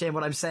you understand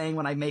what I'm saying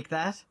when I make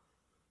that?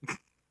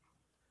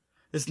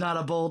 It's not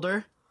a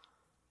boulder.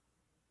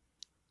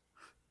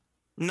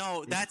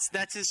 No,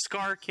 that's his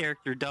Scar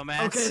character,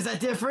 dumbass. Okay, is that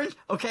different?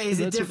 Okay, is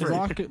it different?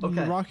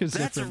 Rock is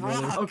That's different,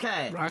 Rock. brother.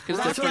 Okay, Rock is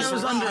that's what I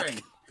was different.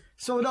 wondering.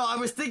 So no, I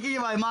was thinking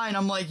in my mind,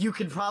 I'm like, you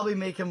could probably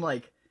make him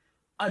like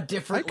a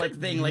different I like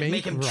could thing, like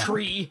make him make Rock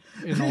tree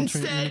in alternate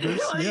instead.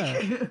 universe, like,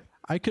 yeah.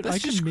 I could That's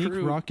just make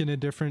crude. Rock in a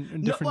different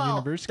No, well,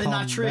 universe then called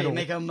not tree. Metal.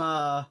 Make him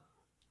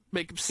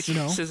Make him You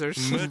know,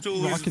 scissors.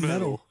 Metal Rock is and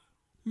metal.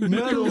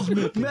 Metal.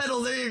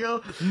 metal. There you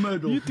go,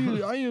 metal. You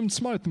do, I am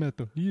smart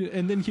metal.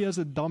 And then he has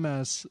a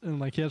dumbass, and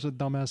like he has a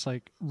dumbass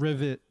like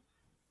Rivet,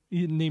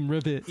 named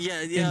Rivet. Yeah,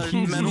 And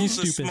he's Metal's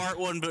the stupid. smart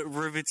one, but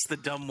Rivet's the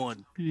dumb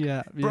one.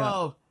 Yeah.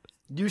 Bro,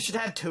 you should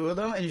have two of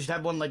them, and you should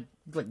have one like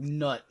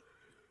nut,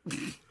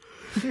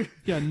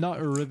 Yeah, not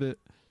a Rivet.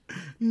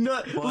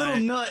 little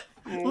nut.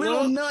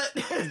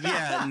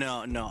 Yeah,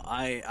 no.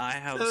 I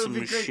have That would some be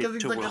great, 'cause shit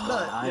he's to like a work on.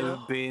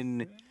 nut, you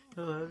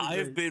know?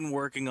 I've been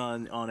working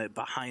on it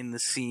behind the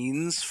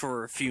scenes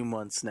for a few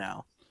months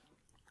now.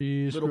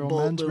 Jeez, Little bro,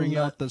 bolt, man's little bringing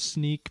nut. out the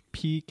sneak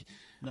peek.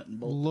 Nut and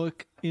bolt.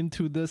 Look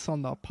into this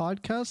on the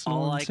podcast. Know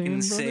All what I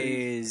I'm saying, can brother?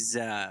 say is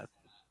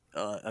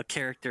a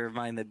character of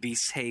mine that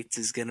Beast hates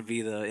is gonna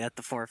be at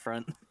the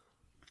forefront.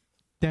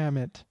 Damn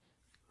it.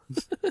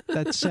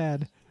 That's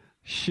sad.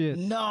 Shit.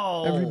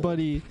 No,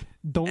 Everybody,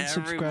 don't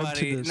subscribe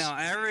to this.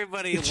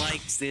 Everybody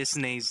likes this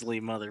nasally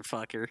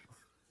motherfucker.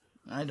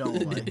 I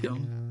don't like him.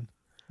 Man.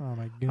 Oh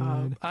my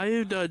god. I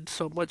have done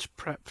so much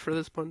prep for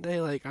this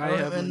Monday. Like I don't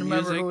have even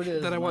remember who it music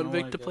is, that I and I want don't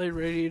Vic like to it. play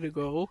ready to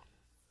go.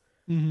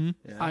 Mm-hmm.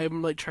 Yeah.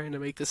 I'm like trying to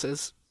make this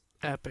as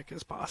epic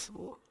as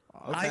possible.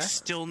 I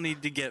still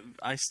need to get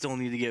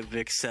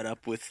Vic set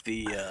up with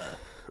the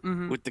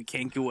with the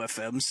Kenku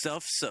FM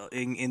stuff. So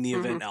in the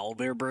event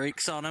Owlbear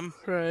breaks on him.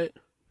 Right.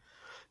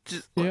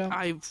 Just Yeah.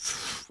 I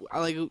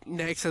like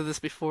Nag said this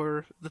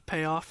before the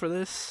payoff for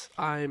this.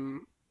 I've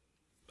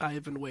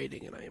been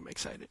waiting and I am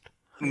excited.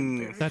 I'm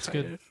very That's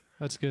excited. good.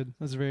 That's good.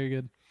 That's very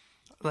good.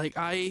 Like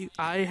I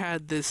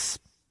had this.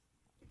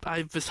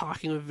 I was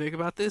talking with Vic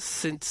about this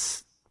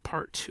since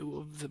part 2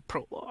 of the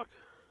prologue.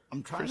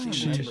 I'm trying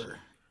Jeez. to remember.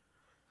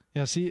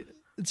 Yeah, see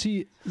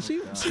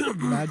the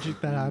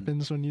magic that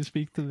happens when you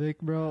speak to Vic,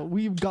 bro.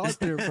 We got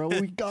there, bro.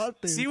 We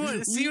got there. See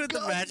what the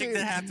got magic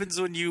there. that happens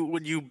when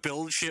you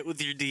build shit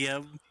with your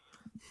DM.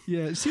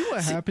 Yeah, see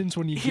what happens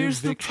when you give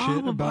Here's the Vic shit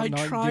problem. about I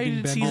not tried giving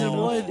in Ben season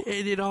Ball. 1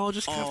 and it all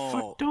just got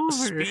fucked over.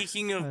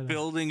 Speaking of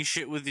building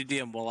shit with your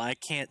DM, well, I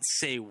can't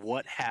say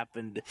what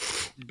happened.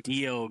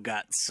 Dio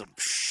got some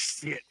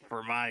shit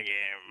for my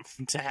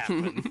game to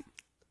happen.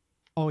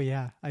 Oh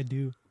yeah, I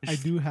do. I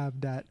do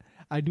have that.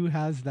 I do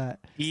has that.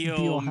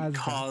 Dio has that.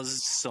 caused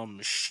some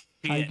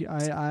shit.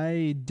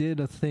 I did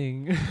a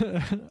thing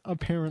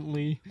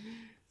apparently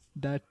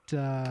that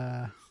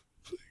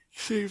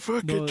See,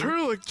 fucking No.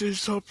 Turlik did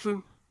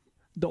something.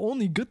 the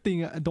only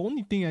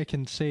thing I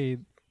can say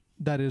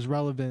that is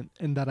relevant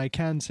and that I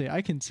can say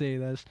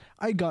this,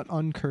 I got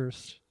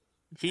uncursed.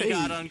 He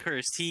got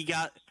uncursed.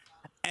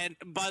 And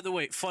by the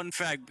way, fun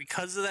fact,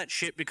 because of that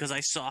shit, because I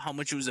saw how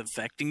much it was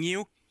affecting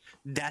you,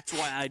 that's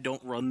why I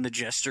don't run the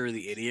Jester or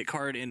the Idiot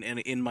card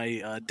in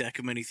my deck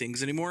of many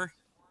things anymore.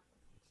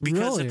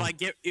 Because Really?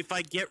 if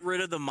I get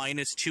rid of the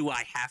 -2,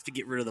 I have to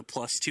get rid of the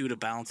 +2 to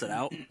balance it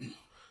out.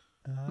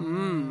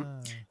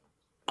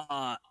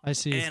 I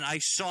see. And I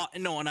saw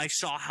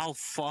how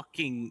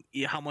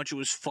much it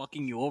was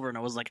fucking you over, and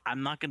I was like,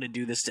 I'm not gonna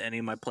do this to any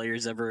of my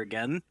players ever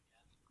again.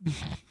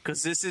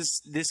 Because this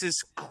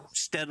is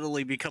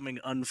steadily becoming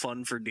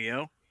unfun for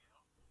Dio.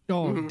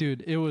 Oh,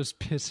 dude, it was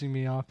pissing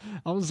me off.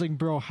 I was like,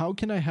 bro, how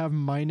can I have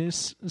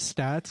minus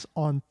stats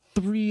on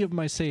 3 of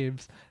my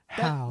saves?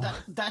 How?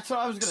 That's what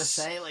I was gonna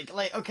say.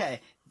 Like,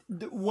 okay,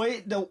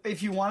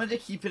 if you wanted to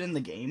keep it in the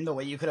game, the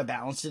way you could have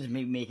balanced it is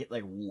maybe make it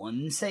like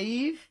 1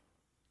 save.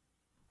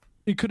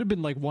 It could have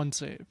been like one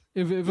save.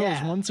 If it was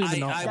Yeah. one save and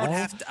not I all, would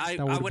have to. I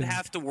that would've would been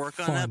have to work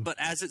on fun. that. But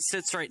as it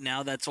sits right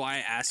now, that's why I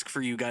ask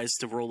for you guys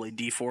to roll a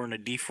D4 and a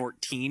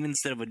D14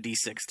 instead of a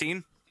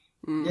D16.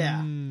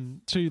 Yeah.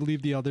 So you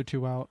leave the other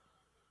two out.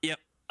 Yep.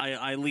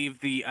 I leave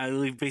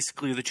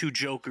basically the two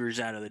jokers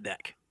out of the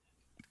deck.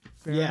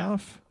 Fair Yeah.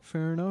 enough.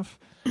 Fair enough.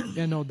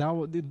 Yeah, no,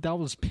 that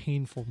was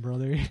painful,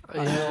 brother.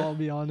 I'll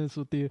be honest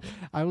with you.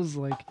 I was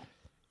like,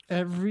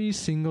 every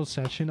single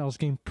session, I was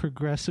getting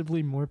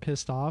progressively more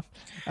pissed off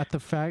at the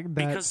fact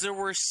that Because there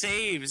were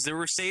saves. There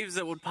were saves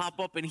that would pop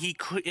up and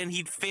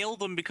he'd fail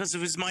them because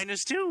of his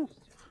 -2.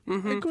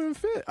 I couldn't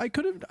fit. I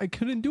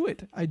couldn't do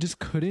it. I just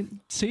couldn't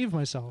save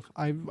myself.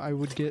 I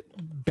would get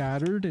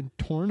battered and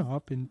torn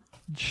up and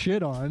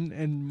shit on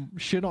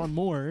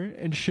more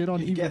and shit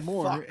on even get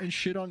more fucked. and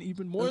shit on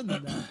even more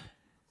than that.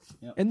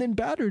 And then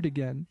battered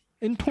again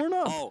and torn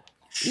up. Oh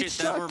shit! That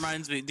sucked.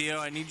 reminds me, Dio.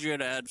 I need you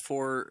to add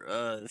 4.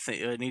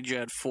 I need you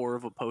to add 4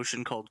 of a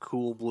potion called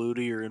Cool Blue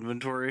to your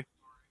inventory.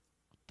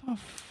 What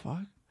the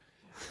fuck?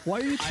 Why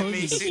are you telling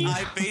me this?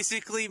 I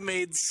basically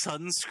made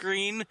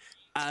sunscreen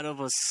out of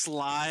a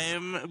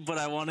slime, but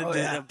I wanted Oh, to,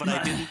 yeah. but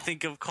I didn't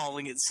think of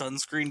calling it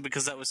sunscreen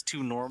because that was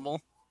too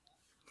normal.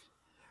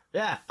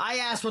 Yeah, I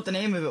asked what the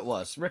name of it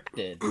was. Rick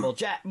did. Well,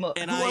 Jack.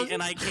 And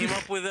I came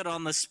up with it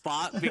on the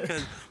spot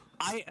because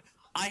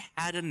I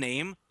had a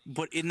name,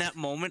 but in that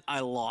moment I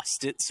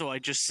lost it, so I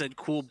just said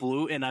Cool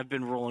Blue, and I've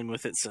been rolling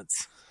with it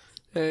since.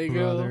 There you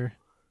go. Brother.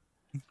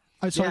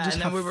 I Yeah, just and then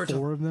have we were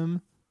 4 of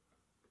them.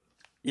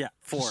 Yeah,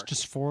 4.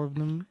 Just 4 of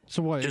them.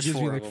 So what? Just it gives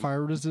you 4 of like them.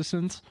 fire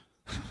resistance.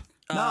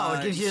 No,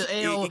 it gives you.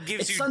 It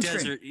gives it's you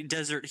sunscreen.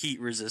 desert heat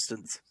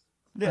resistance.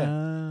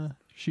 Yeah.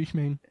 Sheesh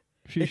man.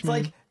 Sheesh It's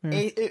man. like Yeah.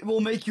 it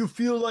will make you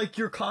feel like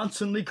you're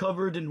constantly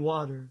covered in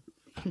water.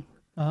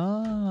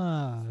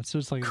 So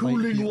it's like light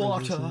Cooling heat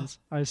water. resistance.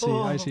 I see.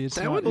 I see. It's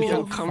That not would be fire,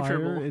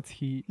 uncomfortable. it's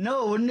heat.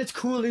 No, and it's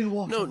cooling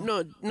water.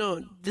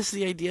 No. This is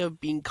the idea of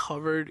being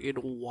covered in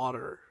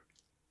water.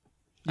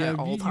 Yeah, At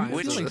all you times.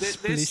 Which feel like this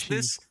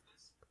splishy.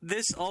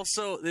 this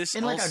also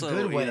in like a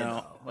good way, you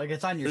know, though. Like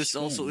it's on your this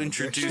skin. also Like, your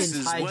skin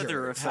introduces tides weather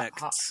your-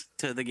 effects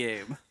to the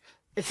game.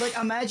 It's like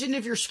imagine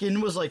if your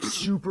skin was like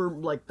super,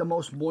 like the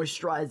most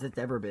moisturized it's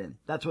ever been.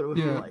 That's what it would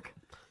Yeah. feel like.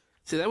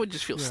 See, that would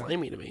just feel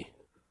slimy to me.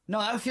 No,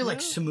 that would feel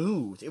like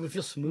smooth. It would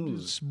feel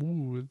smooth.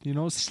 Smooth,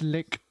 slick,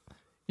 Slick.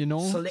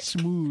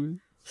 smooth,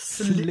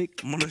 Slick.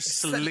 slick. I'm gonna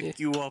slick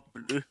you up,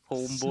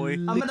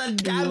 homeboy. I'm gonna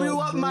dab you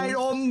up, my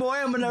own boy.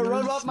 I'm gonna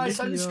rub up my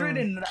slick you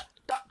sunscreen up.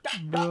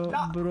 and.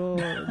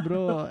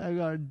 Bro, I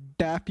gotta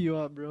dap you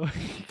up, bro.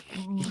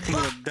 I'm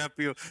gonna dap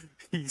you.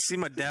 You see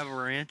my dab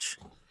ranch?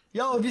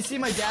 Yo, if you see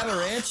my Dabba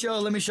Ranch, yo,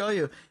 let me show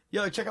you.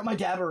 Yo, check out my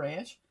Dabba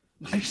Ranch.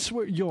 I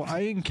swear, I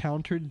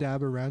encountered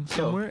Dabaran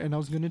somewhere, and I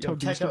was gonna tell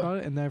check Beast out- about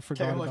it, and then I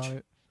forgot out my about ch-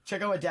 it.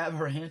 Check out my Dabba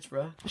Ranch,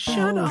 bro.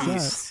 Shut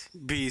up.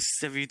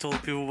 Beast, have you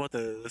told people about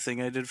the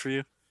thing I did for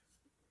you?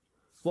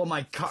 Well,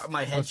 my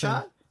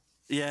headshot.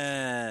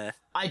 Yeah.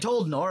 I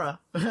told Nora.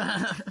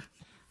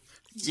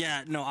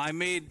 Yeah, no, I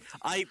made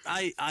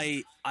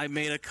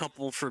a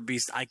couple for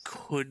Beast. I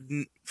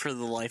couldn't for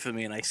the life of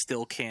me, and I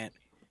still can't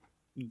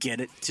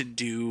get it to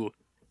do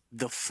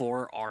the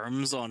 4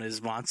 arms on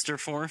his monster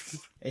form.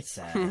 It's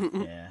sad.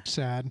 Yeah,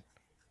 Sad,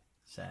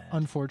 sad.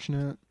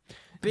 unfortunate.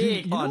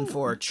 Big You know-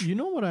 unfortunate. You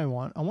know what I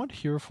want? I want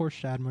Hero Force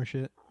Shadmer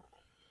shit.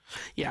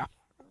 Yeah.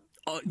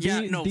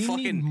 Yeah, They- no, they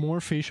fucking. need more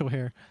facial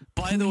hair.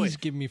 By the way- Please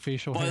give me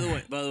facial By hair.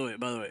 the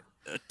way,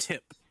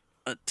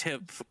 a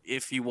tip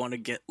if you want to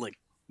get like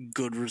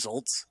good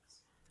results,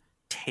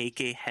 take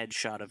a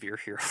headshot of your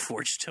Hero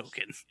Forge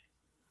token.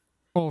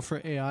 Oh,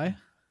 for AI.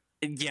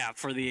 Yeah,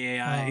 for the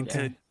AI Oh,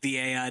 okay.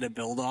 to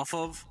build off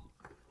of,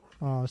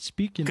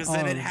 Speaking because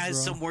then it of, has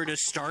bro, somewhere to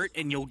start,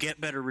 and you'll get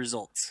better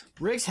results.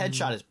 Rick's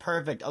headshot is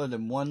perfect, other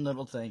than one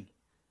little thing.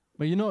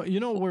 But you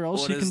know where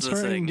else What you is can the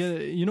start thing? and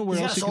get. You know where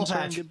He's got else a you can soul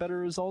start and patch. get better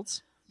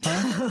results?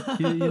 Huh?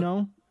 you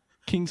know,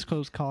 King's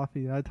Coast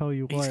Coffee. I tell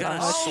you He's what. got a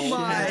Oh soul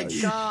my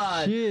patch.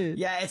 god! Shit.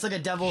 Yeah, it's like a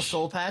devil's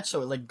soul patch,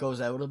 so it like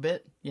goes out a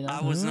bit. You know?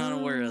 I was not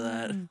aware of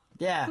that.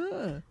 Yeah. Huh,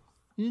 But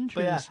yeah,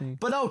 interesting.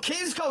 but no,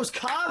 King's Coast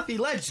Coffee,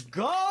 let's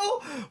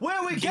go!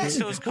 Where we get King's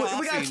Coast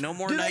Coffee, no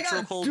more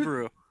nitro cold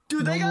brew.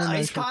 Dude, they No got more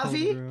iced nitro cold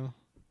coffee? brew.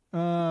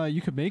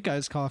 You could make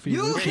iced coffee.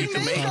 You with can nitro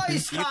make coffee.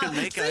 iced You can coffee!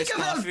 make Think iced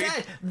about coffee.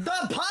 that!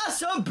 The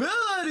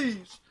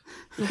possibilities!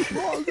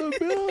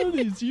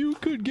 Possibilities. You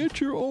could get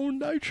your own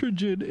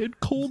nitrogen and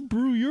cold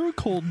brew your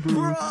cold brew.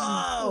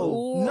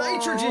 Bro!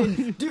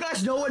 Nitrogen! Do you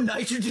guys know what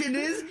nitrogen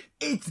is?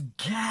 It's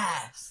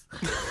gas!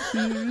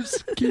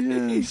 It's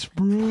gas,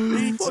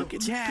 bro. Fucking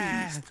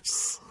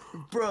tabs.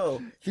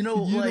 Bro, you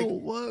know, You like, know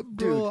what,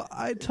 bro?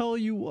 I tell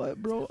you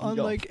what, bro.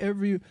 Unlike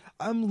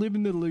I'm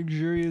living the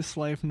luxurious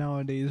life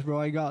nowadays, bro.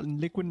 I got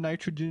liquid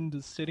nitrogen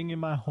just sitting in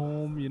my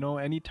home. You know,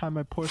 anytime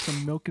I pour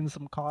some milk in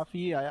some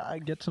coffee, I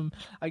get some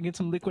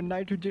liquid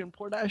nitrogen,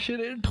 pour that shit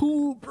in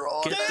too,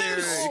 bro. Get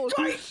there.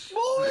 straight,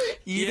 boy!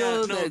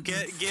 Yeah, no,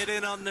 get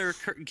in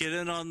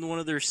on one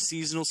of their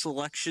seasonal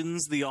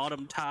selections, the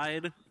Autumn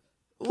Tide.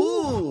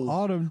 Ooh!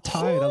 Autumn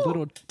tide, a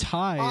little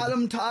tide.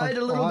 Autumn tide,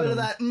 a little bit of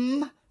that,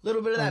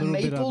 little bit of that little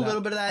bit of maple, that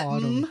little bit of that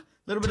autumn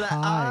little bit of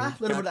that tide.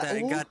 little bit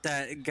of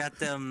that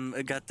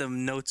ooh. Got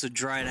them notes of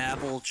dried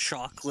apple,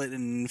 chocolate,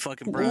 and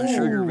fucking brown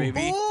sugar, baby.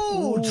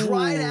 Ooh,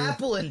 dried Ooh.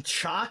 apple and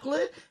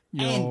chocolate.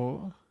 And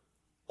Yo,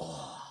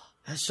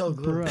 that's so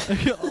good.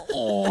 bruh.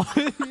 Oh,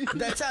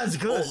 That sounds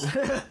good.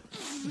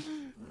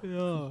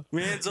 yeah,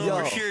 Man's Yo.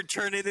 over here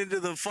turning into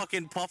the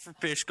fucking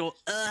pufferfish. Go,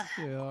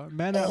 yeah.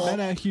 Man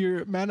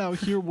out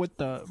here with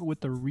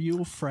the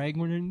real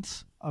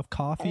fragrance of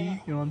coffee.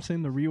 You know what I'm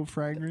saying? The real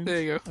fragrance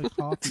There you of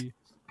coffee.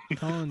 I'm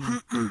telling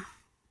you.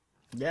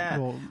 Yeah.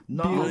 Well,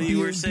 No. What you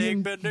were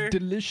saying, Bender?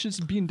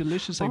 being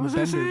delicious like was I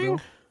Bender, bro.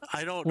 saying?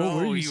 I don't What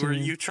were know. you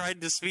saying? You tried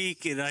to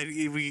speak, and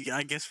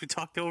I guess we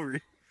talked over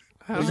it.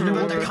 Is it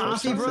about the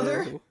coffee,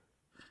 brother?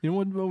 You know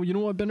what? Bro, you know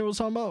what Bender was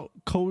talking about?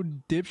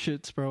 Code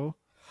dipshits, bro,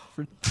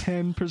 for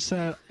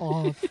 10%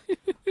 off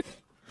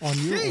on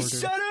your Hey, order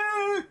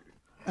Sutter!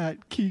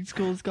 at Keeks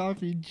Coast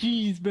Coffee.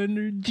 Jeez,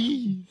 Bender,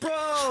 jeez.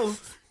 Bro!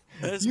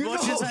 As You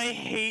much know- as I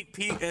hate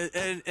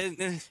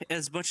and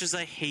as much as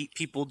I hate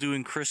people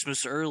doing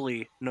Christmas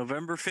early,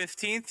 November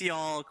 15th,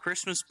 y'all,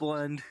 Christmas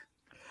blend.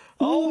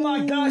 Oh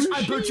my gosh,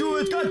 I bet you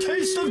it's got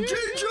taste of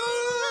ginger!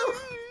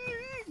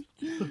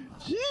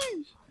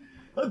 Jeez.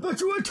 I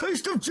bet you a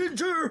taste of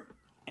ginger!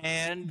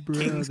 And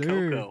King's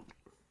Brother. Cocoa.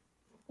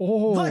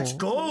 Oh, Let's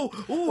go!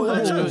 Ooh,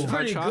 that sounds hot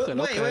pretty chocolate, good.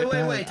 okay.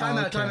 Wait, time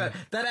out. Okay.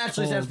 That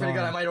actually sounds Hold pretty good.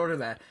 on. I might order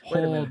that.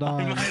 Wait a minute. Hold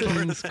on, might order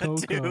King's that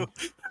Cocoa.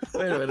 too.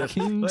 Wait a minute.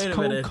 King's Wait a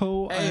minute.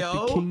 Cocoa at the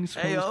Ayo, King's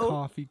Coast ayo.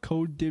 Coffee.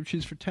 Code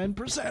dipshits for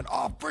 10%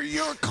 off for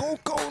your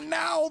cocoa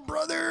now,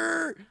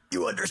 brother.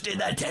 You understand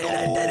that,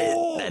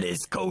 that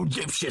is code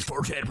dipshit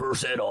for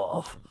 10%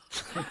 off.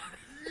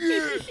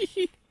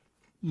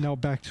 Now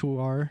back to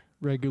our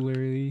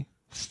regularly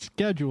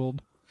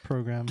scheduled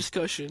program.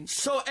 Discussion.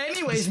 So,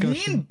 anyways, me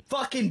Discussion. and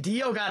fucking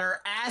Dio got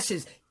our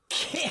asses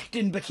kicked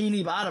in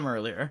Bikini Bottom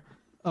earlier.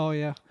 Oh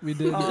yeah, we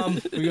did.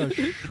 We got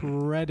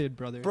shredded,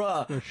 brother.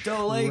 Bruh. We got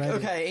So, like, shredded.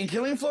 okay, in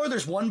Killing Floor,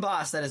 there's one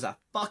boss that is a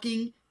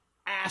fucking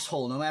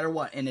asshole no matter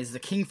what, and is the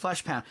King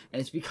Flesh Pound,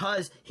 and it's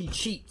because he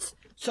cheats.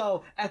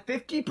 So, at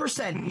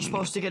 50%, you're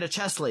supposed to get a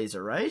chest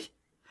laser, right?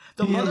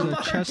 The He has a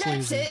motherfucker chest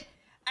gets laser. it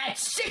at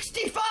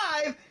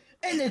 65,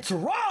 and it's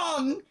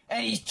wrong,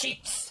 and he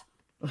cheats.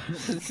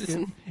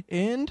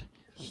 And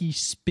he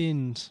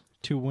spins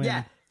to win.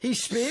 Yeah, he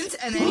spins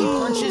and then he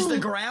punches the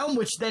ground,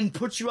 which then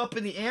puts you up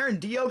in the air. And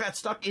Dio got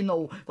stuck in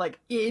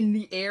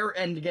the air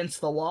and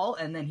against the wall,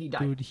 and then he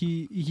died. Dude,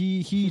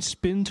 he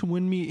spin to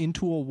win me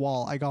into a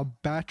wall. I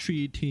got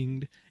battery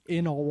tinged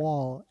in a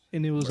wall,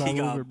 and it was He all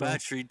got over, bro.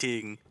 battery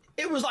ting.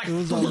 It was like It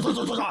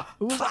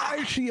was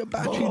actually a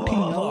battery ting.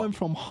 I went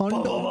from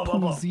 100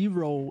 to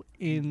 0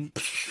 in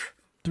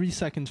 3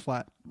 seconds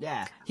flat.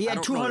 yeah. He I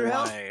had don't know 200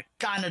 health. why.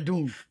 Kinda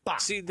doomed. Bah.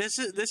 See, this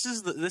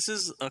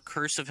is a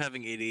curse of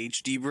having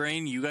ADHD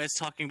brain. You guys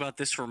talking about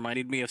this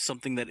reminded me of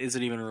something that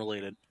isn't even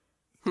related.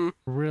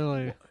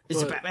 Really?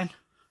 Is it Batman?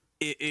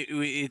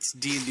 It's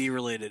D&D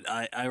related.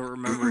 I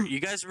remember. You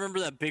guys remember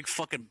that big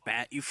fucking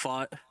bat you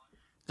fought?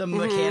 The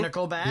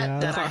mechanical bat Yeah,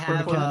 that I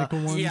have.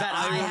 mechanical one. Yeah, that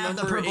I have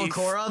the remember purple a-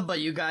 Cora, but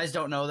you guys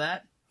don't know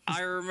that.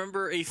 I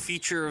remember a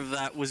feature of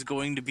that was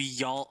going to be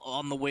y'all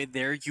on the way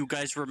there. You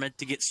guys were meant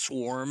to get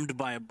swarmed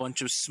by a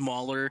bunch of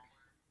smaller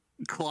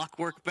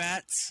clockwork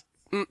bats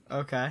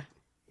Okay.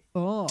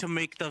 Oh, to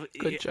make the.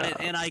 Good job.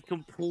 And I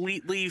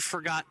completely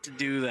forgot to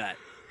do that.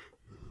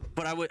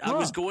 But I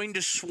was going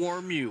to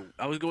swarm you.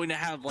 I was going to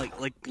have like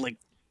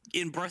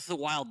in Breath of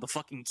the Wild, the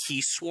fucking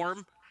key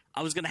swarm.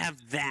 I was gonna have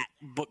that,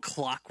 but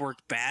clockwork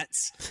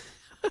bats.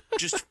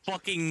 Just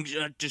fucking,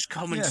 just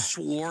come and Yeah.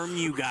 swarm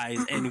you guys,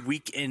 and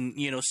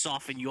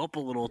soften you up a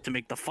little to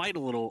make the fight a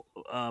little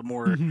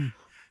more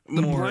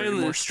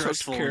Blindness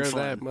stressful took care and of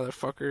fun. that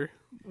motherfucker.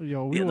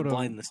 yo, we Yeah, the would have.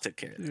 blindness took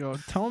care of it. Yo,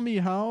 tell me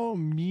how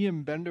me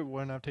and Bender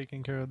wouldn't have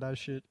taken care of that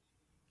shit.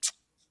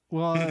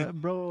 Well,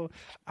 bro,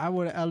 I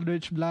would have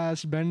Eldritch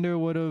Blast. Bender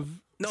would have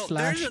No,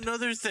 slashed. there's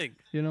another thing.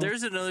 you know?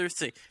 There's another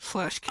thing.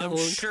 Flash kill. I'm and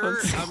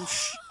sure.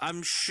 cunts.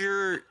 I'm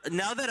sure.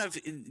 Now that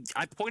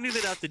I pointed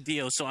it out to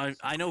Dio, so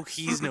I know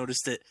he's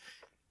noticed it.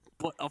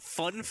 But a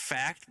fun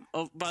fact,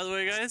 by the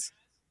way, guys,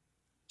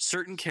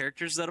 certain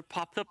characters that have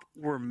popped up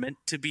were meant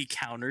to be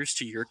counters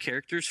to your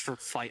characters for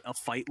a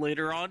fight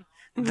later on.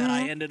 That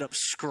I ended up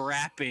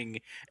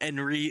scrapping and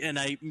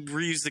I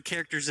reused the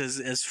characters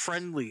as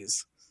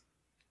friendlies.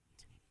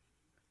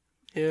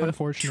 Yeah.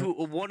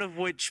 Unfortunate. One of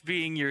which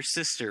being your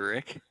sister,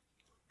 Rick.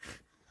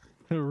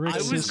 Rick's I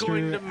was sister,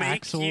 going to make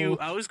Axel.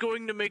 I was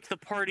going to make the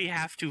party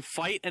have to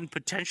fight and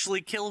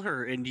potentially kill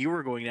her, and you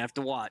were going to have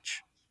to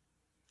watch.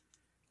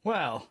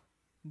 Well,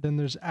 Then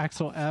there's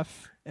Axel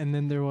F, and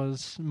then there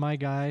was my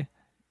guy.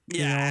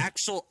 Yeah, Yeah.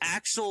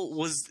 Axel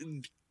was.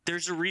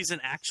 There's a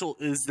reason Axel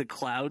is the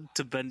cloud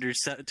to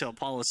to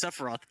Apollo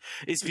Sephiroth,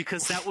 is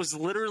because that was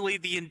literally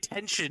the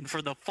intention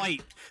for the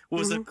fight,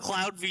 was a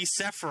cloud v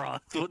Sephiroth.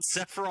 What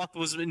Sephiroth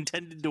was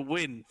intended to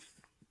win.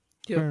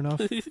 Yep. Fair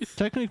enough.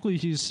 Technically,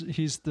 he's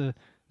the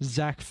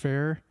Zack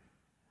Fair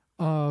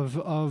of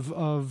his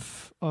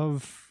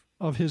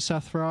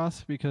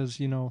Sephiroth, because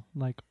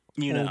like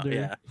You know, older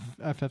yeah.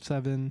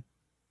 FF7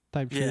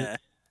 type shit. Yeah.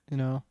 You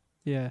know,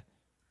 yeah.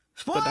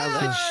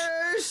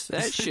 Spoilers!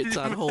 That shit's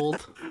on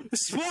hold.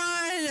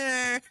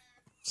 Spoiler!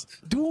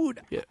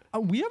 Dude, Yeah.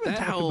 we haven't That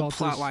talked whole about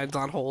plot this. line's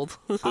on hold.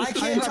 I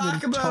can't talk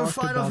haven't about talked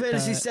Final about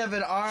Fantasy that.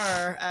 VII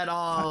R at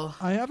all.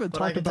 I haven't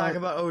but I talked can talk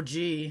about. about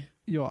OG.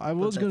 Yo, I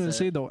was that's gonna it.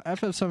 say though,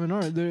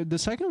 FF7R, the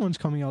second one's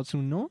coming out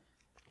soon. No,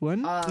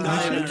 when? No, I no,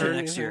 haven't no, heard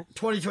next year.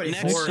 2024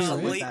 Next or year,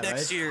 something like late that,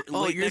 next right? year.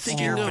 Oh, late you're next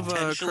thinking year, of,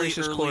 potentially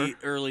Crisis Core.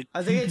 early.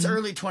 I think it's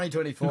early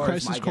 2024 is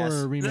Crisis my Core guess.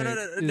 remake No,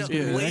 is gonna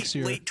be late, next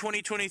year. late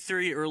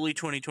 2023, early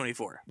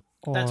 2024.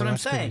 Oh, That's what I'm gonna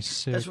saying. be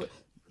sick. That's what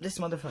this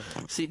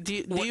motherfucker. See,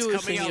 Dio What's is coming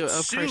thinking out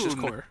of Crisis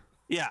soon? Core.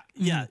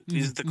 Yeah,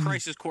 is the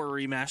Crisis Core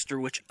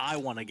remaster, which I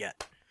want to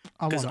get.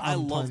 Because I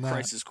I'm love playing that.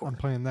 Crisis Core. I'm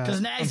playing that. Because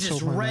I'm Nags so is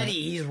playing that. ready.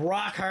 He's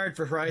rock hard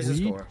for Crisis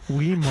Core.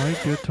 We might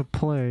get to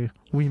play.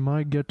 We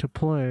might get to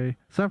play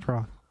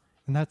Sephiroth,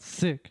 and that's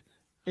sick.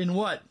 In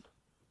what?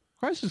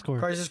 Crisis Core.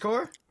 Crisis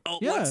Core? Oh,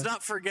 Yeah. let's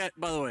not forget,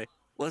 by the way,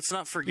 let's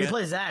not You forget,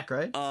 play Zack,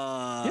 right?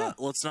 Yeah.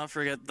 let's not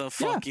forget the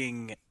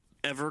fucking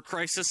Ever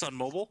Crisis on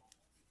mobile.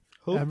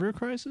 Who? Ever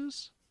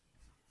Crisis.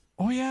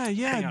 Oh yeah, Hang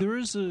yeah. on. There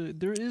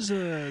is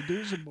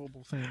a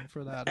mobile thing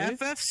for that. Eh?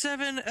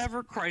 FF7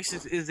 Ever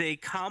Crisis is a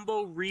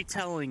combo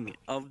retelling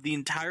of the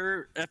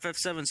entire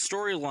FF7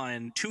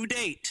 storyline to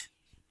date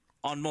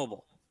on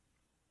mobile.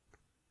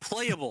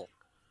 Playable.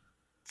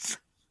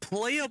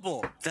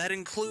 Playable. That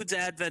includes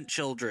Advent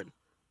Children.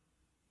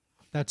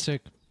 That's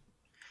sick.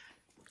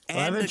 Well,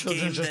 And Advent a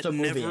Children's game just that a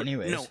movie never,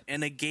 anyways. No,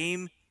 and a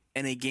game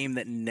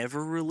that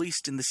never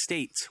released in the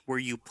States where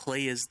you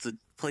play as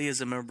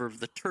a member of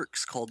the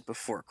Turks called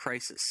Before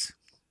Crisis.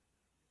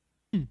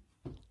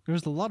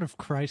 There's a lot of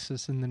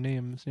crisis in the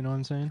names. You know what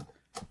I'm saying?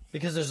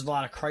 Because there's a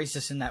lot of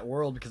crisis in that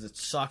world because it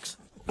sucks.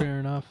 Fair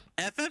enough.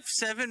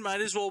 FF7 might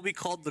as well be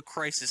called the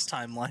Crisis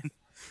Timeline.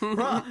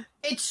 Bruh,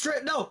 it's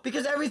straight. No,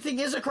 because everything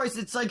is a crisis.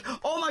 It's like,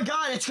 oh my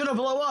god, it's gonna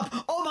blow up.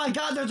 Oh my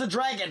god, there's a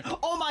dragon.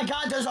 Oh my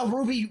god, there's a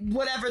ruby,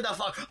 whatever the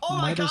fuck. Oh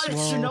my Might god, as it's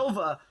well.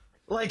 Shinova.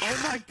 Like,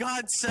 Oh my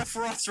god,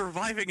 Sephiroth's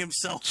reviving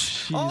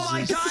himself. oh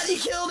my Jesus. god, he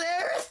killed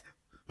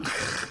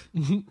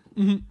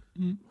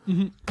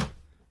Aerith.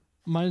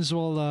 Might as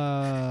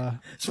well.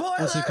 Spoiler.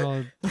 What's it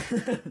called?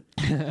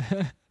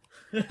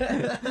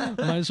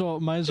 might as well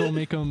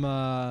make him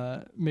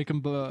on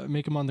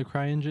the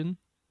CryEngine,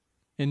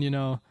 and you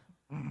know.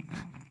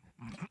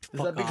 Is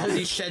that because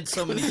he shed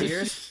so many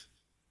tears?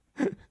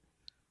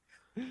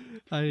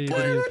 I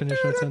didn't even finish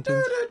that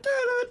sentence.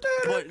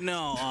 But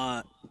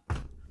no,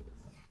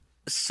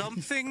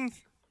 something.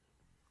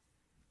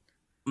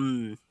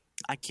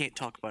 I can't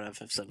talk about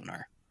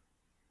FF7R.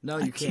 No,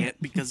 I you can't.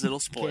 because it'll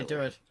spoil. Can't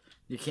do it.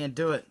 You can't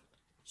do it.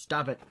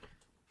 Stop it.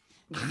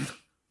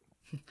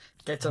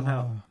 Get some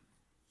help.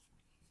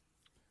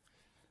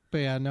 But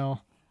yeah,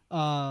 no.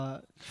 I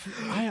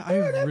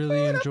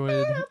really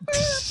enjoyed.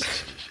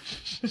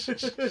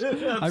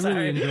 I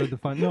really enjoyed the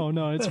fun.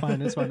 No, it's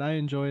fine. It's fine. I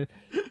enjoyed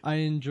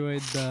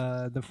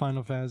the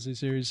Final Fantasy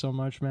series so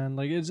much, man.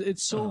 Like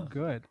it's so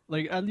good.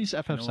 Like at least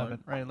FF7,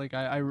 right? Like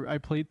I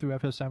played through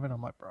FF7.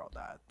 I'm like, bro,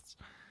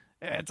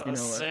 it's a know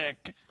what?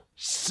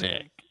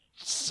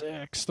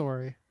 sick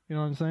story. You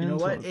know what I'm saying? You know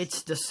So what?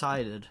 It's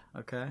decided,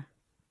 okay?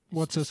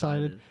 what's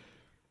decided?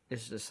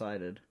 It's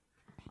decided.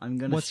 I'm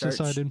gonna What's start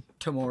decided?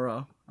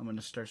 tomorrow. I'm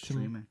gonna start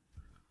streaming.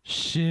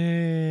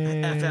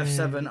 Shit.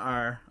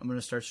 FF7R. I'm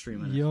gonna start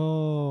streaming.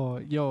 Yo,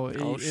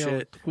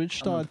 shit.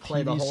 gonna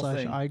play the whole Twitch.tv/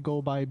 thing. I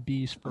go by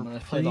Beast for I'm gonna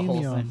play the whole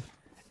premium thing.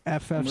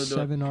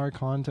 FF7R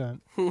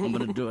content. I'm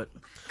gonna do it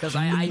because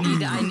I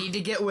need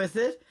to get with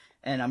it,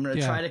 and I'm gonna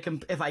Yeah. try to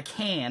if I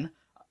can.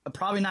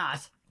 Probably not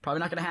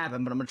gonna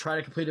happen, but I'm gonna try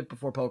to complete it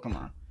before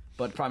Pokemon.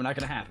 But probably not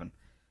gonna happen.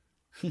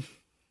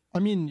 I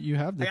mean, you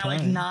have the I got time.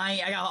 like 9.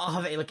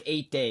 I'll have like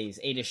 8 days,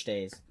 8ish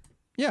days.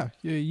 Yeah,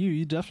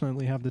 you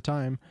definitely have the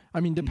time. I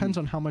mean, depends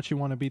on how much you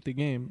want to beat the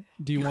game.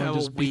 Do you want have to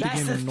a just beat the week. That's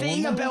game the in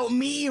thing normal? about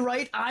me,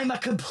 right? I'm a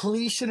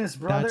completionist,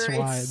 brother. That's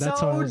why. It's That's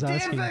so why I was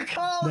asking.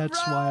 difficult,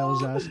 That's bro. why I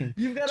was asking.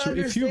 You gotta So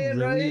if you understand,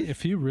 really, right?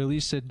 if you really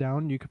sit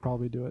down, you could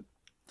probably do it.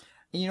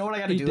 You know what I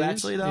gotta 8 do days?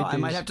 actually though? 8 I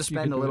might days, have to you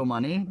spend could a do little it.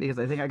 money because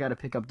I think I gotta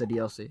pick up the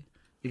DLC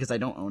because I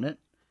don't own it.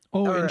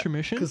 Oh, Or,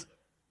 intermission. 'cause,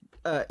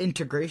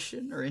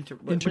 integration or what is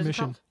it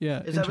Intermission. called?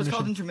 Yeah, Is that what's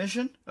called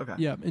intermission? Okay.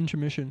 Yeah,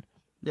 intermission.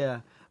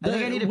 Yeah. I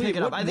think I need to Wait, pick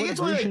it up. I think what it's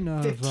only version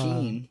like of,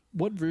 15.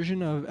 what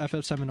version of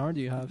FF7R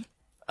do you have?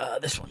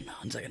 This one.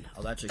 1 second.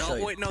 I'll actually show Oh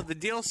you. wait, no, the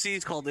DLC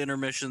is called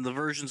Intermission. The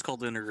version's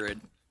called Intergrade.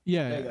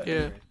 Yeah,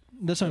 Yeah.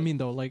 that's what I mean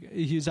though. Like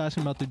he's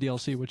asking about the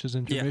DLC, which is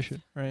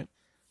intermission, right?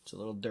 It's a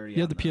little dirty.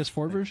 You have on the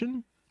PS4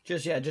 version.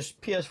 Just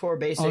PS4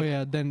 basic. Oh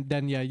yeah, then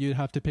yeah, you'd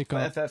have to pick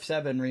up.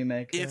 FF7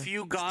 remake. If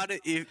you got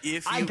it,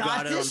 if I you got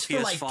got it on this for,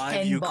 like,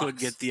 PS5, you $10, could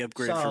get the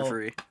upgrade so- for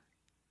free.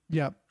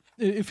 Yeah,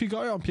 if you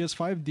got it on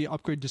PS5, the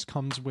upgrade just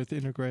comes with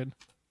Intergrade.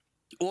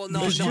 Well,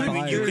 no, There's no, I two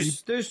mean,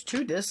 buyers. there's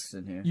 2 discs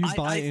in here. You I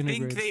buy think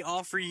Intergrade. they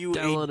offer you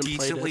Download a and play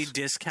decently this.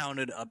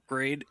 discounted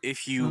upgrade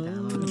if you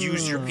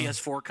use your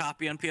PS4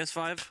 copy on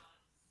PS5.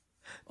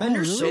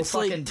 Bender's really? so It's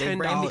like fucking big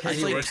brain $10. because It's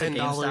he like works at $10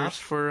 GameStop.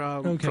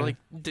 for like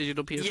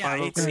digital PS5. Yeah,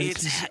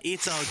 upgrades.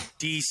 it's a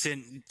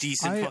decent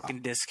I-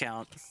 fucking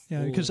discount.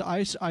 Yeah, because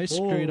I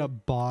straight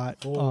up bought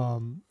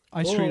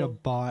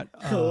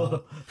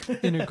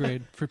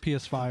Intergrade for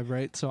PS5,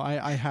 right? So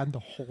I had the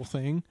whole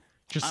thing,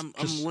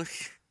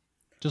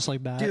 just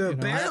like that. Dude, you know?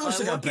 Bender looks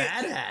I like a look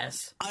at-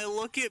 badass. I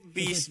look at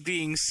Beast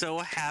being so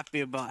happy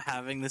about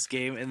having this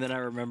game, and then I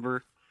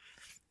remember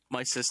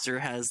my sister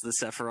has the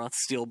Sephiroth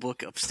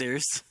Steelbook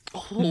upstairs.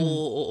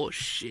 Oh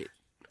shit!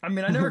 I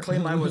mean, I never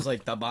claimed mine was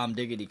like the bomb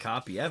diggity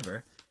copy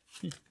ever.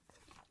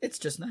 It's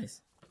just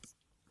nice.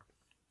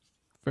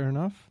 Fair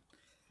enough.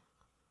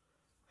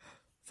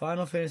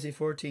 Final Fantasy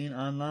 14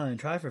 online.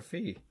 Try for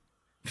free.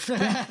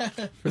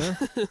 Fair.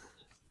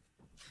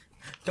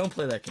 Don't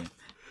play that game.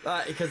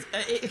 Because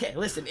okay,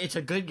 listen, it's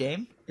a good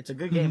game. It's a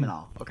good game and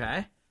all.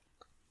 Okay,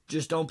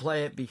 just don't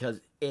play it because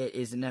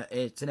it's an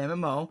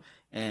MMO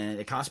and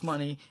it costs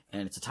money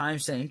and it's a time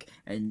sink.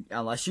 And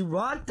unless you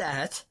want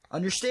that,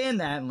 understand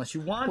that. Unless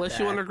you want Unless that,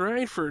 you want to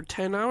grind for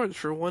 10 hours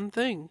for one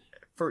thing.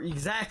 for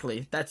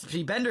exactly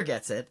see, Bender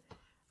gets it.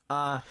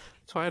 That's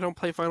why I don't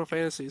play Final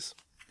Fantasies.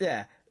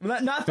 Yeah,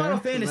 not Final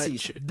Fair. Fantasy. That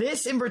shit.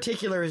 This in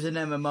particular is an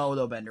MMO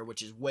though, Bender,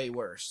 which is way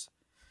worse.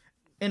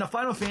 In a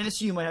Final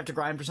Fantasy, you might have to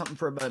grind for something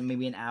for about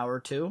maybe an hour or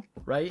two,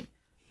 right?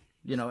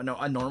 You know,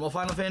 a normal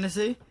Final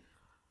Fantasy.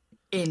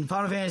 In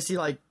Final Fantasy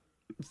like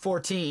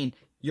 14,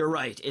 you're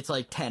right. It's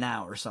like 10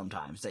 hours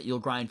sometimes that you'll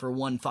grind for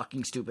one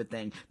fucking stupid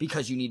thing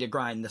because you need to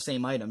grind the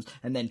same items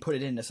and then put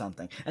it into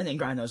something and then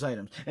grind those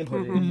items and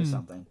put it into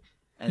something,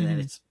 and then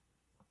it's.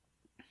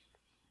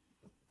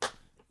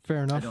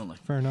 Fair enough. don't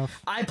like- Fair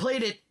enough. I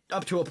played it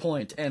up to a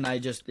point, and I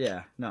just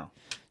no,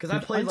 because I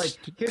played like.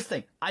 Here's the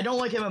thing: I don't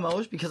like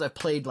MMOs because I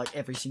played like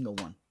every single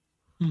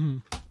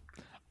one.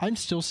 I'm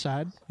still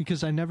sad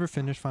because I never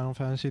finished Final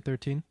Fantasy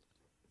 13.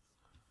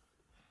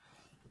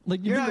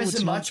 Like You're even not though it's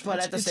missing much, but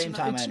at the same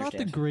time, it's I not the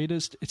understand.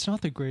 greatest. It's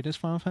not the greatest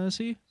Final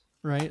Fantasy,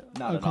 right?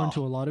 Not at According all.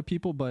 to a lot of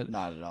people, but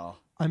Not at all.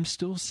 I'm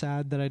still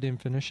sad that I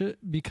didn't finish it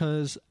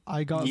because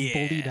I got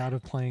Yeah. bullied out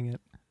of playing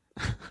it.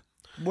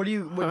 What do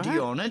you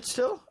own it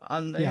still?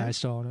 Yeah, I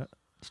still own it.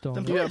 Still own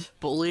Then it. You play got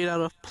bullied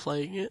out of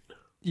playing it.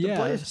 Yeah.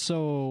 play it.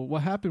 So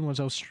what happened was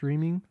I was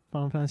streaming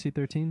Final Fantasy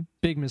 13.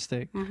 Big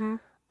mistake.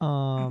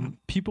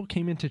 People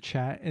came into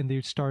chat and they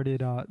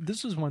started.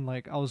 This was when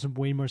like I was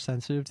way more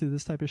sensitive to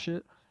this type of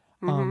shit.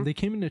 They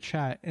came into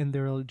chat and they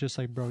were just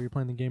like, "Bro, you're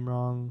playing the game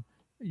wrong.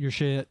 You're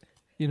shit."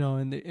 You know,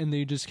 and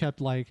they just kept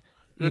like,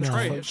 you You're know,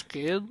 trash,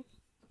 kid.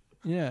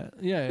 yeah.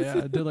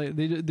 They like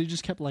they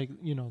just kept like,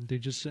 you know, they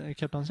just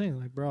kept on saying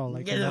like, "Bro,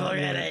 like Get you're the not fuck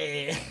gonna- out of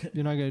here.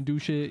 you're not gonna do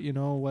shit, you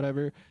know,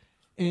 whatever."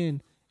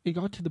 And it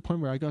got to the point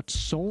where I got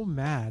so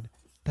mad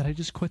that I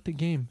just quit the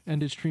game,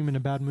 ended stream in a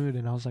bad mood,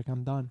 and I was like,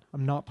 I'm done.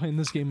 I'm not playing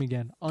this game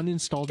again.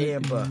 Uninstalled it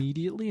Damn, bro.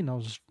 immediately, and it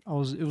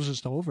was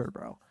just over,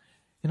 bro.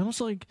 And I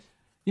was like,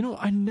 you know,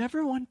 I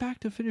never went back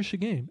to finish the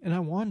game, and I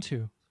want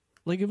to.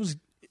 Like it was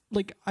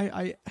like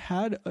I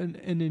had an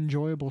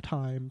enjoyable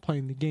time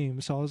playing the game,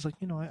 so I was like,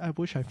 you know, I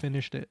wish I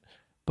finished it.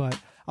 But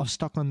I was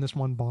stuck on this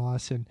one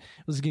boss, and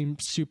it was a game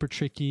super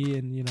tricky,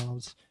 and you know, I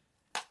was,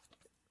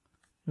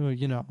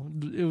 you know,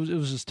 it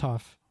was just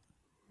tough.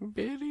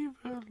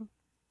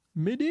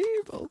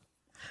 Medieval.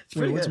 It's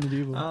pretty what's good.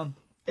 medieval?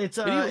 It's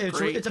Medieval's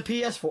great. it's a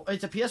PS4.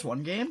 It's a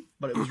PS1 game,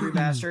 but it was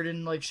remastered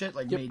and like shit,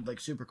 like made like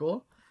super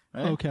cool.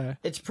 Right? Okay.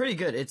 It's pretty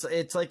good.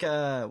 It's like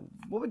a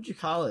what would you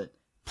call it?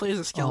 Plays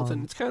a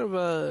skeleton. It's kind of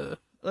a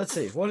Let's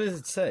see. What does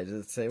it say?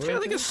 Does it say? kind of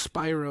like a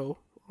Spyro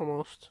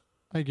almost.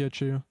 I get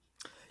you.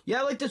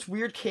 Yeah, like this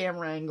weird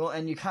camera angle,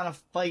 and you kind of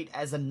fight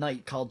as a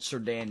knight called Sir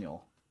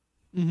Daniel.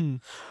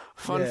 Fun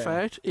Yeah.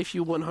 fact: if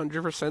you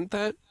 100%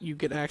 that, you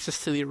get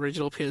access to the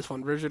original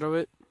PS1 version of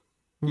it.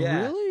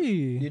 Yeah.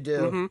 Really? You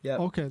do. Yep.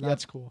 Okay,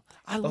 that's cool.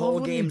 I love whole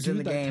when game's they do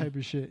in the that game. type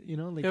of shit. You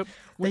know, like Yep.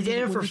 when They did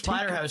it when for they take-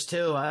 Splatterhouse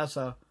too. I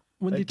also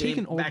When they like, take game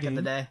an old back in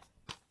the game, day.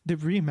 they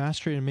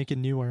remaster it and make it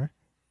newer,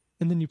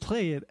 and then you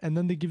play it, and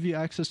then they give you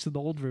access to the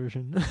old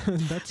version.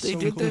 That's They so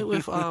did cool. that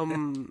with I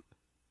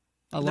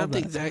not love the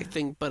that. exact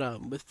thing,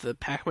 but with the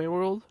Pac-Man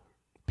World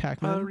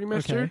Pac-Man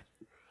remaster.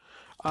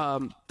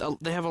 Okay.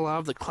 They have a lot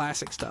of the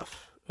classic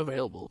stuff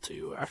available to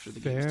you after the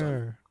game's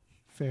done.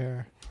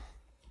 Fair.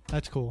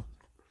 That's cool.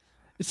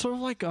 It's sort of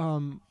like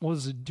what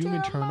was it, Doom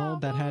Eternal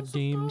that had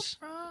games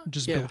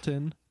just Yeah. built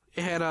in.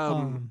 It had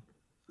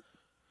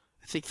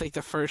I think like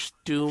the first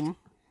Doom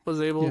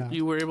was able Yeah.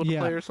 you were able to Yeah.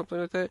 play or something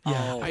like that.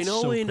 Yeah, I it's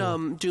know so in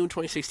cool. Doom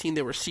 2016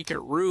 there were secret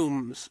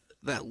rooms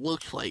that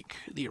looked like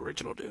the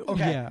original Doom.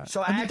 Okay, Yeah.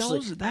 so I mean, actually,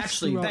 that's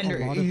throughout a Bender,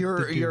 lot of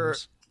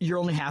the you're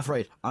only half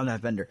right on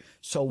that, Bender.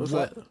 So what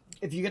that?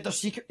 if you get those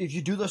secret? If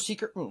you do those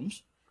secret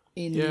rooms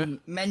in Yeah. the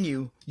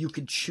menu, you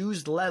could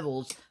choose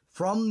levels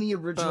from the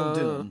original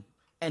Doom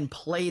and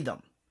play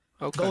them.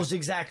 Okay. Those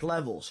exact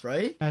levels,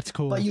 right? That's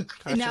cool. But you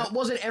now it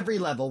wasn't every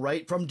level,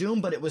 right, from Doom,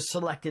 but it was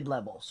selected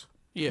levels.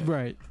 Yeah.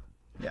 Right.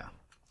 Yeah.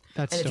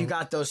 That's And if you dope.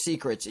 got those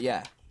secrets,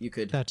 yeah, you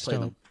could That's play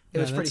dope. them. It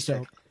was Yeah, pretty that's sick.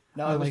 dope.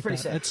 No, I it was like pretty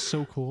that. sick. That's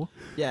so cool.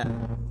 Yeah.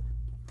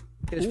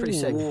 It was pretty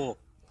sick. Whoa.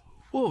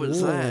 What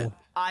was that?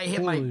 I hit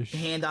Holy my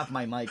hand off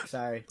my mic.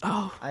 Sorry.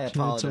 Oh, I It's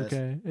apologize.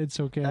 okay. It's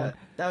okay.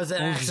 That was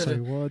an I was just like,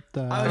 accident. what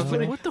the I was hell?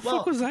 putting- what the well-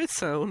 fuck was that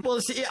sound?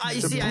 Well, see,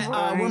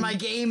 where my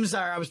games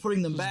are, I was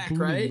putting them back,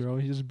 booming, right? bro.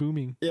 He's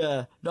booming.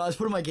 Yeah. No, I was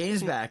putting my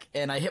games back,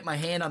 and I hit my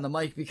hand on the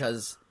mic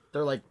because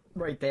they're like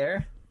right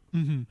there.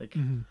 Like,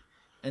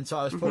 and so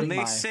I was When putting they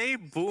my. say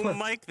boom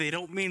mic, they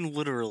don't mean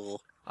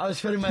literal. I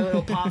was putting my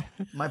little pop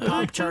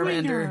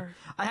Charmander. here?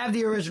 I have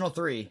the original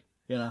 3.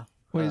 You know.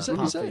 Wait, is that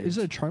pop is that figures. is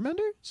that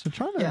Charmander? So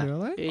Charmander, Yeah.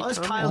 right? Hey, Oh, it's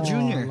Tom. Kyle Oh,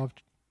 Jr.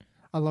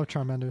 I love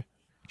Charmander.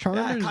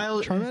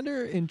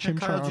 Charmander and Chimchar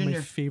Kyle are my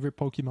Jr. favorite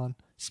Pokemon.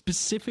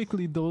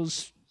 Specifically,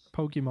 those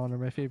Pokemon are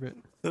my favorite.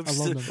 I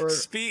love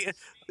them.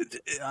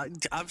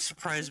 I'm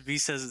surprised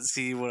Beast hasn't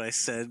seen what I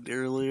said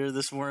earlier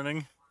this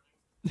morning.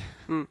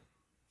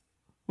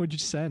 What'd you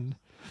send?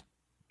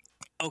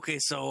 Okay,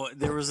 so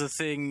there was a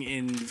thing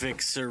in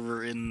Vic's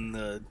server in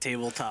the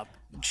tabletop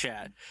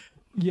chat,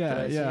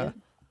 Yeah, I see yeah. it?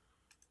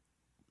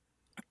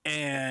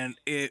 and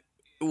it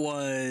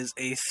was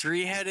a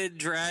 3-headed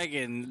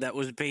dragon that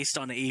was based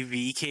on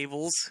AV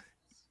cables.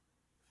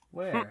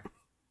 Where?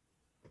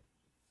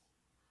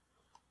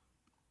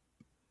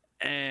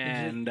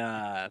 And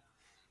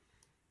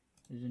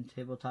Is it in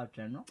Tabletop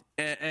General?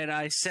 and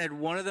I said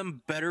one of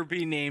them better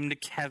be named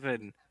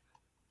Kevin.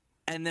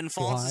 And then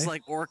False is Why?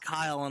 like, or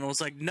Kyle, and I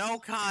was like, no,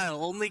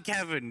 Kyle, only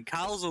Kevin.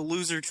 Kyle's a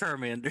loser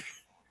Charmander.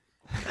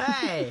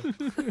 Hey!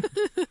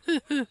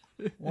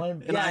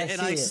 One, And yeah, I, I and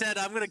see I it. said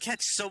I'm gonna catch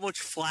so much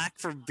flack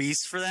from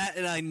Beast for that,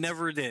 and I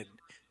never did.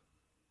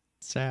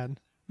 Sad.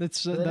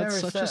 That's But I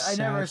such a I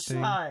never sad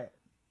thing. saw it.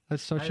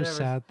 That's such I a never-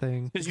 sad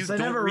thing. Because you Because I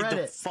don't never read read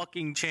the it.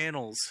 fucking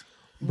channels.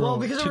 Well,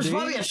 Bro, because there was today-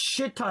 probably a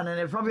shit ton in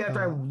it. Probably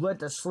after I went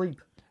to sleep.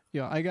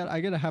 Yeah, I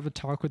gotta have a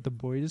talk with the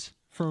boys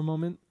for a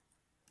moment.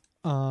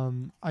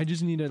 I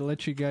just need to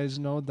let you guys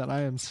know that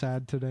I am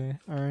sad today.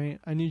 All right,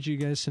 I need you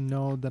guys to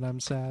know that I'm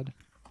sad.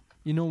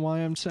 You know why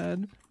I'm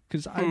sad?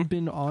 Because I've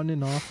been on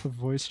and off of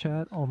voice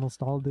chat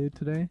almost all day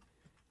today.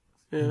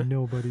 Yeah.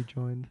 Nobody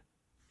joined.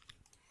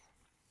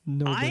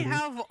 Nobody. I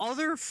have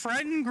other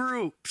friend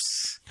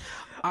groups.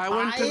 I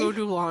went to I- go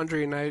do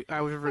laundry and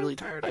I was really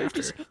tired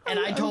after. And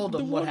I told the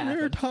them what one rare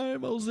happened.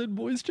 time I was in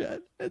voice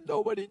chat and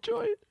nobody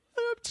joined.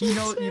 I'm so You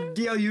know, sad.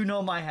 Dio, you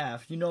know my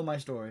half. You know my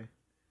story.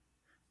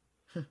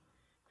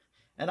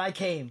 And I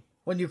came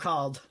when you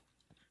called.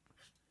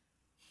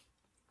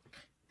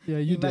 Yeah,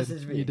 you did.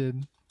 messaged me. You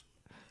did.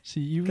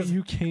 See,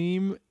 you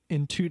came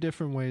in 2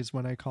 different ways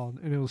when I called,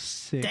 and it was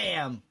sick.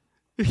 Damn.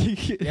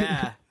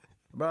 Yeah.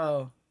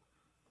 Bro.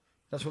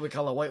 That's what we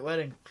call a white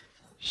wedding.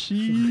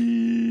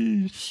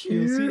 Sheesh.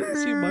 Yo,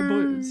 see, my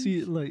boy.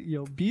 See, like,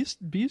 yo, Beast,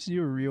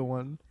 you're a real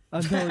one.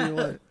 I'm telling you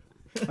what.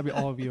 I mean,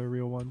 all of you are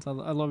real ones. I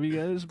love you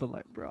guys, but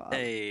like, bro,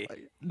 Hey.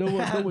 no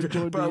one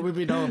joined Bro, me. we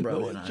be knowing, bro.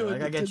 No one joined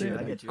Like, I me get today, you. I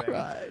and get you. I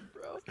cried,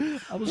 bro.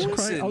 I was crying.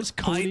 Listen, I was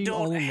I coding all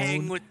don't alone.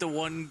 hang with the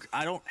one.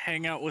 I don't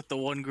hang out with the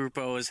one group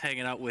I was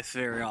hanging out with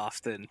very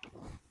often.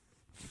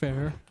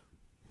 Fair.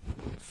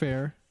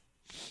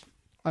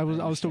 I was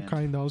still understand.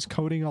 crying though. I was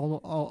coding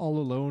all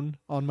alone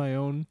on my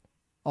own,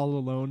 all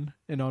alone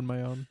and on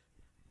my own,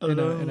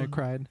 and I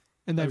cried.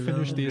 And I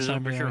finished the You're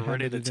assignment. you're and I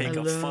ready handed to it in. take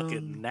a Alone.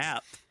 fucking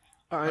nap.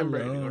 I'm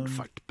ready to go Alone. to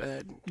fuck to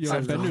bed. Yo,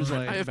 Bender's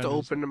like, I have to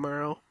Bender's- open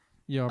tomorrow.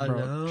 Yo, bro,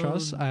 Alone.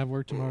 trust. I have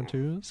work tomorrow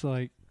too. So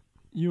like,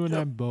 you and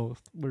I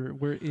both,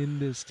 we're in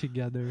this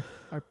together.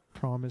 I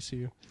promise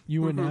you.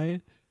 You and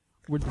I,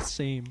 we're the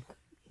same.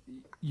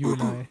 You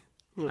and I.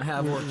 I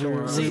have work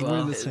tomorrow See, as we're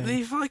well. the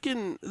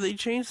same. They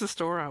changed the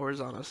store hours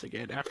on us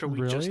again after we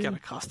just Really? got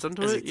accustomed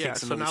to As he it. Yeah,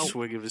 takes so another now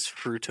swig of his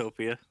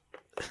Fruitopia.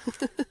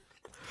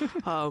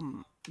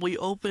 we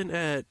open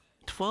at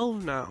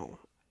 12 now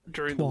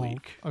during the 12.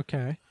 week,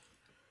 Okay.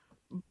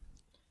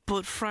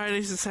 but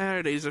Fridays and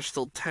Saturdays are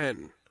still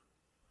 10.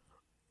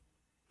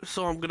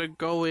 So I'm gonna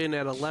go in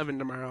at 11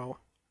 tomorrow,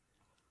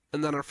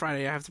 and then on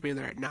Friday I have to be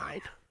there at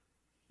 9.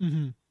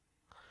 Mm-hmm.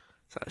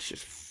 So that's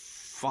just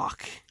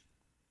fuck.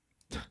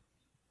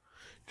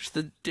 Just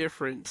the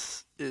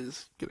difference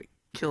is gonna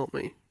kill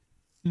me.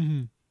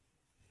 Mm-hmm.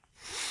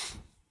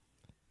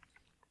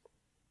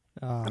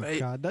 Oh And I-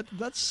 god,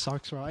 that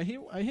sucks, bro. I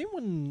hate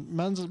when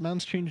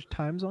man's change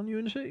times on you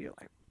and shit. You're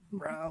like,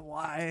 bro,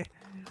 why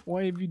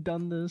have you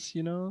done this?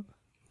 You know,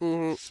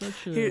 Mhm.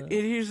 such a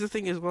Here's the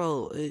thing as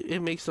well.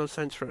 It makes no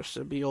sense for us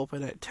to be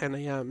open at 10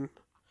 a.m.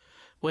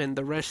 when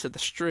the rest of the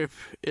strip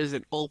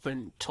isn't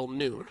open till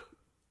noon.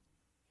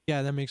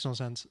 yeah, that makes no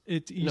sense.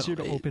 It's easier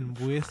to it- open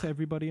with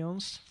everybody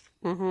else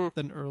Mm-hmm.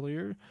 than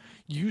earlier.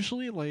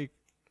 Usually,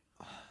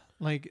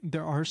 like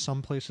there are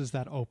some places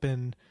that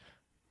open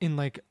in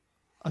like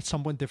a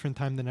somewhat different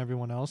time than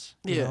everyone else.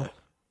 You Yeah. know?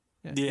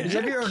 Yeah. Does Is you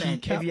have your own,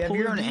 keycap have you have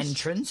your puller own beast?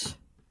 entrance?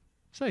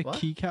 Is that a What?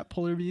 keycap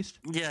polar beast?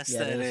 Yes, Yeah,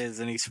 that it is,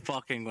 and he's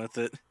fucking with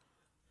it.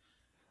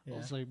 I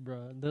was like,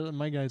 bro,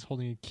 my guy's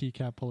holding a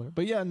keycap puller.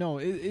 But yeah, no,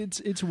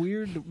 it's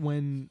weird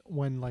when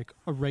like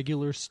a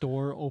regular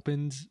store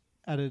opens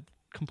at a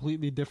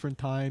completely different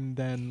time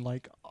than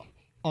like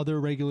other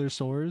regular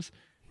stores.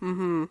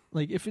 Mm-hmm.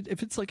 Like if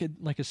it's like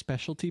a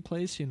specialty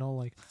place, you know,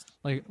 like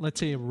let's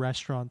say a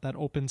restaurant that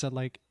opens at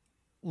like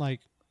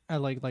like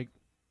at like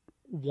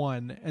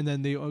 1, and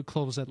then they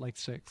close at like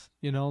 6.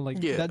 You know, like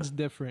Yeah. that's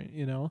different.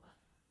 You know.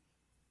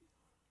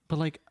 But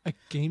like a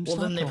GameStop. Well,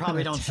 then they open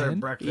probably at don't 10? serve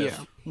breakfast.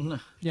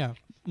 Yeah,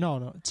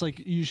 no, it's like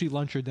usually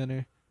lunch or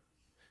dinner.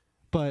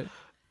 But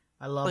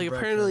I love Like breakfast.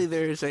 apparently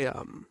there's a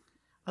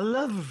I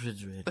love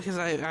refrigerator. because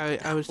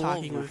I was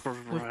talking with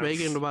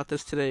Megan about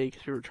this today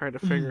because we were trying to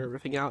figure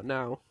everything out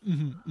now.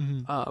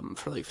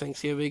 For like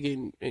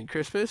Thanksgiving and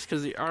Christmas,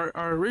 because our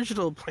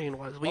original plan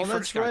was we Oh, first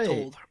that's got right.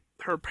 told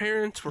her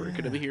parents were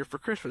going to be here for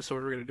Christmas, so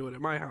we were going to do it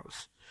at my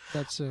house.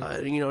 that's it.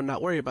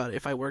 Not worry about it.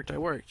 If I worked, I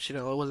worked.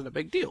 It wasn't a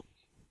big deal.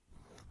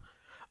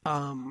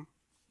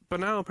 But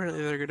now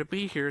apparently they're going to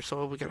be here,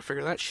 so we got to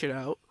figure that shit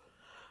out.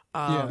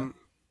 Yeah.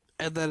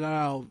 And then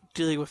now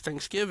dealing with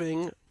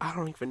Thanksgiving, I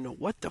don't even know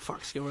what the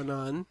fuck's going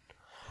on.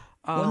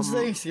 When's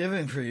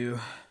Thanksgiving for you?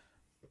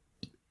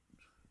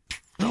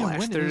 The Man, last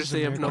when is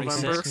Thursday of American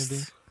November.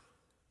 Thanksgiving?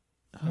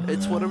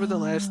 It's whatever the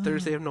last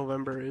Thursday of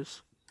November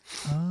is.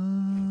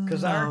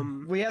 Because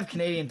we have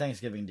Canadian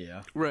Thanksgiving,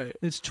 Dio. Right.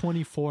 It's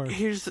 24th.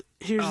 Here's the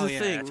thing.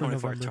 24th,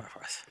 November.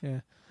 24th. Yeah.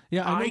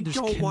 Yeah, I know I there's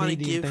don't wanna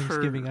Canadian give her-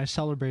 Thanksgiving. I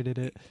celebrated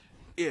it.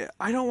 Yeah,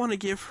 I don't want to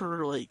give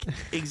her like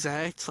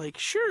exact like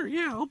sure,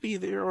 yeah, I'll be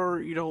there, or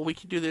we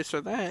can do this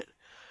or that,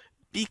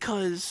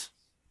 because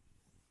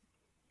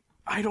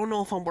I don't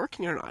know if I'm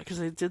working or not. Because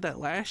they did that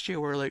last year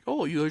where like,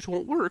 oh, you guys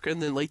won't work,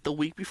 and then like the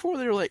week before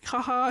they were like,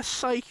 haha,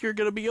 psych, you're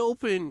gonna be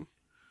open.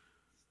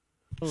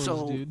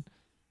 So- dude,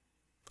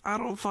 I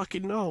don't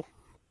fucking know.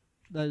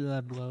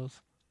 that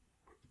blows.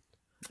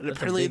 And That's a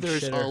apparently big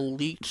there's a shitter.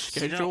 leaked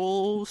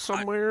schedule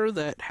somewhere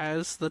that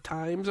has the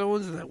time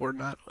zones that we're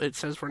not. It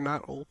says we're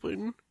not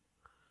open.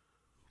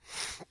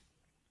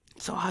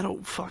 So I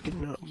don't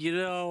fucking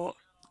know.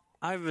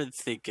 I've been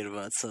thinking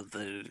about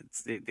something.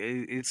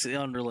 It's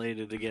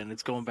unrelated again.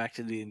 It's going back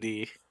to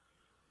D&D.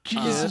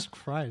 Jesus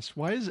Christ!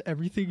 Why is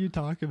everything you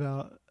talk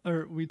about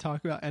or we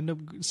talk about end up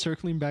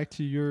circling back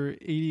to your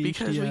ADHD?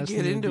 Because we ass get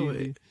and into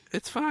D&D? it.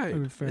 It's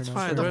fine. Fair It's enough,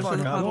 fine. fair The enough. rest of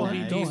the Shut the pod will fuck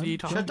be up, D&D man.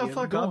 talking. Shut the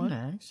fuck Go up, on.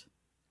 Nags.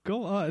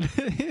 Go on,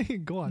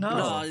 go on. No.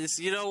 No,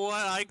 you know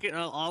what?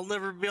 I'll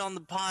never be on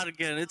the pod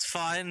again. It's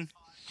fine.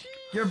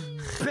 You're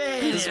This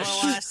banished. is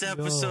my last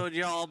episode,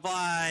 y'all.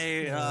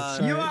 Bye.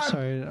 Sorry, You are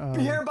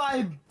sorry.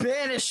 hereby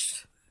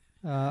banished.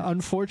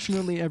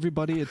 Unfortunately,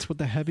 everybody, it's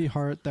with a heavy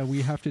heart that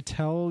we have to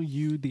tell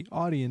you, the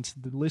audience,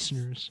 the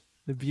listeners,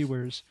 the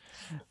viewers,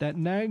 that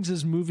Nags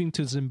is moving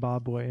to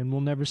Zimbabwe and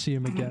we'll never see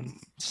him again.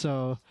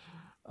 So,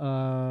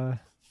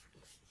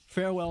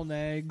 farewell,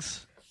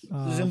 Nags. We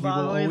will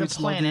Zimbabwe, the always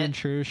love you planet. and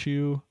cherish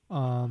you.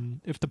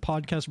 If the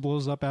podcast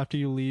blows up after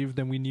you leave,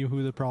 then we knew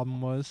who the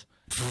problem was.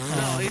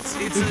 No, it's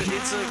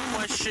a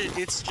question.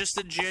 It's just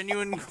a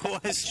genuine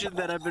question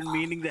that I've been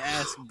meaning to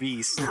ask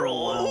Beast for a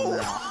while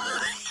now.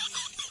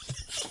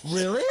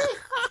 Really?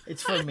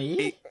 It's for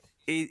me?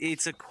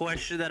 It's a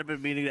question that I've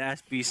been meaning to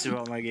ask Beast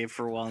about my game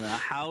for a while now.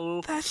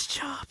 How That's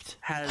chopped.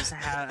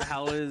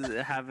 how is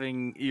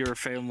having your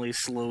family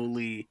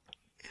slowly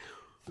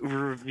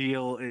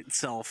reveal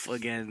itself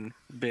again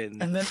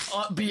been? And then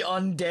be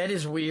undead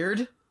is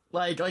weird.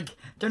 Like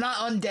they're not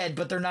undead,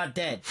 but they're not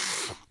dead.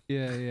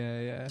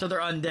 Yeah. So they're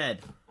undead.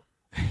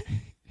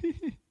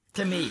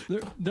 To me. They're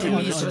To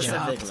me undead.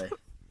 specifically.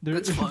 They're-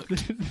 That's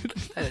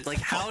fucked. Like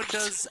how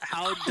does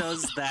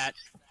that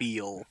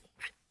feel?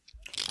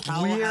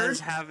 How Weird. has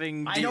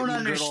having I don't good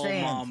old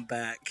understand. mom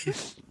back?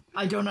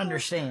 I don't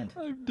understand.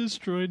 I've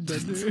destroyed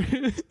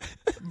Bender.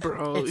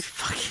 Bro,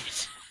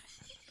 fucking.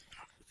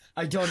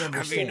 I don't I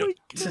understand. mean,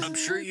 I'm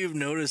sure you've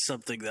noticed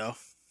something though.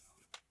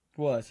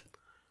 What?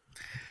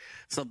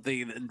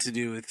 Something to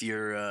do with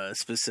your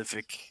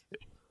specific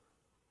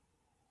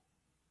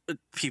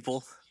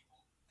people.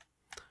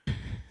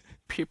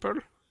 People.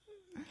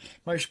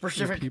 My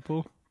specific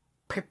People.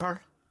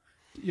 paper.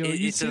 Yo,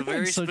 It's say a that in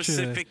very such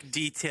specific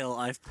detail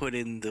I've put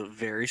in the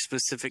very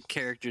specific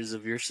characters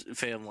of your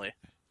family.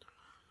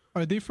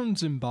 Are they from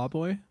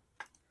Zimbabwe?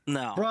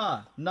 No,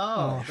 Bruh,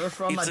 no. They're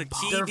from it's the a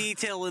key they're-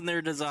 detail in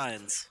their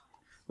designs.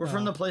 We're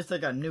from the place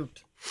that got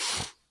nuked.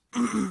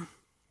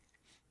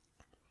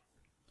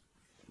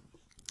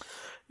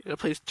 The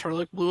place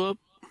Turlock blew up.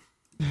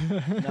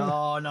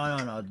 No.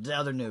 The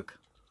other nuke.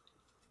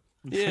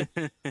 Yeah.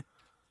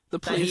 The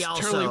place he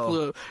also- Turlock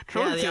blew up.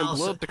 Turlock they didn't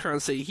also- blow up the Crown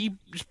City. He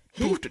just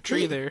poofed a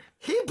tree there.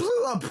 He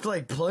blew up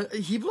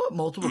he blew up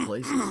multiple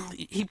places.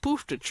 He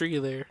poofed a tree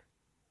there.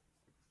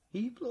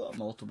 He blew up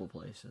multiple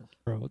places.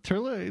 Bro,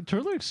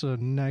 Turlock's a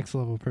next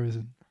level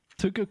person.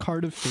 Took a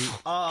card of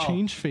fate,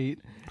 changed fate,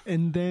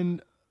 and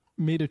then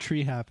made a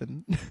tree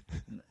happen.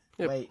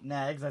 Yep. Wait,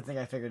 Nags, I think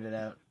I figured it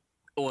out.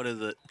 What is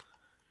it?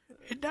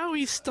 And now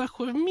he's stuck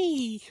with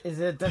me. Is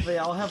it that they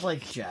all have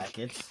like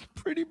jackets?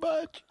 Pretty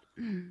much.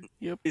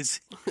 Yep.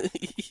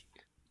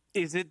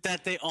 Is it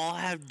that they all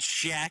have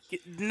jacket?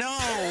 No,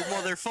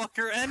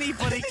 motherfucker.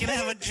 Anybody can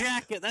have a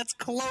jacket. That's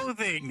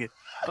clothing.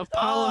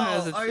 Apollo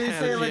has a Are you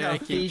saying like a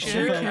jacket.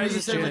 feature? Jack Are you has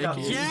a saying like a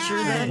jacket.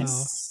 feature then?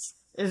 Yes.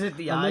 Is it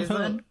the I love eyes how-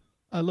 then?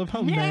 I love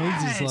how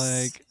Nags is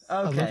like.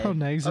 I love how Okay,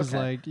 Nags is okay.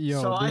 like.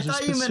 Yo, So I there's a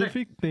thought you meant-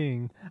 specific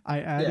thing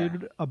I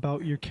added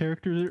about your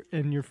character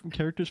and your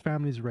character's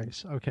family's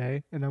race.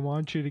 Okay, and I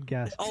want you to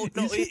guess. Oh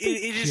no, Is it the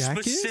is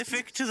jacket?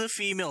 specific to the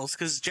females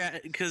because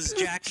Jax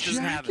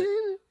doesn't have it.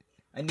 Jacket?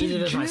 I need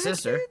it as my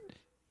sister. Jacket?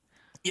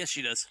 Yes,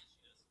 she does.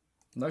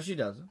 No, she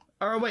doesn't.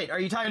 Or wait, are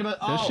you talking about?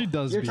 Yes, Oh, she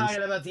does, you're Beast.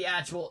 talking about the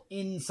actual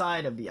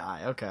inside of the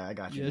eye. Okay, I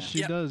got you. Yes, she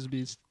Yep. does,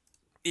 Beast.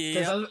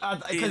 Because Yeah,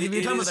 if you're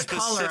it talking about is the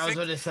color, I was specific-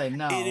 going to say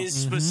no. It is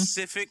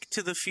specific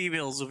to the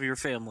females of your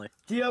family.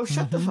 Dio,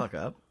 shut the fuck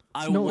up.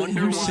 I No,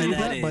 wonder you why say that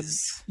that, is. but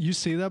you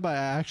say that, but I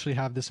actually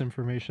have this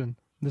information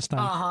this time.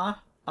 Uh-huh.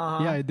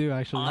 Yeah, I do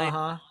actually.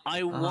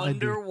 I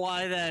wonder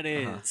why that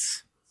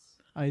is.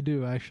 I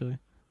do actually.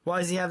 Why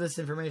does he have this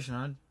information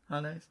on?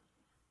 Huh, Nags?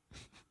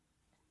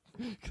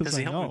 Because Because I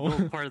he helped me know.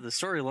 build part of the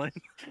storyline.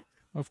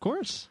 Of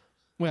course.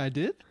 Wait, I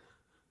did?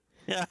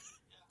 Yeah,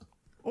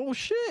 Oh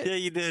shit! yeah,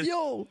 you did.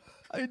 Yo,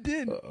 I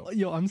did.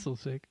 Yo, I'm so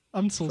sick.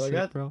 I'm so So I sick,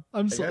 got- bro.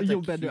 I'm so got yo,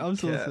 the Bender. I'm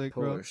so Kit Kat sick,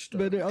 bro. pushed up.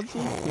 Bender, I'm so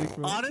sick,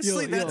 bro.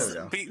 Honestly, Yo, that's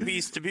yo.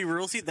 Beast. To be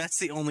real with you, that's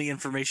the only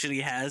information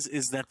he has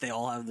is that they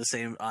all have the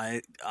same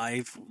eye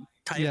type.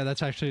 Yeah,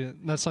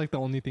 that's like the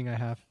only thing I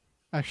have,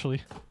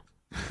 actually.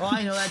 Oh,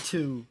 I know that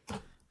too.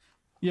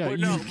 Yeah, But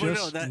you no,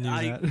 just that knew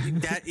that.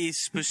 that is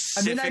I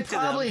specific. mean, I to them.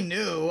 probably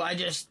knew. I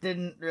just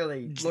didn't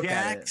really look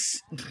at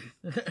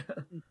it.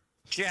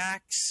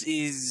 Jax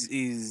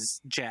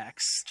is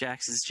Jax.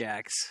 Jax is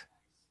Jax.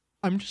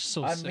 I'm just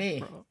so I'm sick, me.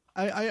 bro.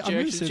 I'm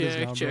gonna Jack's say this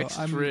Jack, now, Jack's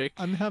bro. Rick,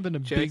 I'm having a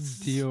big Jack's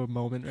Dio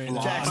moment right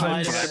now. Jack's I'm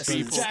lied, five about,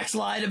 people. Jack's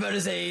lied about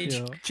his age.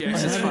 Yo,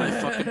 Jackson's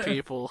 5 fucking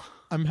people.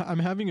 I'm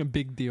having a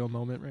big Dio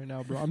moment right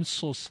now, bro. I'm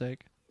so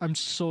sick. I'm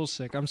so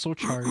sick. I'm so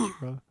charged,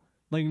 bro.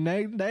 Like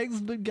Nag's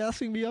been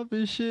gassing me up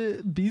and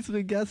shit. Beast's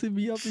been gassing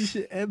me up and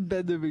shit, and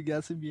Bender been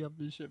gassing me up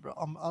and shit, bro.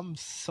 I'm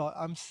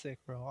sick,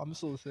 bro. I'm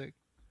so sick.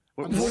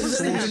 What does was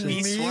that that, even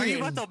Beast? Why are you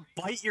mean? about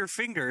to bite your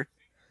finger?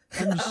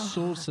 I'm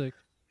so sick.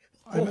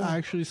 I'm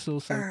actually so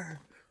sick.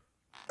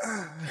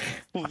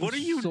 What are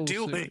you So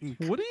doing?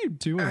 sick. What are you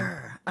doing?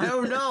 I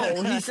don't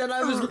know. He said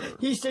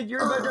He said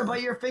you're about to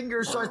bite your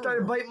finger, so I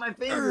started biting my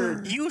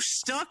finger You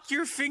stuck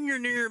your finger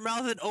near your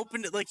mouth and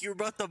opened it like you were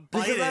about to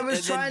bite because it. I was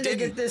and then trying to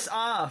didn't. get this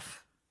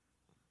off.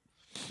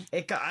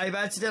 I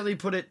accidentally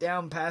put it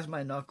down past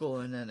my knuckle,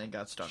 and then it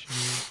got stuck.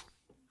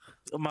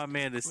 Oh, my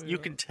man, you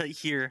can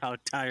hear how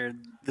tired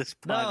this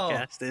No.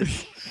 podcast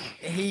is.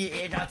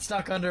 It got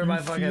stuck under my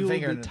fucking Feel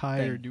finger. the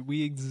tired, dude. We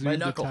My exude the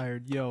knuckle.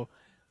 tired. Yo,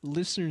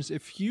 listeners,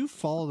 if you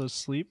fall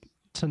asleep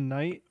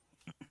tonight,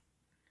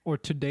 or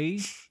today,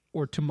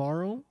 or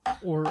tomorrow,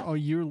 or a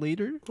year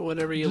later,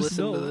 Whenever you just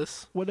listen know, to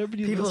this. whenever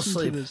you People listen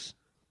sleep. to this,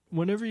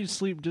 whenever you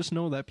sleep, just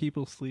know that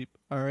people sleep.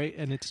 All right,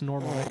 and it's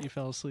normal that you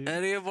fell asleep.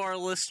 Any of our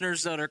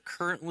listeners that are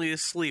currently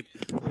asleep,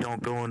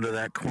 don't go into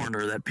that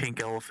corner. That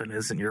pink elephant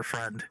isn't your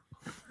friend.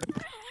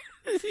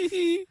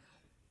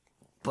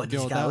 But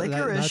Yo, he's got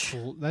licorice.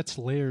 that's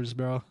layers,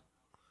 bro.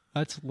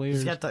 That's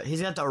layers.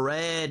 He's got the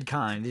red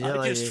kind. He's got I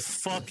like, just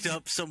fucked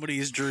up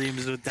somebody's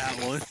dreams with that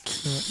one.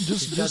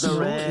 Just got the know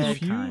red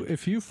if you kind.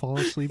 if you fall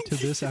asleep to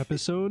this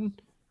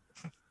episode,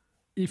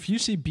 if you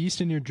see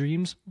Beast in your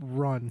dreams,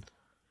 run.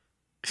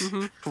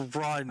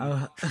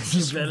 Run.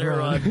 you better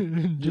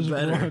run. Just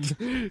better.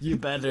 run. You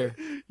better.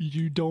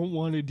 You don't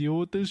want to deal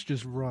with this,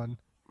 just run.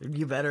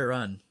 You better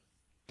run.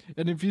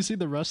 And if you see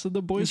the rest of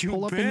the boys You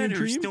pull up in your better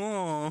dream,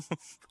 stop.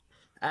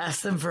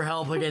 Ask them for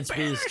help against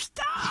Beast.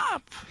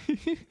 Stop!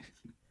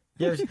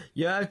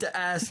 You have to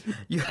ask.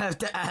 You have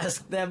to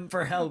ask them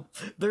for help.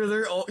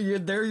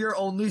 They're your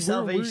only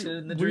salvation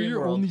in the we're dream your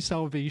world. only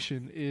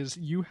salvation is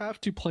you have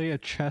to play a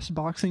chess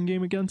boxing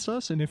game against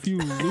us, and if you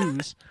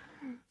lose,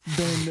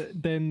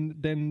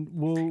 then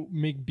we'll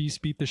make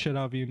Beast beat the shit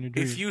out of you in your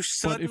dream. If you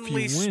But if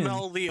suddenly you win,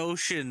 smell the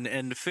ocean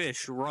and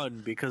fish,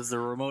 run because the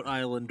remote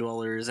island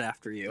dweller is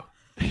after you.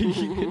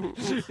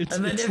 it's,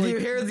 And then it's if like, you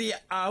hear the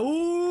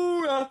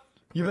 "Ow,"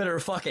 you better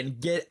fucking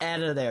get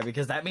out of there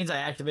because that means I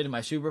activated my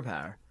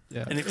superpower.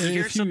 yeah. And if you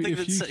hear something, if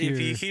if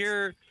you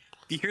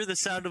hear the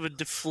sound of a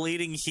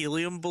deflating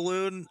helium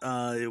balloon,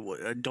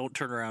 don't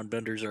turn around.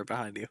 Benders are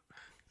behind you.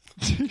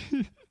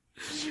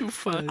 You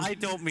fuck. I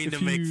don't mean If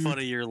to make you- fun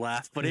of your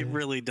laugh, but it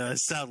really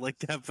does sound like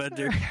that,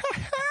 Bender.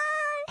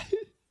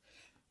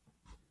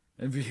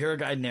 If you hear a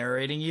guy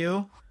narrating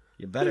you,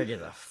 you better get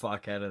the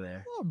fuck out of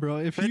there. Oh, bro,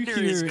 if you Bender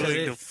is hear going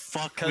it- to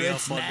fuck 'cause me up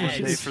it's on Nags.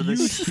 Monday if for you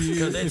this. hear,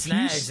 Because it's if you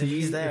Nags and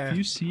he's see, there. if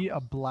you see a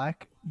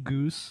black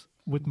goose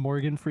with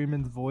Morgan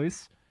Freeman's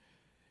voice,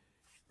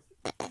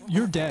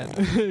 you're dead.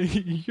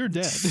 You're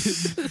dead.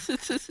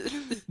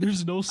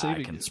 There's no I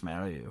saving can it.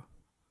 smell you.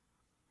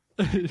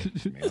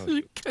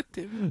 God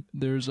damn it.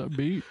 There's a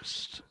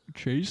beast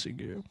chasing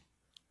you.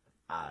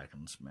 I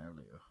can smell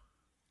you.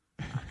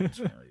 I can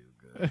smell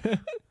you good.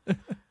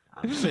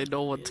 Say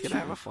no one's gonna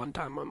have a fun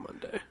time on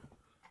Monday.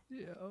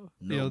 Yo,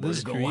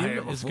 this Nobody's gonna dream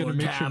have a is gonna fun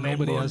make sure time on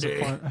nobody has a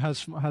Monday.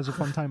 fun has a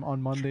fun time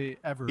on Monday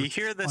ever. You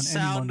hear the on any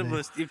sound of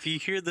Monday. if you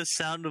hear the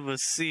sound of a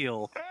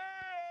seal,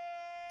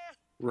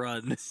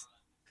 run.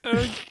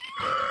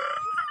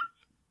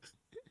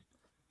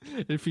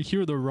 if you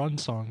hear the Run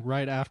song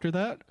right after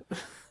that,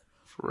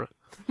 Run.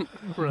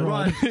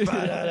 Run. We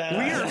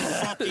are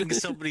fucking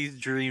somebody's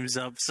dreams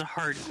up so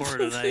hardcore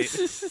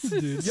tonight.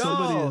 dude,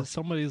 Yo!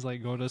 somebody's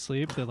like going to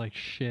sleep. They're like,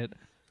 shit,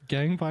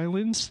 gang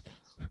violence,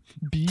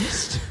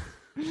 beast,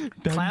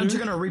 Clowns are Bender?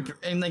 gonna rip,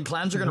 and then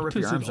clowns are gonna What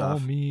rip your does it arms all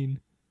off. mean?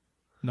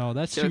 No,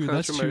 that's Get a too.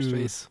 clowns That's from too.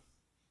 MySpace.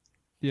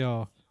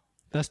 Yo,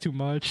 that's too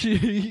much,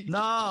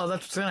 No,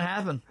 that's what's gonna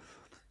happen.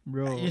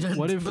 bro. You didn't-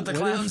 What if? but the what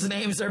clowns' if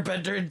names are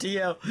Bender and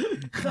Dio.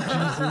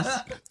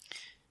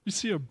 you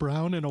see a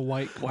brown and a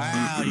white clown,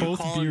 Wow, you both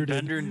calling bearded?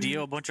 Bender and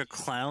Dio a bunch of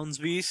clowns,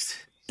 Beast?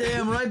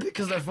 Damn right,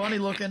 because they're funny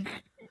looking.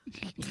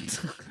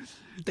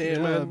 Damn, Yeah,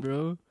 man.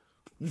 bro.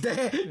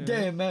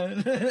 Damn,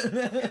 man.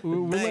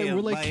 We're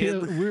like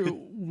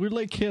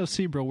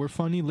KFC, bro. We're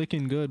funny,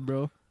 licking good,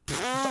 bro.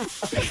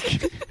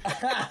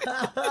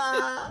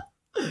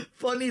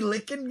 Funny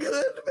looking good,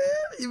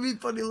 man. You mean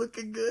funny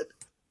looking good?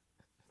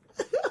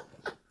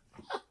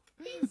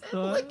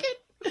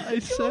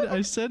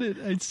 I said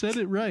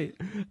it right.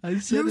 I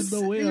said it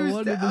the way I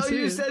wanted to say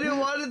you it. said you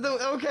wanted the.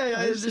 Okay,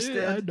 I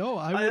understand. I know.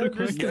 I I would have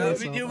corrected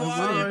understand.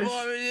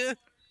 myself.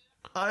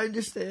 I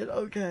understand.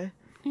 Okay.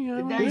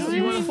 Yeah, Next,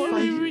 you wanna fight?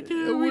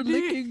 We're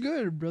licking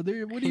good,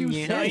 brother. What do you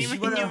say?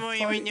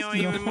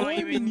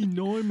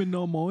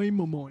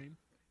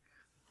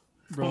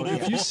 Bro,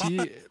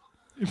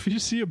 if you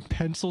see a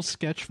pencil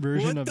sketch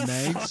version What of the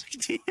Nags, fuck,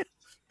 do you-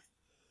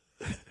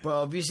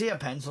 Bro, if you see a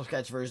pencil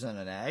sketch version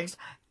of Nags,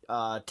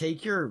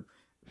 take your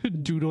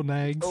Doodle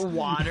Nags.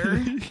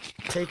 water,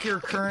 take your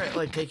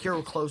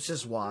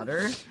closest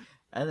water,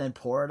 and then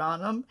pour it on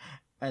them,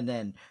 and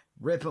then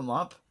rip them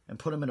up and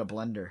put them in a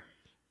blender.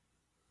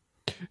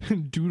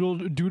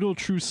 Doodle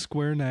True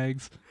Square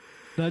Nags.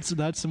 That's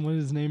what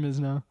his name is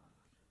now.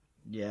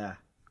 Yeah.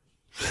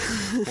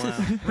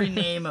 Wow.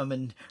 rename them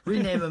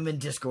in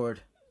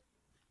Discord.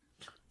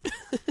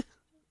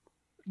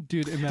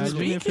 Dude, imagine if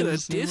Speaking of his name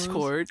was-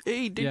 Discord,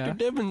 hey, Dictor Yeah.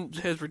 Devin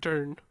has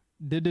returned.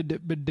 Has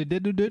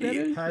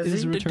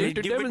Is he? returned.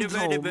 Dictor Devin's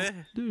home.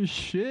 Dude,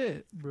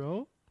 shit,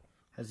 bro.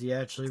 Has he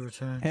actually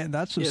returned? And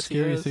that's the Yes, he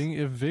scary is. thing.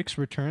 If Vic's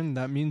returned,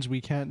 that means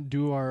we can't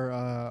do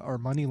our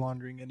money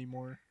laundering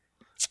anymore.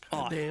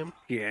 Oh, Damn.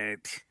 yeah.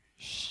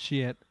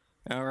 Shit.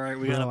 All right,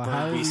 we Bro, got a how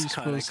are bird we beast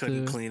cut. I supposed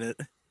couldn't to- clean it.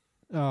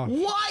 Oh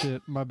What?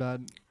 shit, my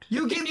bad.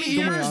 You give me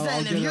Don't worry, yours I'll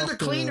then. get If it you're off the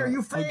cleaner, you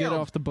I'll get it failed.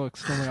 off the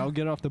books. Don't worry, I'll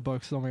get it off the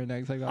books. Don't worry,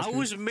 next I got I you.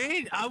 was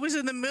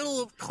in the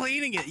middle of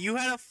cleaning it. You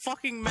had a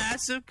fucking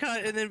massive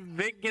cut, and then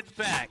Vic gets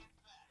back.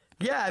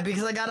 Yeah,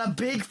 because I got a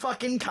big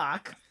fucking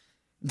cock.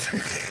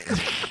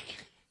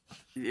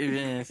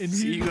 And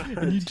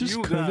you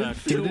just couldn't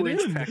fit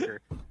it in. pecker.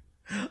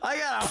 I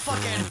got a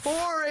fucking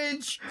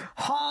 4-inch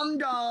Hong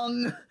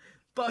Dong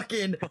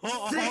fucking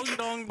Hong thick,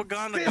 dong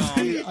bagana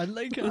 50, I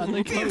like how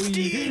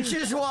 50 he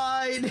inches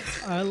wide.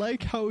 I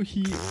like how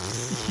he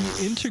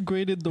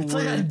integrated the It's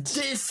like a words.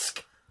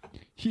 disc.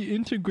 He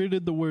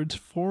integrated the words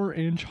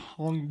 4-inch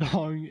Hong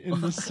Dong in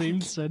the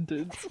same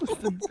sentence.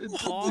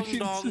 Hong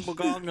dong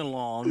bagana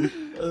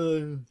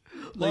long.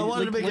 Well, I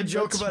wanted to make a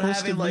joke that's about supposed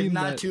having to like mean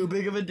not that- too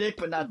big of a dick,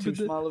 but not too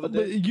small of a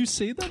But dick. you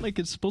say that like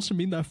it's supposed to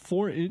mean that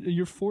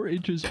your 4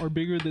 inches are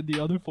bigger than the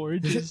other 4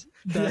 inches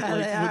that Yeah,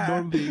 they like would are.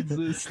 normally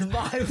exist.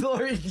 My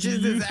 4 inches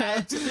You is have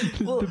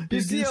actually. Well, the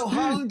you see a biggest-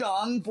 Hong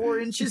Dong, 4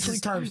 inches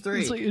is times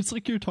 3. It's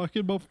like you're talking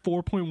about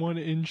 4.1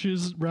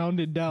 inches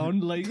rounded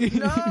down. Like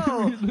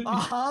No, a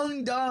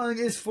Hong Dong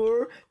is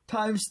 4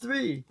 times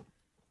 3.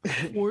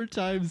 4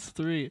 times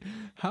 3.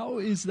 How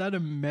is that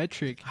a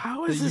metric?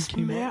 How that is you this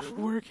came up math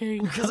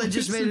working? Because I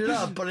just made it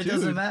up, but it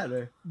doesn't Dude.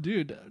 matter.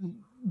 Dude,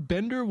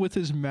 Bender with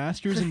his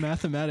master's in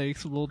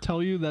mathematics will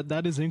tell you that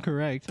that is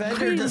incorrect.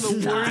 Bender does the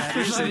not. worst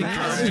person in Bender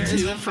class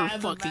is to a for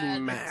mathematician.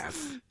 fucking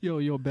math.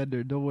 Yo,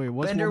 Bender, don't worry.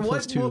 What's Bender, 1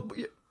 plus 2?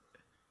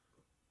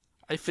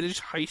 I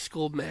finished high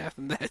school math,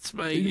 and that's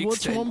my What's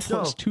extent. 1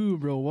 plus No. 2,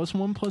 bro? What's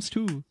 1 plus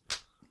 2?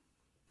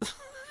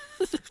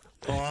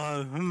 Do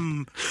I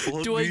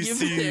Let give me the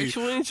see.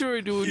 actual answer,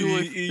 or do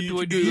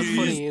I do the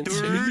funny answer?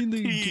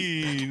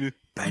 13.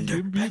 Bender,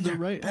 Give me the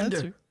right Bender.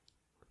 answer.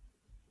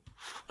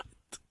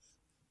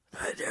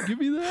 Give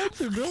me the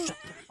answer, bro.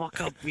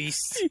 Fuck up,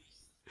 beast.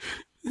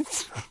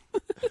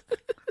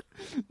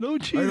 No I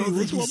cheating. don't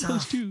What's think 1 he's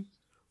plus off. 2?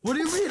 What do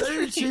you mean? I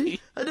didn't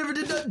cheat. I never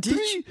did that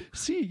teach.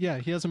 See, yeah,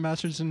 he has a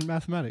master's in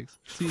mathematics.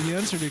 See, he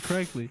answered it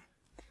correctly.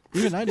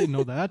 Even I didn't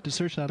know that. I had to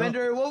search that up.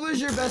 Bender, what was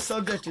your best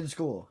subject in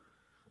school?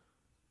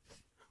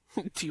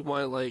 Do you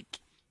want like?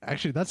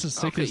 Actually, that's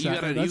the Okay, sickest. you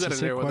gotta that's a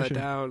sick narrow that question.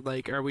 down.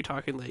 Like, are we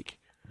talking like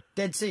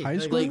Dead Sea. High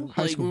school?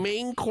 High like school.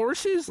 main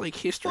courses, like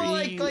history? Well,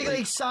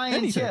 like science,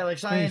 Anything, yeah, like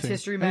science, anything,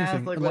 history, math,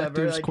 anything. like whatever.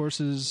 Electives, Like,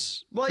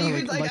 courses. well, you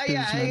could like, electives,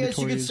 yeah, I guess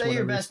you could mandatories, say your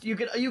whatever. best.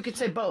 You could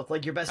say both,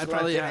 like your best I'd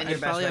probably elective and your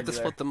I'd best probably have to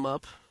regular. split them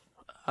up.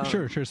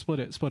 Sure, split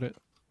it.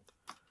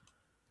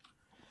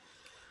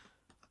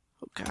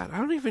 God, I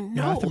don't even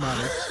know.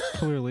 Mathematics,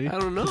 clearly. I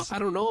don't know. I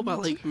don't know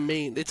about like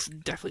main. It's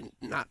definitely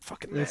not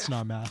fucking math. It's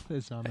not math.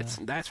 It's not math.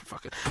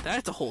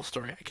 That's a whole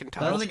story I can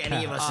tell. I don't think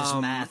any of us is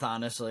math,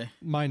 honestly.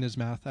 Mine is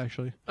math,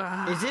 actually.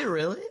 Is it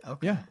really?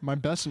 Okay. Yeah, my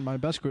best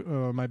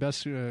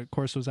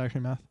course was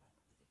actually math.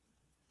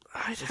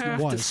 I'd have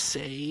to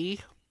say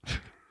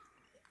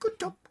Good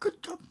job.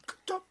 Good job.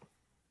 Good job.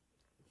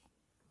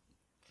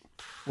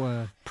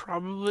 What?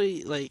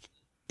 probably like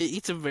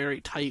it's a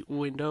very tight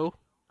window.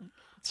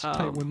 It's a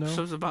tight window.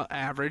 So it's about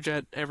average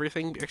at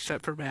everything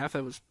except for math.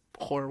 That was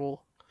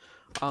horrible.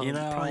 You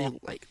know- probably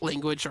like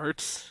language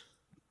arts.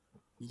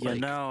 You Like,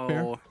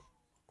 know,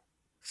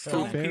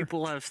 some Fair.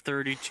 people have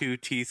 32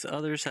 teeth,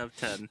 others have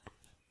 10.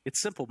 It's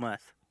simple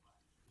math.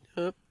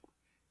 Yup.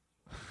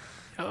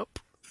 Yup.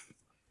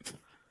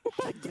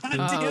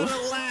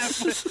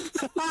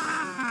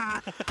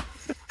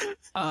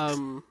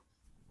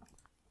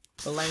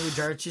 The language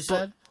arts you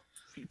said?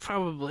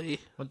 Probably.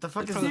 What the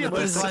fuck is probably the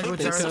what is best I language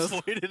can think arts? of.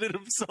 Disappointed in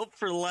himself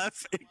for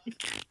laughing.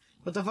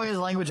 What the fuck is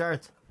language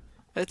arts?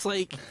 It's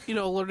like,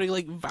 learning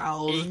like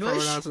vowels, English?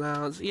 pronouns,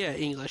 nouns. Yeah,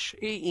 English.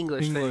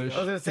 English. There you English. go. I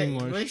was gonna say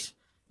English. English.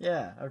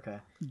 Yeah. Okay.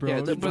 Bro,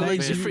 Yeah, but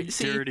like,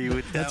 see, Dirty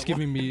with that that's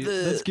giving me The-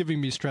 that's giving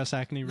me stress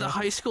acne. the Bro.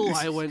 high school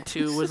I went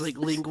to was like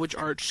language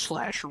arts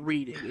 /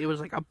 reading. It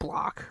was like a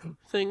block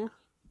thing.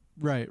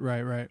 Right.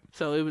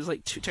 So it was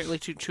like technically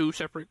two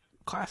separate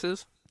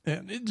classes.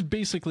 And it's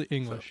basically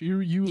English. You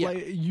Yeah.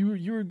 like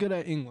you were good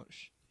at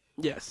English.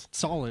 Yes.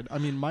 Solid. I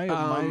mean,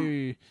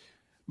 my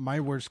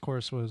worst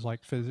course was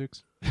like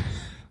physics.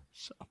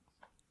 So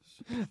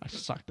I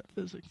sucked at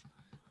physics.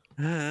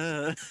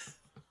 one.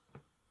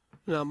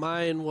 No,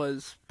 mine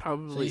was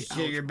probably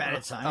So you're bad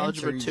at science,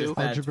 algebra or you 2. just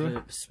bad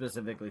Algebra?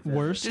 specifically. Physics?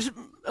 Worst. Just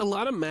a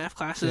lot of math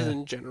classes Yeah.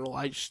 in general.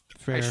 I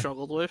Fair.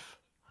 struggled with.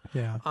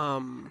 Yeah.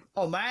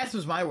 Oh, math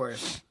was my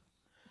worst.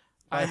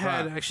 I By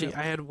had far.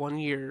 I had 1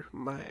 year.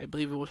 I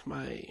believe it was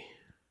my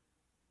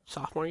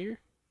sophomore year.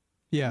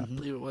 Yeah. I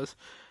believe it was.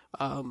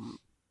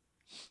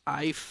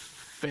 I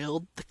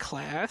failed the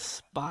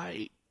class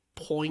by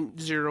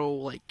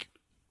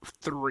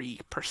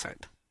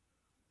 0.03%,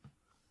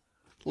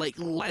 like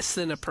less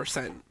than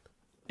 1%,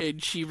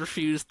 and she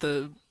refused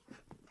to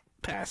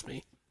pass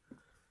me.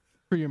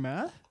 For your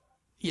math?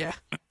 Yeah,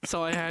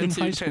 so I had In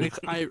to high school?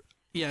 technically. I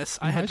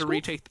high had to school?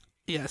 retake.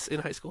 Yes, in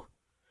high school.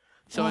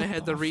 So I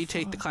had to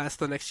retake the class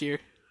the next year.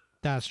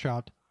 That's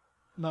chopped.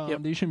 No,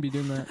 Yep. they shouldn't be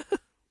doing that.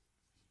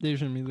 They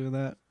shouldn't be doing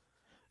that.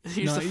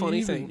 Here's No, the funny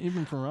even, thing.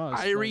 even for us.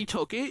 I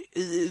retook it.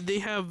 They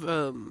have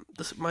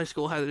my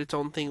school has its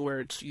own thing where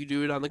it's you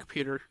do it on the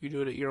computer, you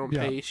do it at your own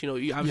Yeah. pace. You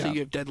obviously Yeah. you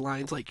have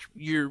deadlines like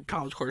your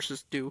college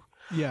courses do.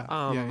 Yeah.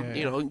 Yeah.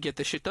 And get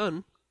the shit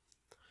done.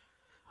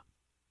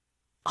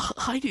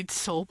 I did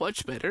so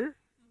much better.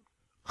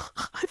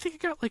 I think I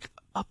got like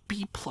a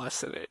B+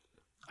 in it.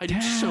 I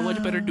did so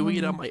much better doing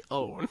it on my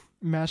own.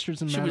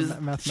 Masters in She was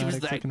mathematics. I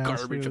that can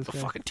ask garbage you of a this,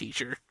 yeah. fucking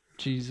teacher.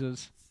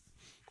 Jesus.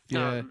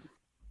 Yeah.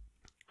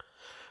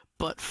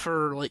 But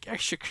for like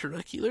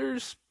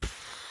extracurriculars,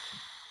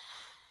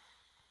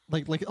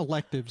 like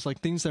electives,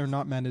 like things that are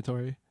not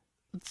mandatory.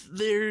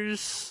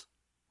 there's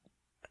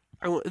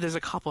a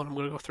couple, and I'm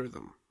gonna go through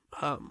them.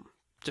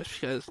 Just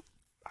because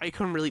I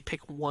couldn't really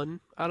pick one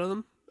out of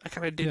them. I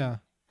kind of did Yeah.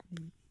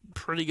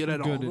 pretty good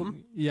at all of Good.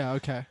 them. Yeah.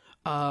 Okay.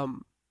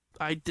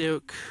 I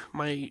took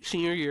my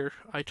senior year.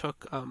 I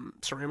took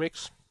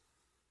ceramics.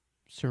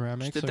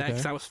 Ceramics. Did that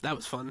Okay. 'cause that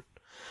was fun.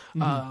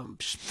 Mm-hmm.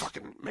 Just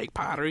fucking make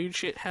pottery and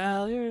shit.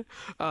 Hell yeah.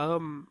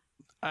 And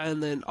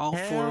then all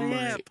Hell four of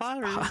yeah, my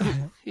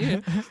pottery. yeah.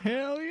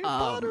 Hell yeah,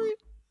 pottery.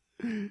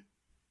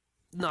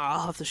 No,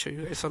 I'll have to show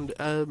you guys some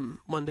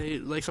one day,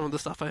 like some of the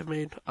stuff I've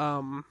made.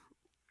 All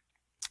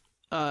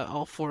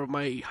four of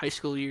my high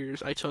school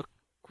years, I took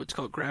what's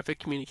called graphic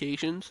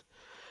communications,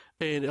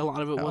 and a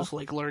lot of it was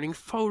like learning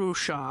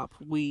Photoshop.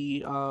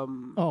 We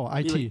Oh, we,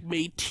 IT. like,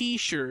 made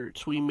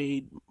T-shirts. We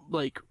made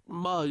like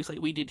mugs.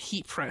 Like we did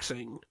heat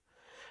pressing.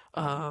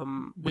 We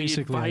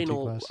Basically IT did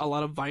vinyl, class. a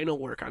lot of vinyl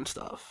work on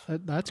stuff.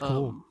 That's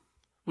cool.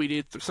 We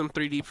did some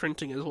 3D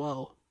printing as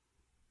well.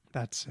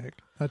 That's sick.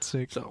 That's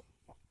sick. So,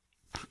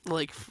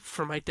 like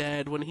for my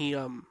dad, when he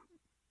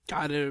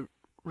got a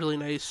really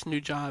nice new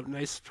job,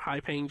 nice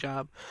high paying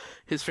job,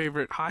 his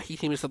favorite hockey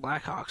team is the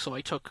Blackhawks. So I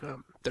took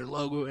their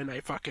logo and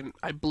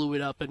I blew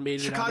it up and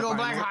made Chicago it out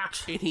of vinyl.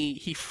 Blackhawks. And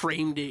he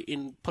framed it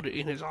and put it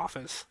in his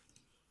office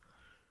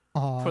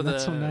Oh, for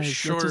that's the so nice.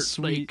 short. That's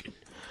so sweet. Like,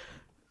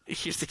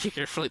 here's the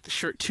kicker for like the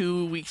short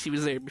 2 weeks he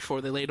was there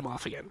before they laid him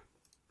off again.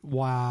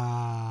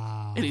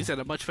 Wow. And he's at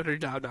a much better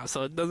job now,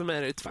 so it doesn't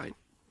matter. It's fine.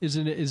 Is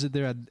it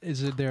there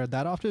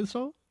that often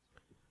so?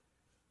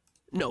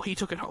 No, he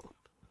took it home.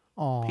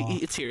 Oh.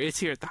 It's here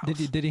at the house.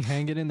 Did he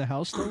hang it in the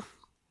house though?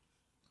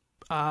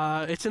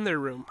 It's in their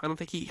room. I don't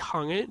think he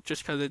hung it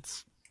just because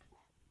it's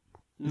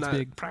not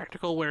big.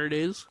 practical where it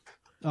is.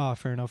 Oh,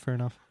 fair enough.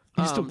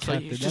 He still So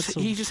kept he it. just, That's so,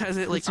 he just has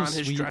it like that's so on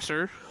his sweet.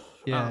 dresser.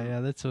 yeah,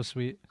 that's so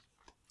sweet.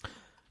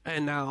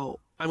 And now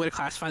I'm going to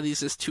classify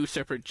these as two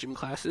separate gym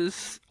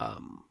classes.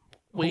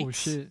 Weights. Oh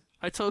shit.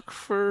 I took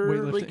for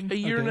like Weightlifting? a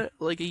year Okay.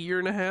 like a year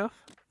and a half.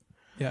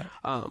 Yeah.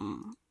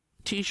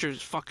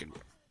 Teacher's fucking.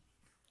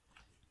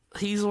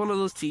 He's one of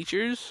those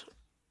teachers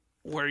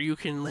where you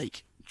can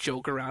like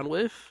joke around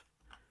with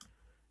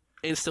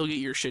and still get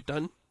your shit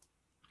done.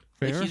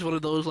 Like Fair. he's one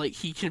of those like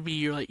he can be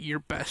your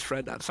best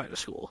friend outside of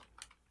school.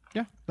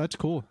 Yeah, that's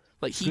cool.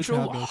 Like he Good to drove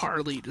have a those.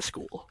 Harley to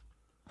school.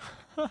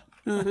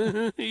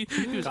 he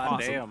was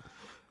God awesome.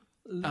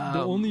 damn. The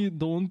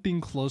only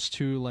thing close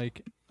to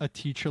like a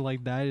teacher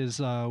like that is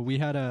we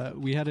had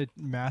a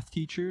math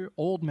teacher,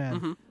 old man,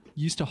 Mm-hmm.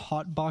 used to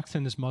hotbox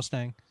in his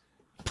Mustang.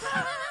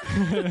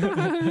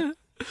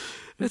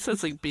 That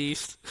sounds like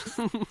beast.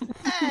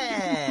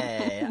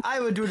 Hey, I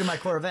would do it in my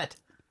Corvette.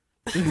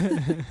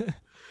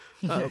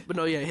 But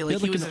no, yeah, He like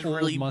had he like was an a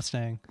really old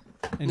Mustang.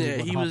 And yeah,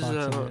 would he was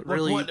hotbox in it.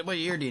 really What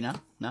year do you know?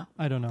 No,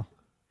 I don't know.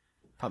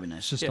 probably nice.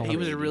 It's just yeah, all he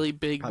was a Probably really 80s.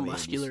 big Probably 80s.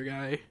 muscular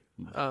guy.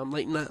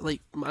 Like not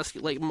like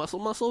like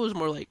muscle was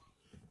more like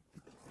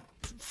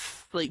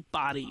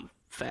body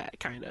fat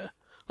kind of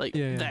like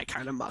Yeah, yeah. that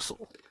kind of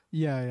muscle.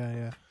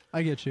 Yeah.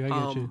 I get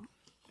you.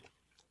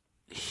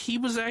 He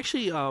was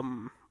actually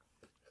no,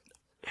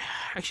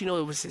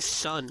 it was his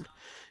son.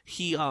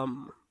 He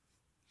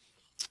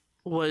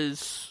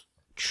was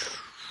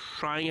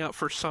trying out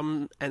for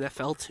some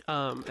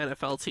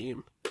NFL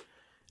team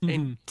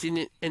and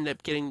didn't end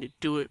up getting to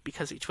do it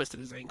because he twisted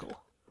his ankle.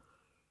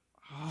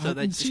 So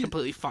that just see-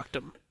 completely fucked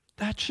him.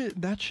 That shit,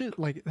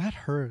 like that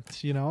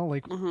hurts. You know,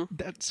 like Mm-hmm.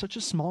 that's such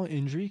a small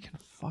injury can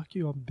fuck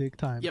you up big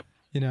time. Yep.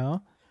 You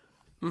know,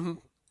 And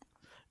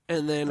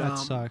then that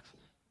sucks.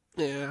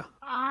 yeah,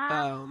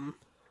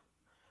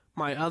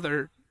 my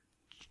other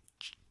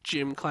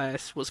gym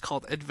class was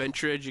called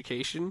Adventure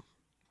Education.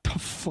 The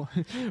fuck?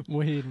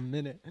 Wait a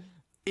minute.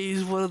 It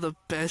is one of the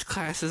best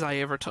classes I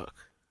ever took.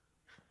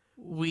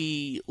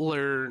 We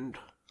learned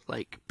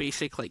like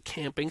basic like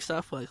camping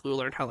stuff. Like we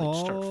learned how to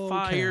like, start Okay.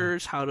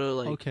 fires, how to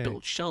like Okay.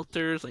 build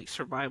shelters, like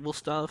survival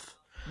stuff.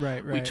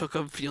 Right. We took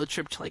a field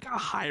trip to like a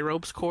high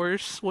ropes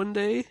course one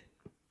day.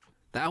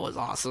 That was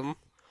awesome.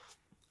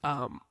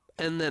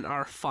 And then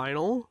our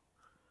final,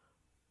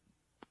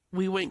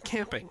 we went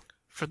camping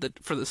for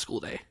the school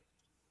day,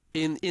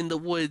 in the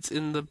woods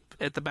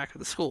at the back of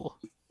the school.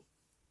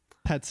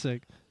 That's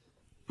sick.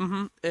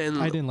 And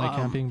I didn't like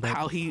camping, but-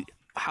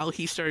 how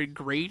he started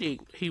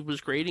grading. He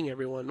was grading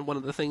everyone. One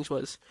of the things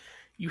was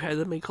you had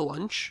to make a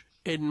lunch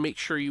and make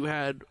sure you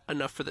had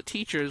enough for the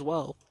teacher as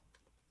well.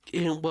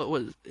 And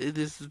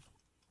this is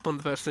one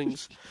of the best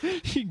things.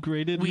 He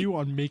graded you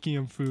on making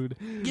him food.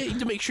 Yeah,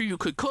 to make sure you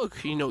could cook.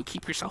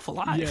 Keep yourself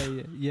alive.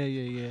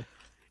 Yeah.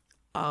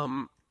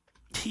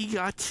 He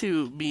got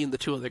to me and the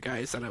two other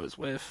guys that I was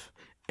with,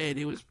 and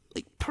it was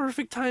like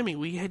perfect timing.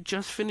 We had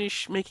just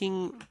finished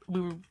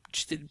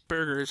just did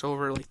burgers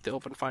over like the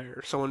open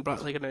fire. Someone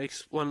brought like a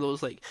nice one of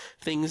those like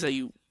things that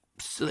you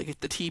like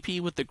the teepee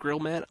with the grill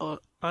mat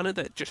on it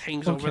that just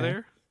hangs over Okay.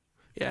 there.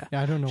 Yeah,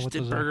 Yeah, I don't know just what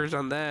did those are. burgers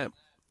on that,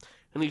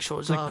 and he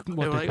shows Like up. And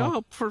what we're they like, call-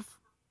 oh, for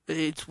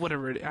it's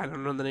whatever. I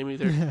don't know the name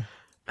either.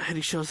 And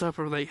he shows up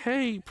and we're like,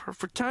 hey,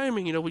 perfect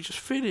timing. We just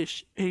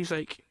finished. And he's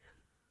like,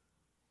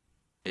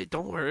 hey,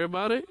 don't worry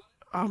about it.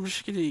 I'm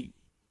just gonna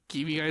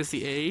give you guys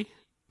the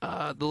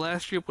A. The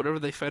last group, whatever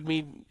they fed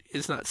me,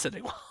 is not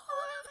sitting well.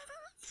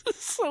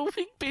 So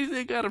we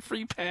basically got a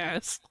free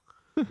pass,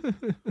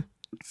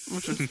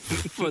 which was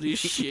funny as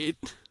shit.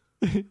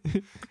 Hey,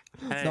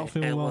 Not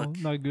feeling well. look.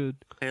 Not good.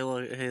 Hey,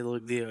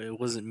 look, Theo. It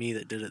wasn't me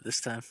that did it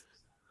this time.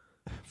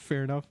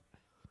 Fair enough.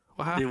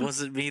 What It happened?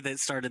 wasn't me that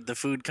started the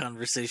food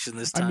conversation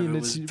this I time. mean, it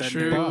it's was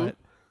Bender. true.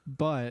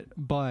 but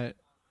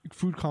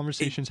food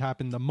conversations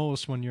happen the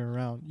most when you're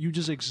around. You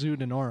just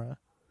exude an aura.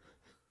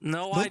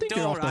 No, Don't I think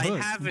you're off don't. the I hook.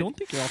 haven't. Don't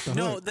think you're off the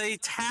No, hook. they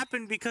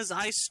happen because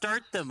I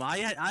start them.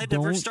 I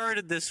never Don't-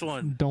 started this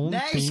one. Don't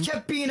Nags think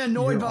kept being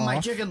annoyed you're by my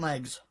off chicken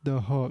legs.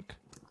 the hook.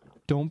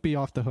 Don't be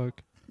off the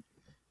hook.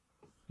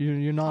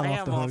 You're not I off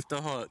am the hook. off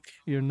the hook.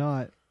 You're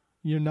not.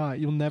 You're not.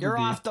 You'll never You're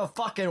be. off the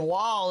fucking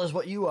wall, is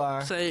what you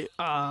are. Say,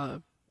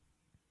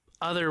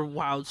 other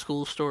wild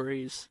school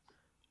stories.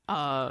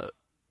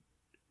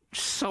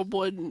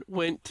 Someone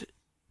went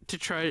to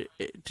try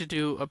to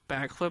do a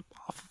backflip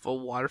off of a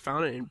water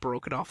fountain and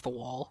broke it off the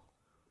wall.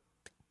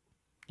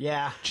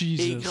 Yeah. It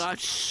Jesus. got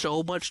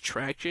so much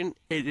traction,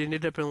 it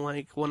ended up in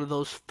like one of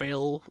those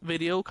fail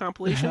video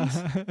compilations.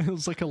 It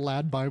was like a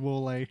lad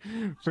Bible, like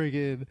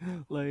friggin'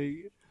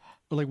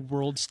 like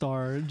world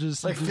star.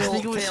 Just, Like just I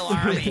think it was Fail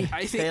Army.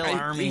 I think Fail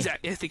Army.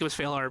 Exactly. I think it was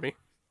Fail Army.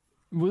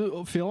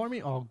 Fail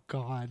Army. Oh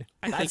God.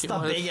 I That's think the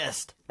it was.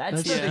 biggest. That's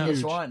That's the huge.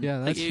 biggest one. Yeah,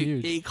 Like, that's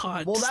huge. It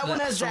caught Well, that one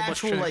has so the much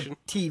actual traction.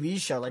 like TV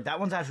show. Like that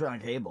one's actually on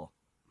cable.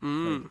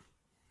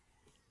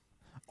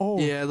 Oh,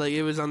 Yeah, like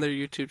it was on their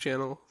YouTube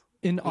channel.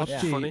 an Which is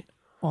update funny.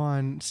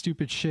 on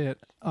stupid shit.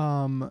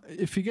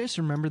 If you guys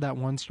remember that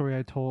one story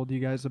I told you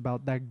guys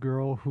about that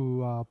girl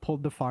who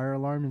pulled the fire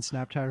alarm and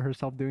Snapchatted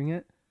herself doing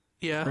it,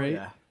 Yeah. right?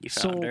 Yeah. You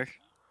found So- her.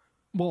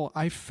 Well,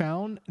 I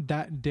found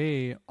that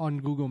day on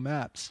Google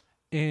Maps,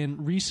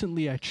 and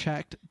recently I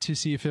checked to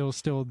see if it was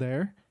still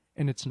there,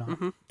 and it's not.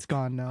 It's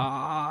gone now.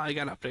 I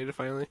got updated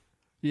finally.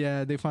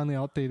 Yeah, they finally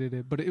updated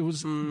it, but it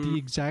was the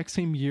exact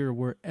same year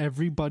where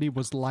everybody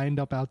was lined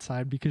up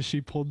outside because she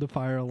pulled the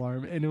fire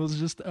alarm, and it was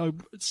just a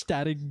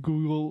static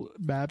Google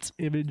Maps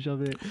image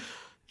of it.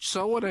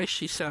 Someone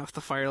actually set off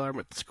the fire alarm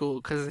at the school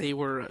because they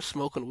were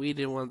smoking weed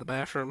in one of the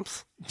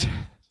bathrooms.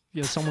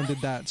 Yeah, someone did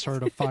that,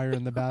 started a fire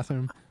in the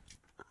bathroom.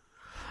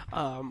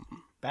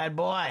 Bad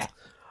boy.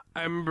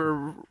 I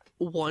remember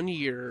one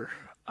year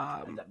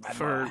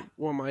for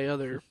one of my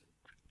other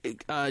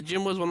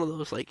gym was one of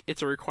those like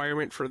it's a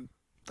requirement for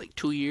like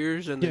 2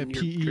 years and then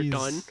you're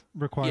done.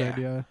 Required,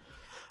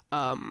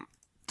 yeah.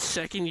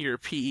 Second year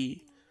PE,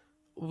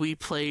 we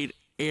played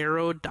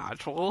arrow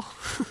dodgeball.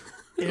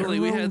 Like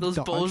we had those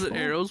bows and dodgeball?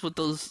 arrows with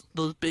those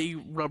big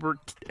rubber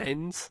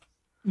ends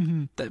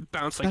that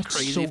bounce like That's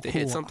crazy so if they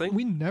hit cool. something.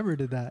 We never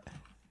did that.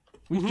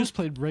 We just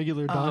played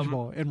regular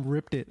dodgeball and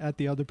ripped it at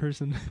the other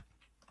person.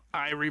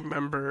 I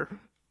remember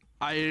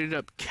I ended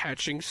up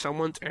catching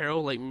someone's arrow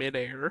like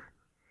midair,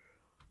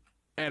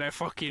 and I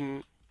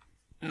fucking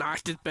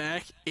knocked it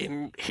back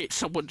and hit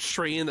someone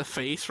straight in the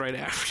face right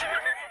after.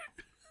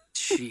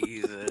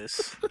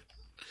 Jesus.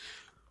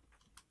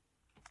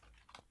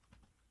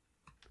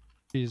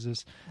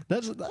 Jesus,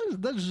 that's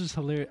just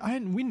hilarious.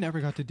 We never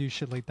got to do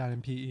shit like that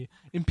in PE.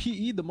 In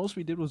PE, the most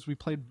we did was we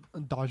played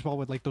dodgeball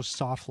with like those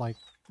soft, like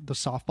the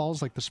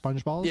softballs, like the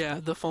sponge balls.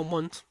 Yeah, the foam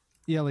ones.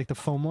 Yeah, like the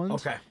foam ones.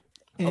 Okay.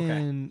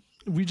 And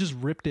we just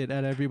ripped it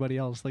at everybody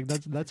else. Like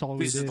that's all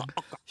we did.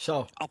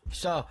 So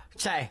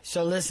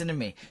listen to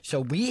me.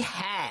 So we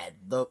had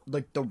the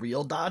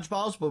real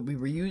dodgeballs, but we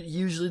were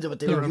usually what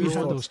they Yeah, were we used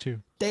had for. those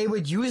too. They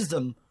would use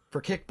them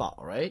for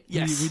kickball, right?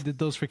 Yes. We did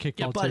those for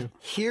kickball But too.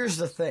 here's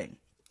the thing,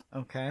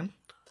 okay?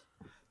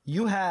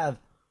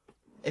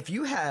 If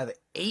you have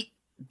 8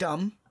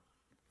 dumb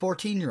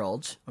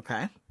 14-year-olds,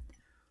 okay,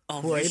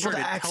 Oh, who are you able to started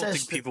access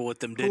pelting people with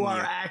them, didn't you?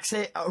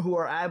 who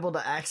are able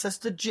to access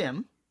the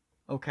gym,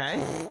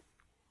 okay,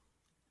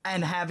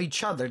 and have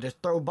each other to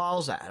throw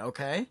balls at,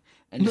 okay,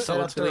 and to set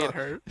up until they their get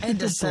hurt. and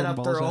to set Throwing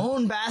up their balls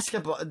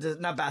at.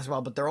 own not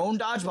basketball, but their own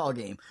dodgeball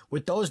game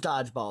with those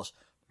dodgeballs,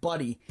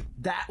 buddy.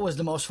 That was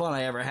the most fun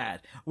I ever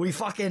had. We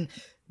fucking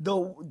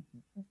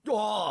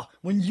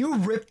when you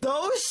rip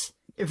those,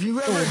 if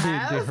you ever They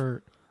have.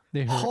 hurt.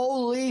 They hurt.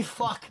 Holy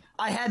fuck!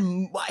 I had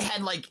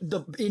like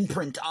the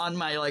imprint on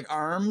my like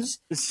arms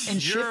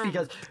and shit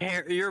because,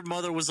 Your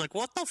mother was like,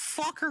 "What the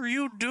fuck are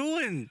you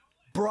doing?"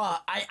 bruh,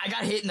 I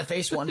got hit in the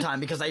face one time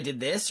because I did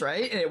this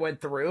right and it went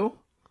through.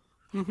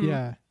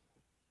 Yeah.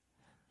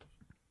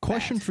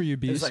 Question for you,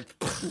 It was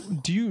Beast.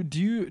 like, Do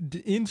you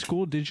in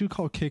school did you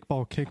call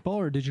kickball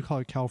or did you call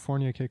it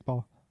California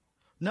kickball?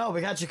 no,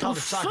 we got you called The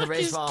it soccer fuck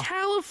baseball. is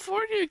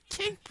California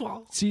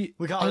kickball? See,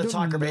 We call I it don't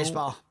soccer know-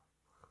 baseball.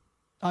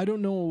 I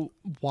don't know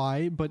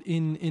why, but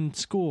in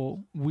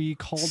school we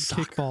called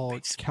Soccer kickball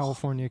baseball.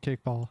 California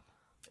kickball.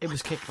 It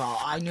was kickball.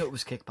 I knew it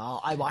was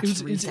kickball. I watched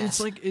It's recess.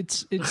 like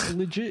it's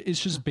legit. It's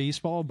just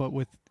baseball, but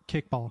with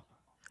kickball.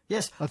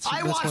 Yes, That's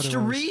I what watched it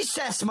was.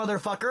 recess,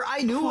 motherfucker.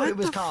 I knew what it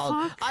was the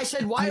called. fuck? I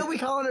said, "Why are we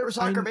calling it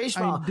soccer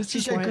baseball?" This She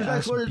is said, why I "Because that's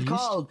asked what it's Beast.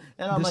 called."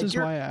 And I'm This like, is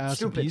 "You're why I asked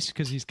stupid." Beast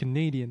because he's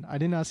Canadian. I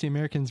didn't ask the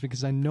Americans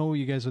because I know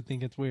you guys would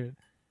think it's weird.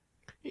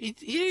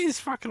 It is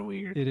fucking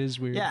weird. It is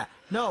weird. Yeah,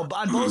 no, but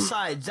on both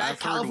sides, that I've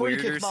heard California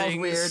weirder kickball is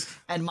things. weird,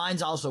 and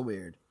mine's also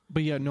weird.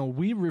 But yeah, no,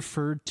 we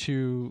referred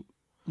to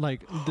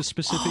like the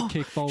specific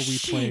kickball we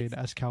shit. played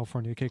as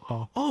California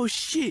kickball. Oh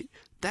shit,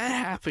 that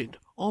happened.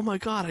 Oh my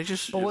god, I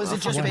just. But was a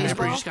it just fucking memory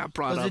baseball? Just got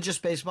brought Was up. it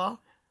just baseball?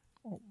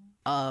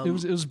 It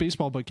was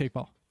baseball, but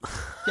kickball.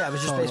 Yeah, it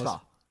was just Oh, it was.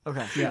 baseball.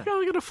 Okay. Yeah.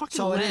 You're gonna fucking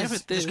So it laugh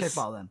is at this. just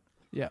kickball then.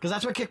 Yeah. Because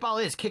that's what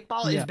kickball is.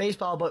 Kickball is Yeah.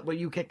 baseball, but when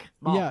you kick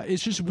ball. Yeah,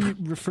 it's just we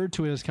referred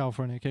to it as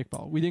California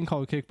kickball. We didn't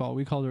call it kickball.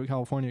 We called it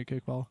California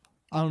kickball.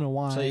 I don't know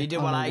why. So you did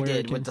don't what know I where it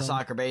did came with the from.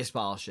 soccer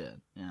baseball shit.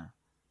 Yeah.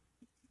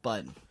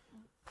 But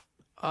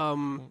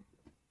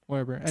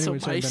Whatever. Anyway, So sorry,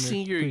 my Bender,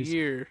 senior please.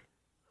 year,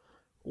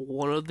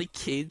 one of the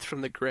kids from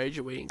the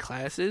graduating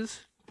classes,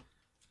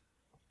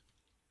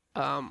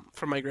 from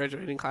my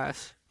graduating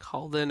class,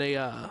 called in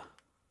a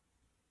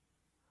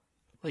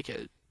like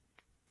a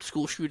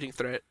school shooting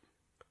threat.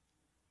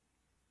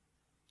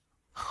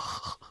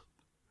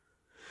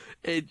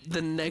 And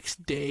the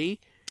next day,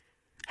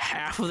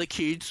 half of the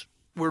kids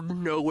were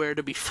nowhere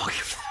to be fucking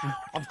found.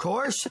 of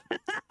course,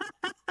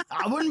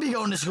 I wouldn't be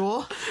going to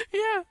school.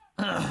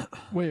 Yeah.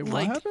 Wait, what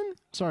like, happened?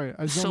 Sorry,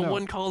 I zoned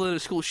Someone out. called in a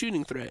school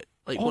shooting threat.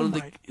 Like Oh one of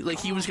my the like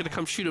he was gonna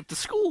come shoot up the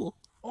school.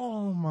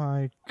 Oh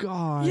my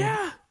god.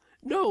 Yeah.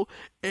 No.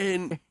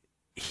 And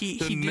he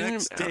The didn't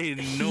next day,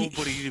 he-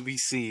 nobody to be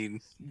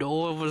seen. No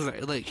one was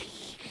there. Like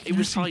it You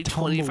was see probably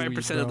tumbleweed, 25%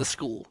 of bro. the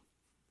school.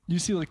 You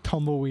see like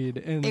tumbleweed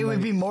and It would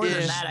like, be more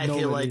than Yeah. that, I feel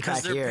Nobody. like,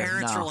 Because back their here.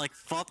 parents No. were like,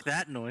 "Fuck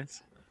that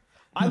noise."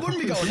 I wouldn't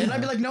be going in. I'd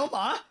be like, no,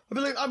 ma.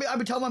 I'd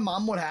be telling my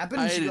mom what happened.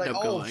 And I she'd be ended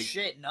like, up oh, going.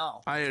 shit, no.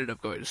 I ended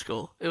up going to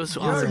school. It was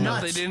You're awesome.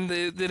 nuts.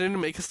 They didn't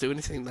make us do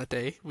anything that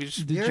day. We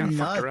just You're kind of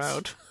nuts. fucked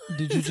around.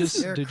 Did you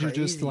just You're did you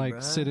just crazy, like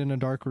bruh. sit in a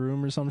dark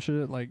room or some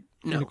shit like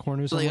in No. a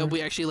corner somewhere? Like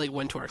we actually like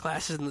went to our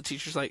classes and the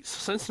teacher's like,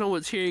 since no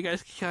one's here, you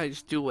guys can kind of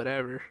just do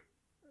whatever.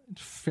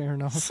 Fair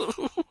enough. So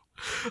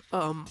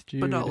But no,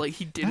 Dude, like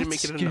he didn't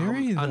make that's it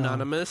scary, though.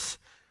 anonymous.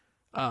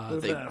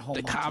 Would've been at home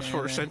The cops watching were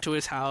anime. sent to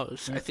his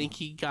house. I think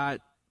he got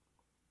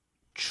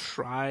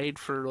tried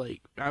for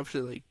like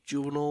after like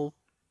juvenile,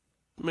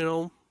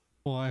 Well,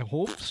 I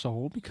hope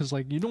so, because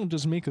like you don't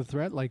just make a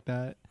threat like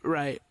that.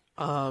 right.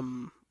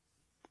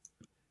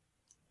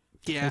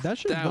 Yeah, Like,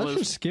 that's was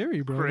just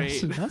scary, bro.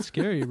 great. That's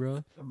scary,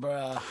 bro.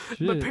 Bruh.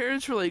 My Shit.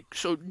 parents were like,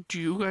 "So, do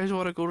you guys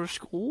want to go to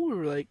school?"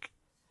 Or like,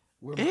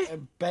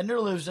 Bender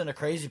lives in a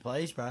crazy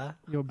place, bruh.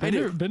 Yo,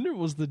 do. Bender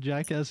was the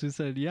jackass who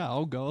said, "Yeah,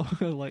 I'll go."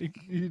 Like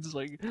he's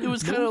like, it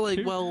was no kind of like,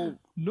 care- well,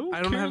 no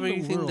I don't care have in the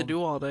anything to world.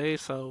 do all day,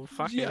 so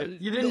fuck Yeah,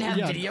 it. You didn't have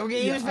yeah, video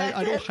games back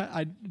I then?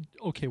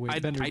 don't. Okay, wait, I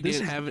Bender.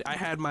 didn't have it. I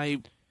had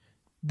my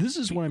This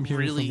is what I'm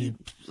hearing from really you.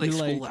 like You're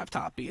school like,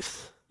 laptop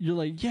piece. you're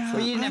like, yeah.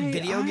 But you didn't have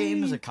video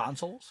games, I, like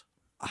consoles?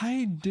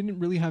 I didn't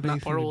really have Not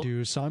anything portable. to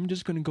do, so I'm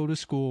just gonna go to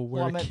school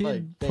where Well, I a meant, kid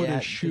like, they put had-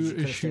 a 'cause you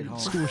could've stayed home.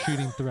 school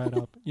shooting threat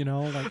up. You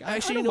know, like Actually, I you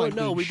don't know what? mind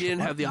No, being we didn't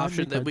shot. have the Might option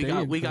make that our we day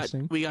got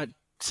interesting. we got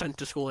sent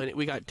to school and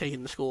we got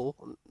taken to school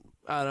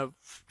out of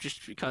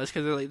just because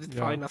they're like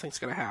probably nothing's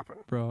gonna happen.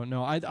 Bro,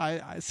 no,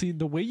 I see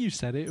the way you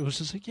said it. It was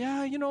just like,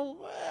 yeah, you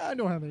know, I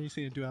don't have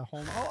anything to do at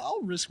home. I'll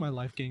risk my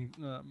life getting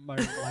my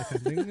life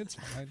ending. It's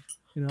fine.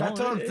 You know, That's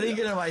what I'm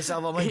thinking to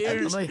myself. I'm like,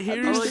 Here's- I'm like,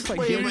 here's I'm the like, thing.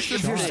 wait, Here's the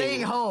if you're thing.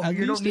 staying home, At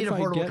you don't least need if a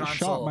portable I get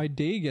console. shot, my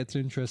day gets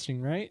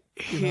interesting, right?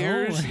 You know,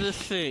 Here's like- the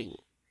thing: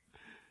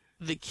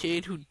 the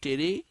kid who did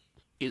it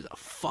is a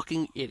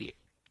fucking idiot,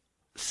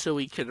 so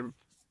he could have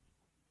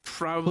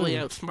probably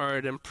Who?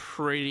 outsmarted him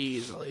pretty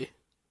easily.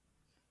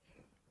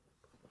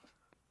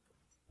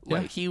 Yeah.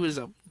 Like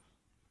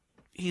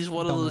he's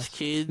one of those Dumbass.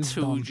 kids He's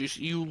who dumb. just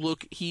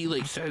he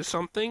like says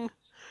something,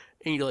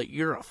 and you're like,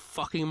 you're a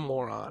fucking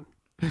moron.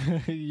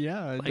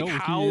 yeah. Like, no, he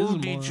is how a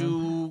did moron.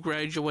 you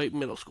graduate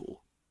middle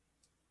school?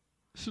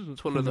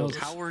 It's one of those.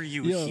 How are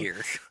you Yeah.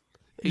 here?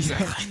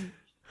 Exactly.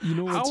 You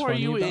know what's How are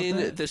funny you about in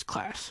that? this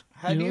class?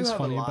 How You do know you what's have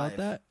funny a life? about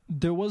that?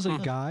 There was a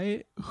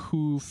guy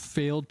who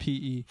failed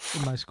PE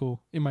in my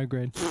school, in my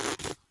grade.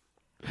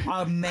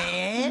 A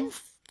man?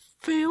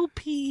 Fail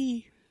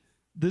P.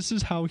 This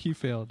is how he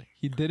failed.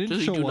 He didn't Does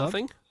he show do up.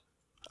 nothing?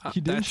 He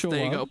didn't show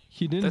there you up. go.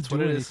 He didn't That's do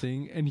what it is.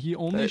 anything, and he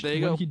only There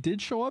you when go. he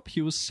did show up,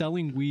 he was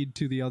selling weed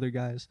to the other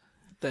guys.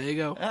 There you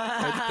go.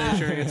 There's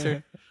your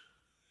answer.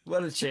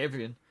 What a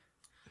champion.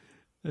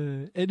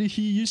 And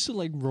he used to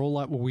like roll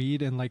up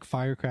weed and like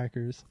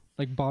firecrackers,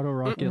 like bottle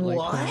rocket, like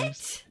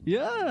things. What?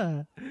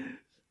 Yeah.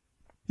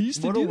 He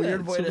used to What a do weird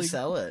that. way So, to like,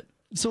 sell it.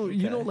 So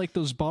you know, Okay. like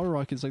those bottle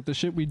rockets, like the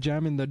shit we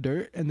jam in the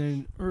dirt, and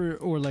then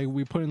or like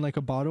we put in like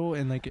a bottle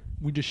and like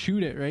we just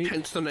shoot it, right?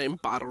 Hence the name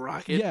Bottle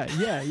Rocket.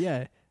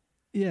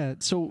 Yeah.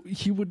 So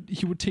he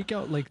would take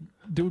out like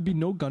there would be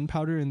no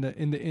gunpowder in the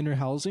inner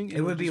housing.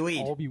 It would be just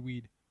weed. All be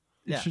weed.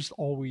 It's Yeah. just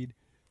all weed.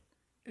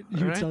 He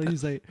would Alright, tell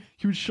he's like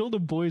he would show the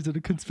boys in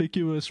a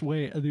conspicuous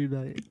way, and they'd be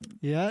like,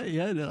 yeah.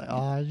 And they're like,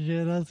 oh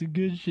shit, that's a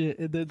good shit,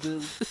 and then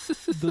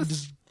they'll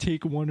just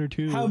take one or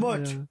two. How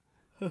much?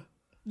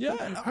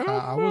 Yeah,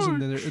 I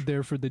wasn't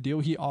there for the deal.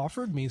 He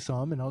offered me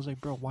some, and I was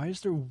like, bro, why is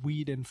there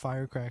weed and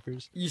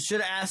firecrackers? You should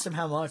have asked him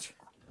how much.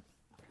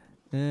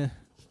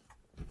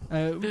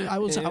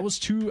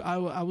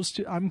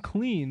 I'm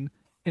clean,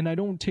 and I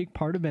don't take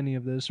part of any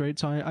of this, right?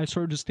 So I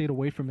sort of just stayed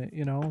away from it,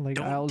 you know? Like,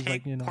 I Don't was take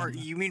like, you know, part.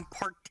 You mean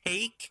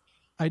partake?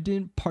 I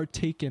didn't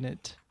partake in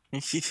it.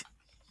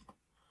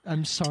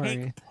 I'm sorry.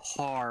 Take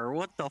par.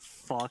 What the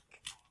fuck?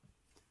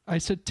 I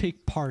said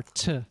take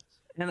part.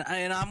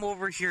 And I'm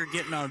over here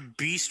getting on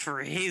beast for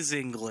his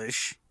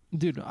English.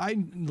 Dude,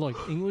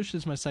 look, English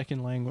is my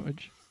second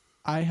language.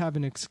 I have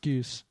an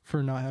excuse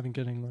for not having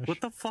good English.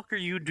 What the fuck are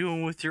you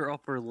doing with your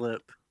upper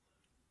lip?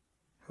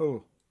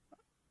 Who?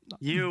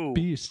 You.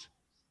 Beast.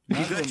 You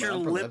Not got with my your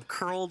upper lip lip.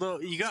 curled.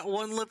 You got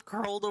one lip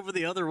curled over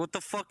the other. What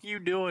the fuck are you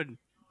doing?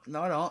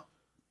 No, I don't.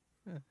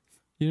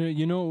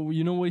 You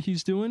know what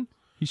he's doing?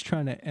 He's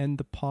trying to end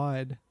the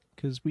pod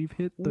because we've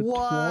hit the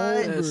What?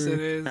 12. Yes, it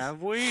is.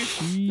 Have we? It's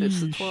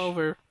the Sheesh.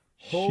 12er.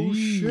 Oh,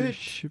 shit.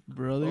 Sheesh,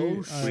 brother. Oh, All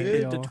right,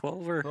 shit. The yo.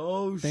 12er.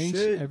 Oh, Thanks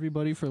shit.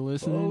 everybody for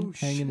listening, Oh,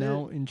 hanging shit.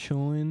 out and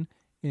chilling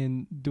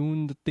and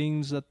doing the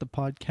things that the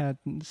podcast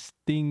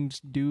things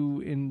do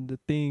in the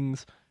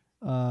things.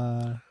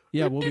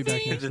 Yeah, we'll be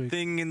back next The week.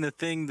 thing in the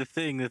thing, the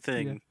thing, the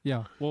thing.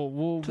 Yeah,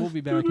 we'll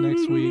be back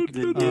next week.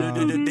 The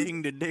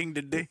ding, the ding,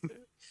 the ding.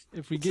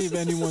 If we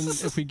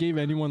gave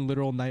anyone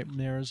literal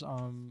nightmares,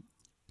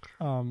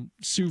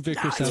 sue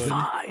Victor That's 7.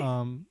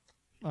 fine.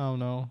 I don't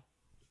know.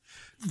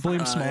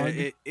 Blame Smog.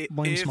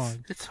 Blame if-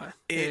 Smog. It's fine.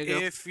 There you go.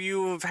 If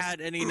you have had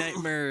any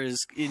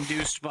nightmares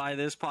induced by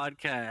this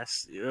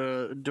podcast,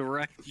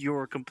 direct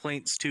your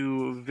complaints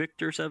to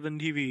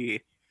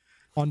Victor7TV.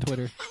 On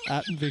Twitter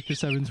at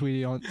Victor7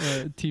 Tweety on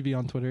TV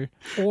on Twitter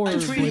or I'm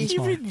Blame tweeting.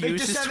 Smog. Even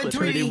use his 7 Twitter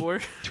Tweety. anymore.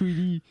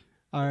 Tweety.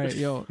 All right,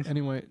 yo.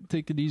 Anyway,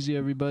 take it easy,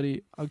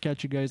 everybody. I'll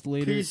catch you guys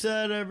later. Peace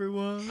out,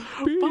 everyone.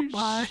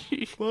 Bye-bye.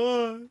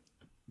 Bye.